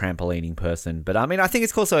a good trampolining person, but I mean, I think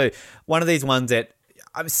it's also one of these ones that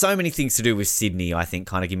so many things to do with Sydney, I think,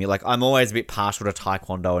 kind of give me, like, I'm always a bit partial to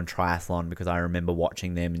taekwondo and triathlon because I remember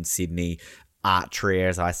watching them in Sydney. Archery,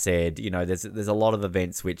 as I said, you know, there's a lot of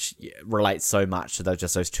events which relate so much to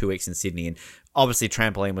those 2 weeks in Sydney. And obviously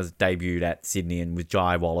trampoline was debuted at Sydney, and with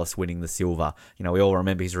Jai Wallace winning the silver, you know, we all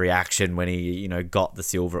remember his reaction when he, you know, got the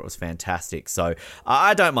silver. It was fantastic. So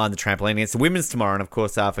I don't mind the trampoline. It's the women's tomorrow, and of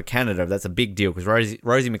course for Canada, that's a big deal because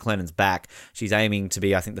Rosie McLennan's back. She's aiming to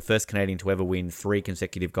be, I think, the first Canadian to ever win 3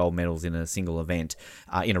 consecutive gold medals in a single event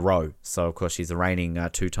in a row. So of course she's the reigning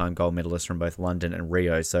 2-time gold medalist from both London and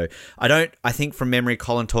Rio. So I think from memory,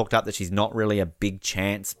 Colin talked up that she's not really a big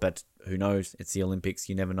chance, but who knows? It's the Olympics.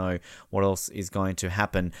 You never know what else is going to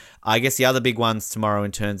happen. I guess the other big ones tomorrow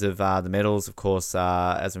in terms of the medals, of course,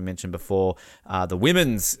 as we mentioned before, the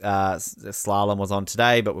women's slalom was on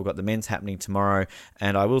today, but we've got the men's happening tomorrow.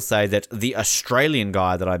 And I will say that the Australian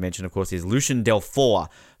guy that I mentioned, of course, is Lucien Delfour,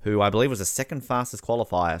 who I believe was the second fastest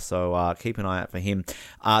qualifier, so keep an eye out for him.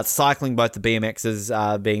 Cycling, both the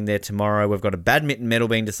BMXs being there tomorrow. We've got a badminton medal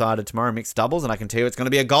being decided tomorrow, mixed doubles, and I can tell you it's going to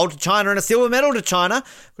be a gold to China and a silver medal to China.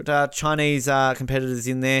 Got Chinese competitors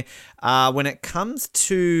in there. When it comes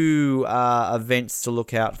to events to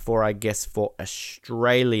look out for, I guess, for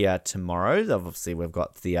Australia tomorrow, obviously we've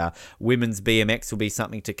got the women's BMX will be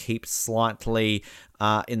something to keep slightly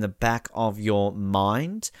in the back of your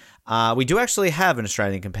mind. We do actually have an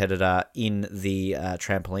Australian competitor in the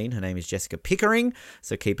trampoline. Her name is Jessica Pickering,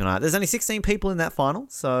 so keep an eye out. There's only 16 people in that final,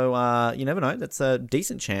 so you never know. That's a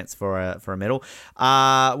decent chance for a medal.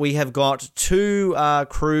 We have got 2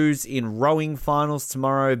 crews in rowing finals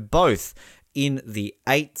tomorrow, both in the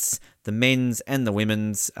 8s, the men's and the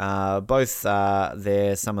women's. Both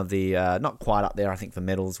there, some of the, not quite up there, I think, for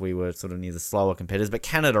medals. We were sort of near the slower competitors, but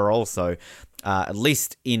Canada also at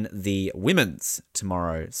least in the women's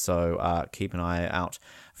tomorrow. So keep an eye out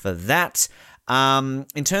for that.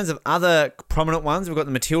 In terms of other prominent ones, we've got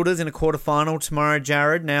the Matildas in a quarterfinal tomorrow,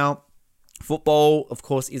 Jared. Now, football, of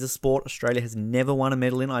course, is a sport Australia has never won a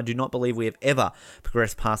medal in. I do not believe we have ever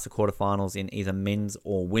progressed past the quarterfinals in either men's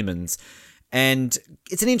or women's. And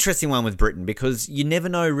it's an interesting one with Britain because you never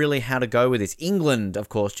know really how to go with this. England, of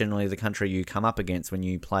course, generally the country you come up against when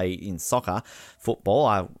you play in soccer, football.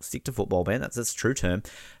 I stick to football, Ben. That's a true term.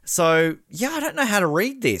 So, yeah, I don't know how to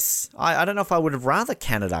read this. I don't know if I would have rather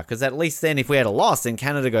Canada, because at least then if we had a loss, then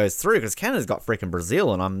Canada goes through, because Canada's got freaking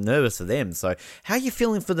Brazil, and I'm nervous for them. So, how are you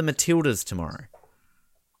feeling for the Matildas tomorrow?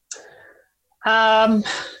 I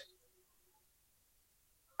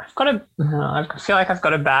feel like I've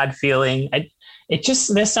got a bad feeling.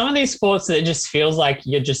 There's some of these sports that it just feels like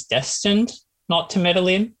you're just destined not to medal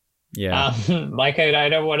in. Yeah. Like I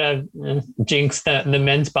don't want to jinx the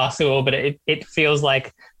men's basketball, but it feels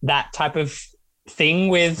like that type of thing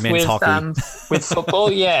with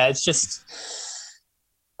football. Yeah, it's just,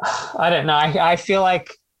 I don't know. I feel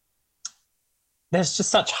like there's just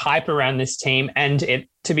such hype around this team, and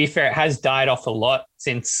to be fair, it has died off a lot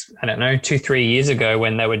since, I don't know, 2-3 years ago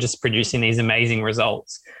when they were just producing these amazing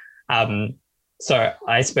results. So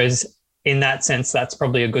I suppose in that sense, that's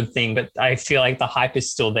probably a good thing, but I feel like the hype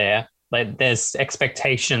is still there. Like there's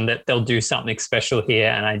expectation that they'll do something special here.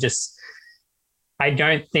 And I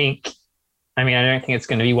don't think it's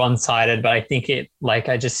going to be one-sided, but I think it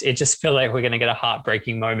just feel like we're going to get a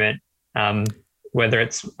heartbreaking moment. Whether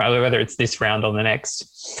it's this round or the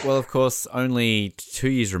next. Well, of course, only 2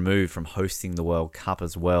 years removed from hosting the World Cup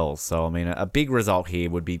as well. So, I mean, a big result here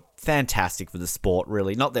would be fantastic for the sport,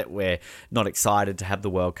 really. Not that we're not excited to have the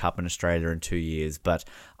World Cup in Australia in 2 years, but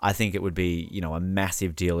I think it would be, a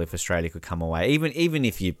massive deal if Australia could come away, even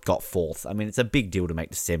if you got fourth. I mean, it's a big deal to make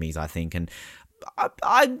the semis, I think. And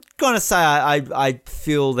I'm going to say I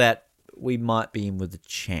feel that we might be in with a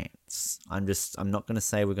chance. I'm not going to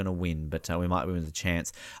say we're going to win, but we might be with a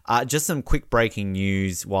chance. Just some quick breaking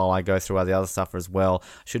news while I go through all the other stuff as well.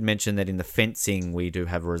 I should mention that in the fencing, we do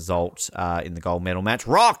have a result in the gold medal match.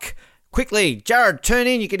 Rock! Quickly, Jared, turn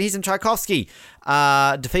in. You can hear some Tchaikovsky.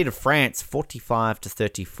 Defeated France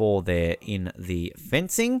 45-34 there in the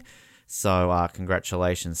fencing. So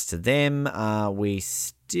congratulations to them. We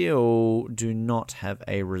still do not have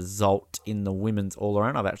a result in the women's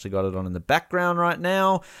all-around. I've actually got it on in the background right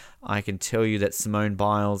now. I can tell you that Simone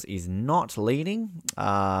Biles is not leading,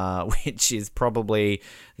 which is probably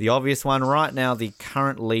the obvious one. Right now, the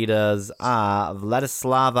current leaders are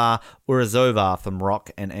Vladislava Urazova from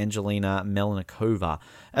Rock and Angelina Melnikova.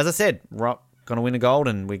 As I said, Rock going to win a gold,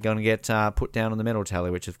 and we're going to get put down on the medal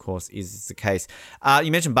tally, which of course is the case. You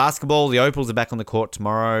mentioned basketball. The Opals are back on the court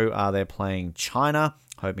tomorrow. They're playing China,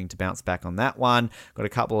 hoping to bounce back on that one. Got a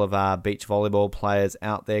couple of beach volleyball players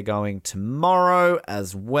out there going tomorrow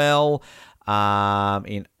as well.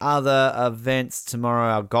 In other events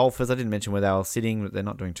tomorrow, our golfers, I didn't mention where they were sitting, but they're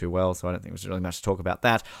not doing too well, so I don't think there's really much to talk about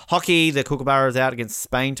that. Hockey, the Kookaburras out against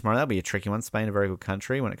Spain tomorrow. That'll be a tricky one. Spain, a very good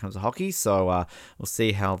country when it comes to hockey, so we'll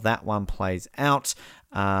see how that one plays out.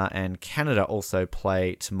 And Canada also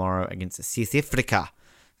play tomorrow against South Africa.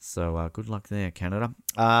 So good luck there, Canada.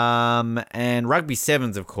 And rugby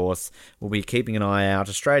sevens, of course, we'll be keeping an eye out.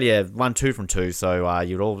 Australia won 2 from 2, so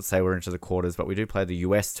you'd all say we're into the quarters, but we do play the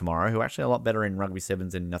US tomorrow, who are actually a lot better in rugby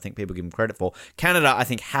sevens than I think people give them credit for. Canada, I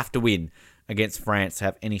think, have to win against France to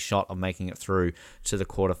have any shot of making it through to the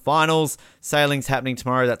quarterfinals. Sailing's happening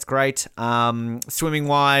tomorrow. That's great.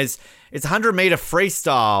 Swimming-wise, it's 100-meter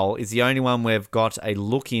freestyle is the only one we've got a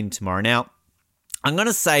look in tomorrow. Now, I'm going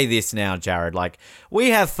to say this now, Jared. Like,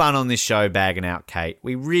 we have fun on this show bagging out Kate.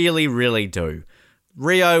 We really, really do.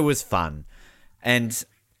 Rio was fun. And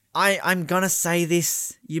I'm going to say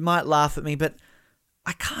this. You might laugh at me, but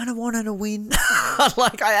I kind of wanted to win.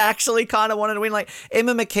 Like, I actually kind of wanted to win. Like,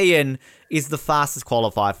 Emma McKeon is the fastest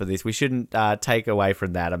qualifier for this. We shouldn't take away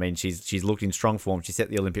from that. I mean, she's looked in strong form. She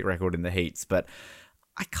set the Olympic record in the heats. But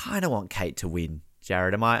I kind of want Kate to win.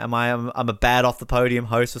 Jared, I'm a bad off the podium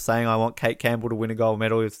host for saying I want Kate Campbell to win a gold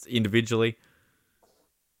medal individually?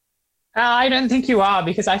 I don't think you are,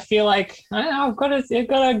 because I feel like I've got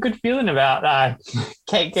a good feeling about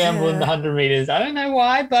Kate Campbell in the 100 meters. I don't know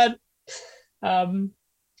why, but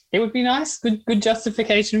it would be nice. Good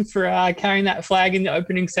justification for carrying that flag in the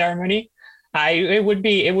opening ceremony. It would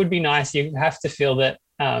be nice. You have to feel that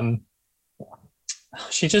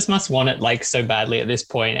she just must want it like so badly at this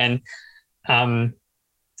point. And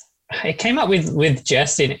it came up with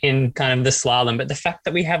Jess in kind of the slalom, but the fact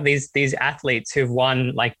that we have these athletes who've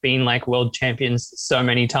won, like been like world champions so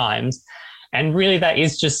many times, and really that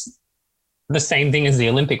is just the same thing as the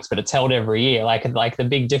Olympics, but it's held every year. Like the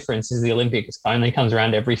big difference is the Olympics only comes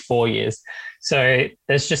around every 4 years. So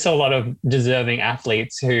there's just a lot of deserving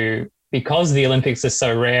athletes who, because the Olympics are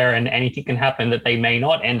so rare and anything can happen, that they may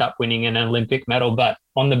not end up winning an Olympic medal, but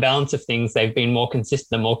on the balance of things, they've been a more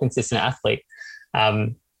consistent athlete.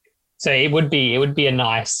 So it would be a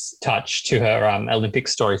nice touch to her Olympic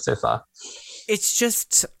story so far. It's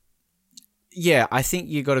just, yeah, I think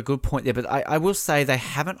you got a good point there, but I will say they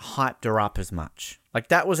haven't hyped her up as much. Like,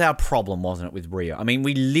 that was our problem, wasn't it, with Rio? I mean,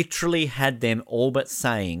 we literally had them all but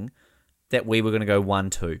saying that we were going to go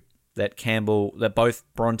 1-2, that both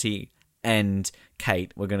Bronte and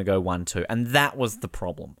Kate were going to go 1-2, and that was the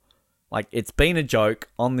problem. Like, it's been a joke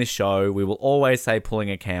on this show. We will always say pulling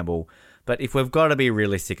a Campbell. But if we've got to be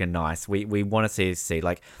realistic and nice, we want to see,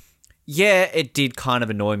 like, yeah, it did kind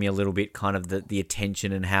of annoy me a little bit, kind of the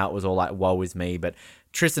attention and how it was all like, woe is me. But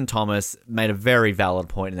Tristan Thomas made a very valid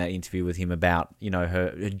point in that interview with him about,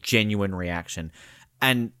 her genuine reaction.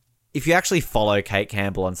 And if you actually follow Kate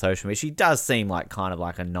Campbell on social media, she does seem like kind of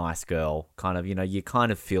like a nice girl, kind of, you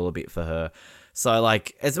kind of feel a bit for her. So,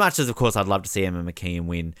 like, as much as, of course, I'd love to see Emma McKeon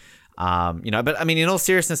win, but I mean, in all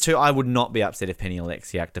seriousness too, I would not be upset if Penny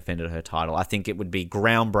Oleksiak defended her title. I think it would be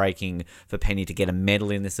groundbreaking for Penny to get a medal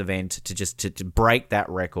in this event, to break that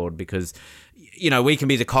record, because, we can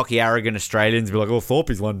be the cocky, arrogant Australians and be like, oh, Thorpe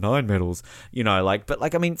has won 9 medals,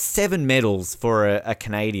 but I mean, 7 medals for a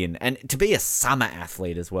Canadian, and to be a summer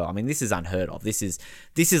athlete as well. I mean, this is unheard of. This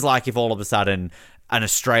is like if all of a sudden an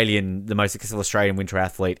Australian, the most successful Australian winter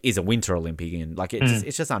athlete, is a winter Olympian. Like,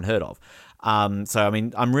 it's just unheard of. So, I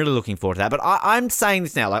mean, I'm really looking forward to that. But I'm saying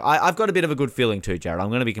this now. Like, I've got a bit of a good feeling too, Jared. I'm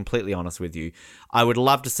going to be completely honest with you. I would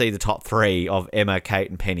love to see the top 3 of Emma, Kate,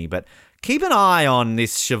 and Penny. But keep an eye on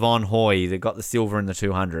this Siobhan Hoy that got the silver in the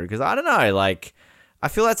 200. Because, I don't know, like, I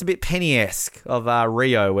feel that's a bit Penny-esque of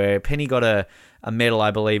Rio, where Penny got a medal, I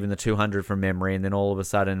believe, in the 200 from memory, and then all of a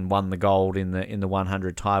sudden won the gold in the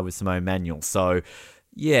 100 tie with Simone Manuel. So,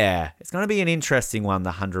 yeah, it's going to be an interesting one, the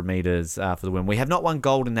 100 meters for the win. We have not won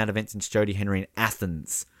gold in that event since Jodie Henry in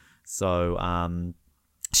Athens. So, I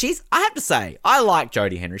have to say, I like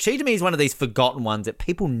Jodie Henry. She, to me, is one of these forgotten ones that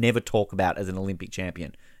people never talk about as an Olympic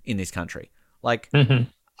champion in this country. Like,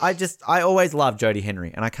 I always love Jodie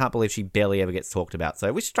Henry, and I can't believe she barely ever gets talked about.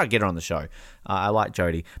 So we should try to get her on the show. I like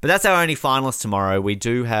Jodie. But that's our only finalist tomorrow. We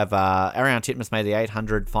do have Ariane Titmus made the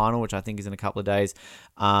 800 final, which I think is in a couple of days.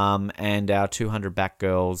 And our 200 back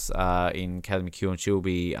girls in Kaylee McEwen, she'll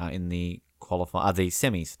be in the the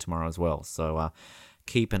semis tomorrow as well. So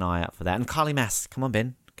keep an eye out for that. And Kylie Mass, come on,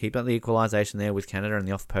 Ben. Keep up the equalisation there with Canada and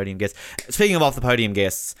the off-podium guests. Speaking of off-the-podium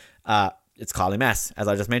guests, it's Kylie Mass, as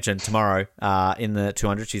I just mentioned, tomorrow in the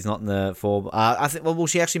 200. She's not in the 4... I think,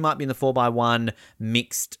 she actually might be in the 4x1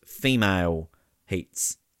 mixed female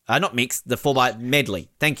heats. Not mixed, the 4x medley.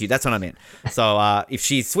 Thank you, that's what I meant. So if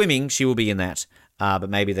she's swimming, she will be in that. But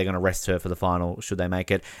maybe they're going to rest her for the final, should they make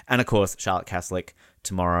it. And, of course, Charlotte Caslick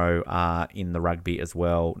tomorrow in the rugby as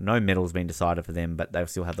well. No medals been decided for them, but they'll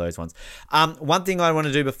still have those ones. One thing I want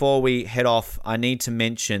to do before we head off, I need to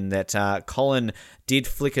mention that Colin did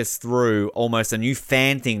flick us through almost a new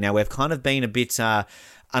fan thing. Now, we've kind of been a bit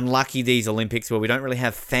unlucky these Olympics where we don't really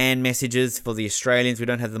have fan messages for the Australians. We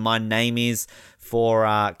don't have the My Name Is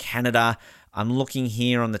for Canada. I'm looking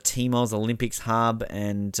here on the Timos Olympics Hub,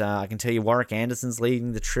 and I can tell you Warwick Anderson's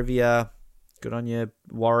leading the trivia. Good on you,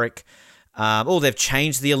 Warwick. They've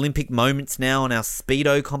changed the Olympic moments now on our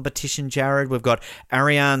Speedo competition, Jared. We've got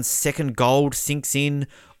Ariane's second gold sinks in.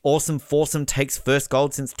 Awesome Foursome takes first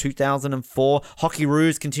gold since 2004. Hockey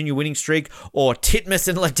Roos continue winning streak. Or Titmus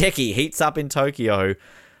and Ledecky heats up in Tokyo.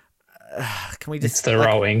 Can we just... It's the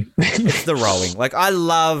rowing. It's the rowing. Like, I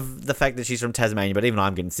love the fact that she's from Tasmania, but even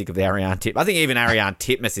I'm getting sick of the Ariane Titmus. I think even Ariane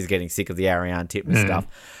Titmus is getting sick of the Ariane Titmus stuff.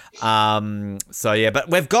 But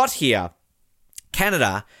we've got here...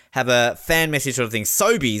 Canada have a fan message sort of thing.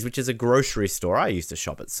 Sobeys, which is a grocery store. I used to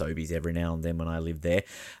shop at Sobeys every now and then when I lived there.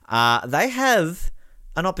 They have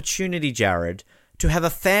an opportunity, Jared, to have a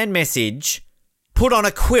fan message put on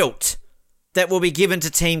a quilt that will be given to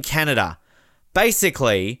Team Canada.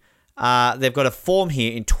 Basically, they've got a form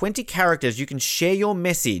here in 20 characters. You can share your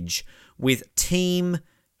message with Team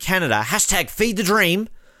Canada. # Feed the Dream.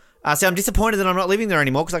 So I'm disappointed that I'm not living there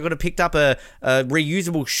anymore because I could have picked up a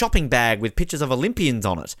reusable shopping bag with pictures of Olympians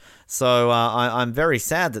on it. So I'm very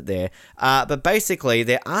sad that they're... but basically,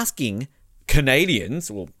 they're asking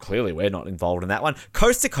Canadians, well, clearly we're not involved in that one,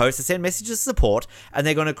 coast to coast to send messages of support, and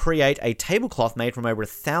they're going to create a tablecloth made from over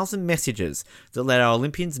 1,000 messages that let our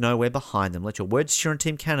Olympians know we're behind them. Let your words cheer on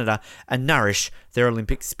Team Canada and nourish their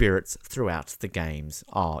Olympic spirits throughout the games.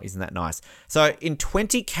 Oh, isn't that nice? So in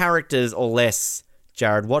 20 characters or less...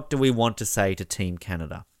 Jared, what do we want to say to Team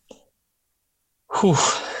Canada?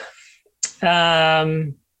 It's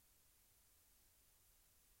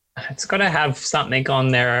got to have something on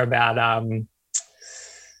there about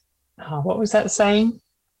what was that saying?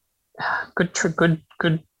 Good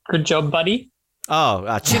job, buddy.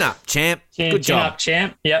 Oh, chin up, champ. Good Chin job. up,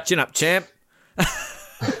 champ. Yep. Chin up, champ.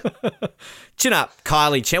 Chin up,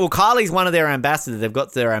 Kylie, champ. Well, Kylie's one of their ambassadors. They've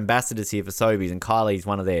got their ambassadors here for Sobeys, and Kylie's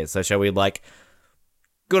one of theirs. So shall we,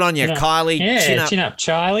 good on you, Kylie. Yeah, chin up,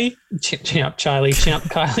 Charlie. Chin up, Charlie. Chin up,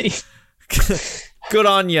 Kylie. Good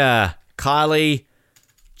on you, Kylie.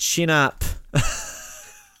 Chin up.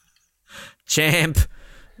 Champ.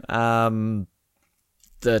 The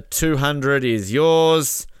 200 is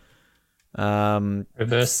yours.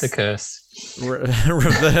 Reverse the curse.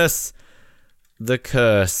 Reverse the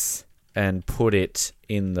curse and put it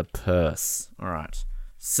in the purse. All right.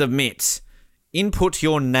 Submit. Input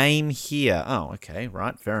your name here. Oh, okay.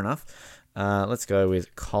 Right. Fair enough. Let's go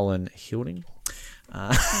with Colin Hilding.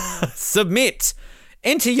 Submit.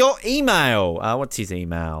 Enter your email. What's his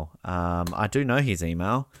email? I do know his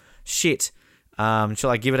email. Shit. Shall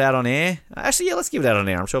I give it out on air? Actually, yeah, let's give it out on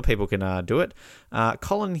air. I'm sure people can do it.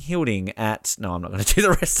 Colin Hilding at... No, I'm not going to do the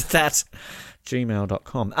rest of that.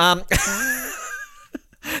 gmail.com.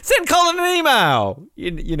 Send Colin an email.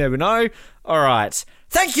 You never know. All right.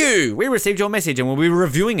 Thank you. We received your message and we'll be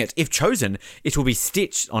reviewing it. If chosen, it will be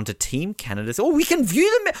stitched onto Team Canada's... Oh, we can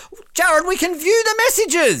view them. Jared, we can view the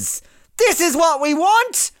messages. This is what we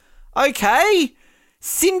want. Okay.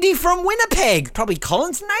 Cindy from Winnipeg. Probably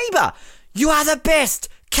Colin's neighbour. You are the best.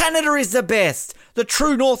 Canada is the best. The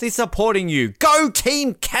True North is supporting you. Go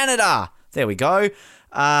Team Canada. There we go.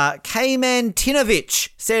 Kayman Tinovich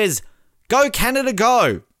says, go Canada,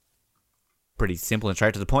 go. Pretty simple and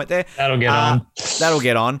straight to the point there. That'll get on. That'll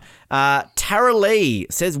get on. Tara Lee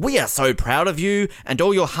says, we are so proud of you and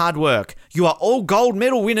all your hard work. You are all gold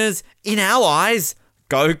medal winners in our eyes.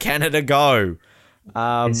 Go Canada, go.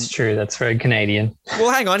 It's true. That's very Canadian.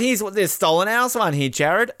 Well, hang on. Here's what there's stolen ours one here,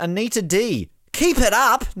 Jared. Anita D. Keep it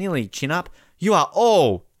up. Nearly chin up. You are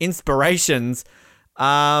all inspirations.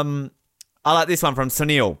 I like this one from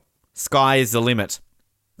Sunil. Sky is the limit.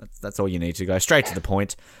 That's all you need to go. Straight to the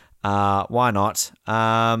point. Why not?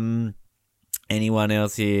 Anyone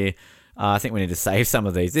else here? I think we need to save some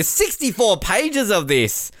of these. There's 64 pages of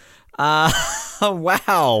this.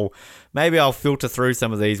 Wow. Maybe I'll filter through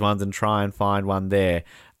some of these ones and try and find one there.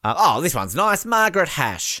 This one's nice. Margaret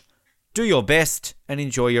Hash. Do your best and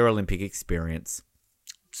enjoy your Olympic experience.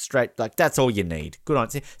 Straight, that's all you need. Good on.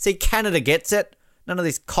 See, Canada gets it. None of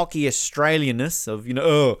this cocky Australianness of, you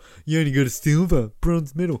only got a silver,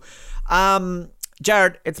 bronze medal.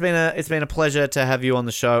 Jared, it's been a pleasure to have you on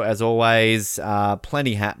the show as always.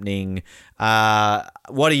 Plenty happening.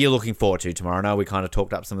 What are you looking forward to tomorrow? I know we kind of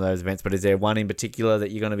talked up some of those events, but is there one in particular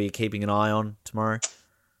that you're going to be keeping an eye on tomorrow?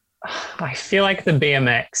 I feel like the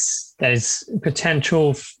BMX, there's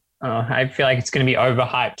potential. I feel like it's going to be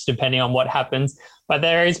overhyped depending on what happens, but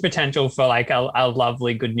there is potential for a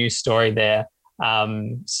lovely good news story there.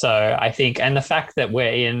 So I think, and the fact that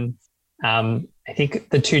we're in, I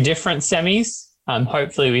think the two different semis.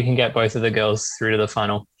 Hopefully we can get both of the girls through to the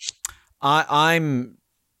final. I'm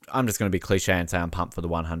just going to be cliche and say I'm pumped for the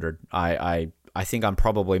 100. I think I'm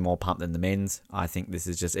probably more pumped than the men's. I think this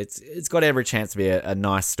is just, it's got every chance to be a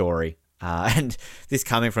nice story. And this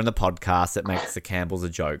coming from the podcast that makes the Campbells a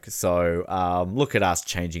joke. So look at us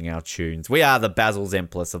changing our tunes. We are the Basil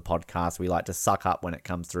Zemplis of podcasts. We like to suck up when it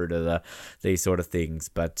comes through to these sort of things.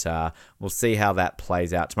 But we'll see how that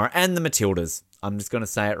plays out tomorrow. And the Matildas. I'm just going to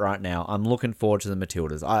say it right now. I'm looking forward to the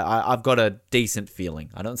Matildas. I've got a decent feeling.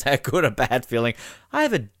 I don't say a good or bad feeling. I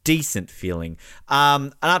have a decent feeling.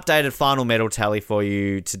 An updated final medal tally for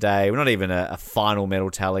you today. We're not even a final medal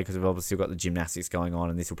tally because we've obviously got the gymnastics going on,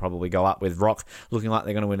 and this will probably go up with Rock looking like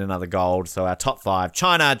they're going to win another gold. So our top 5,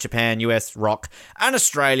 China, Japan, US, Rock, and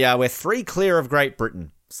Australia. We're 3 clear of Great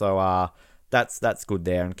Britain. So that's good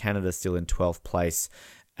there. And Canada's still in 12th place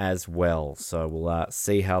as well. So we'll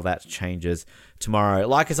see how that changes tomorrow.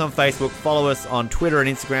 Like us on Facebook, follow us on Twitter and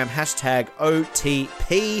Instagram,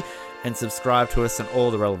 #OTP, and subscribe to us on all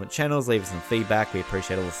the relevant channels. Leave us some feedback. We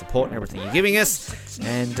appreciate all the support and everything you're giving us.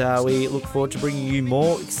 And we look forward to bringing you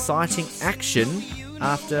more exciting action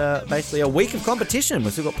after basically a week of competition.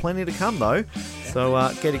 We've still got plenty to come though.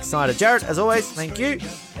 So get excited. Jared, as always, thank you.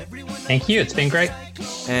 Thank you. It's been great.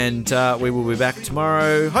 And we will be back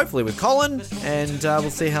tomorrow, hopefully with Colin, and we'll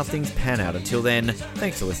see how things pan out. Until then,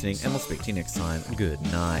 thanks for listening, and we'll speak to you next time. Good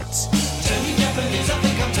night. Turning Japanese, I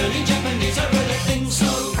think I'm turning Japanese. I really think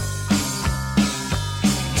so.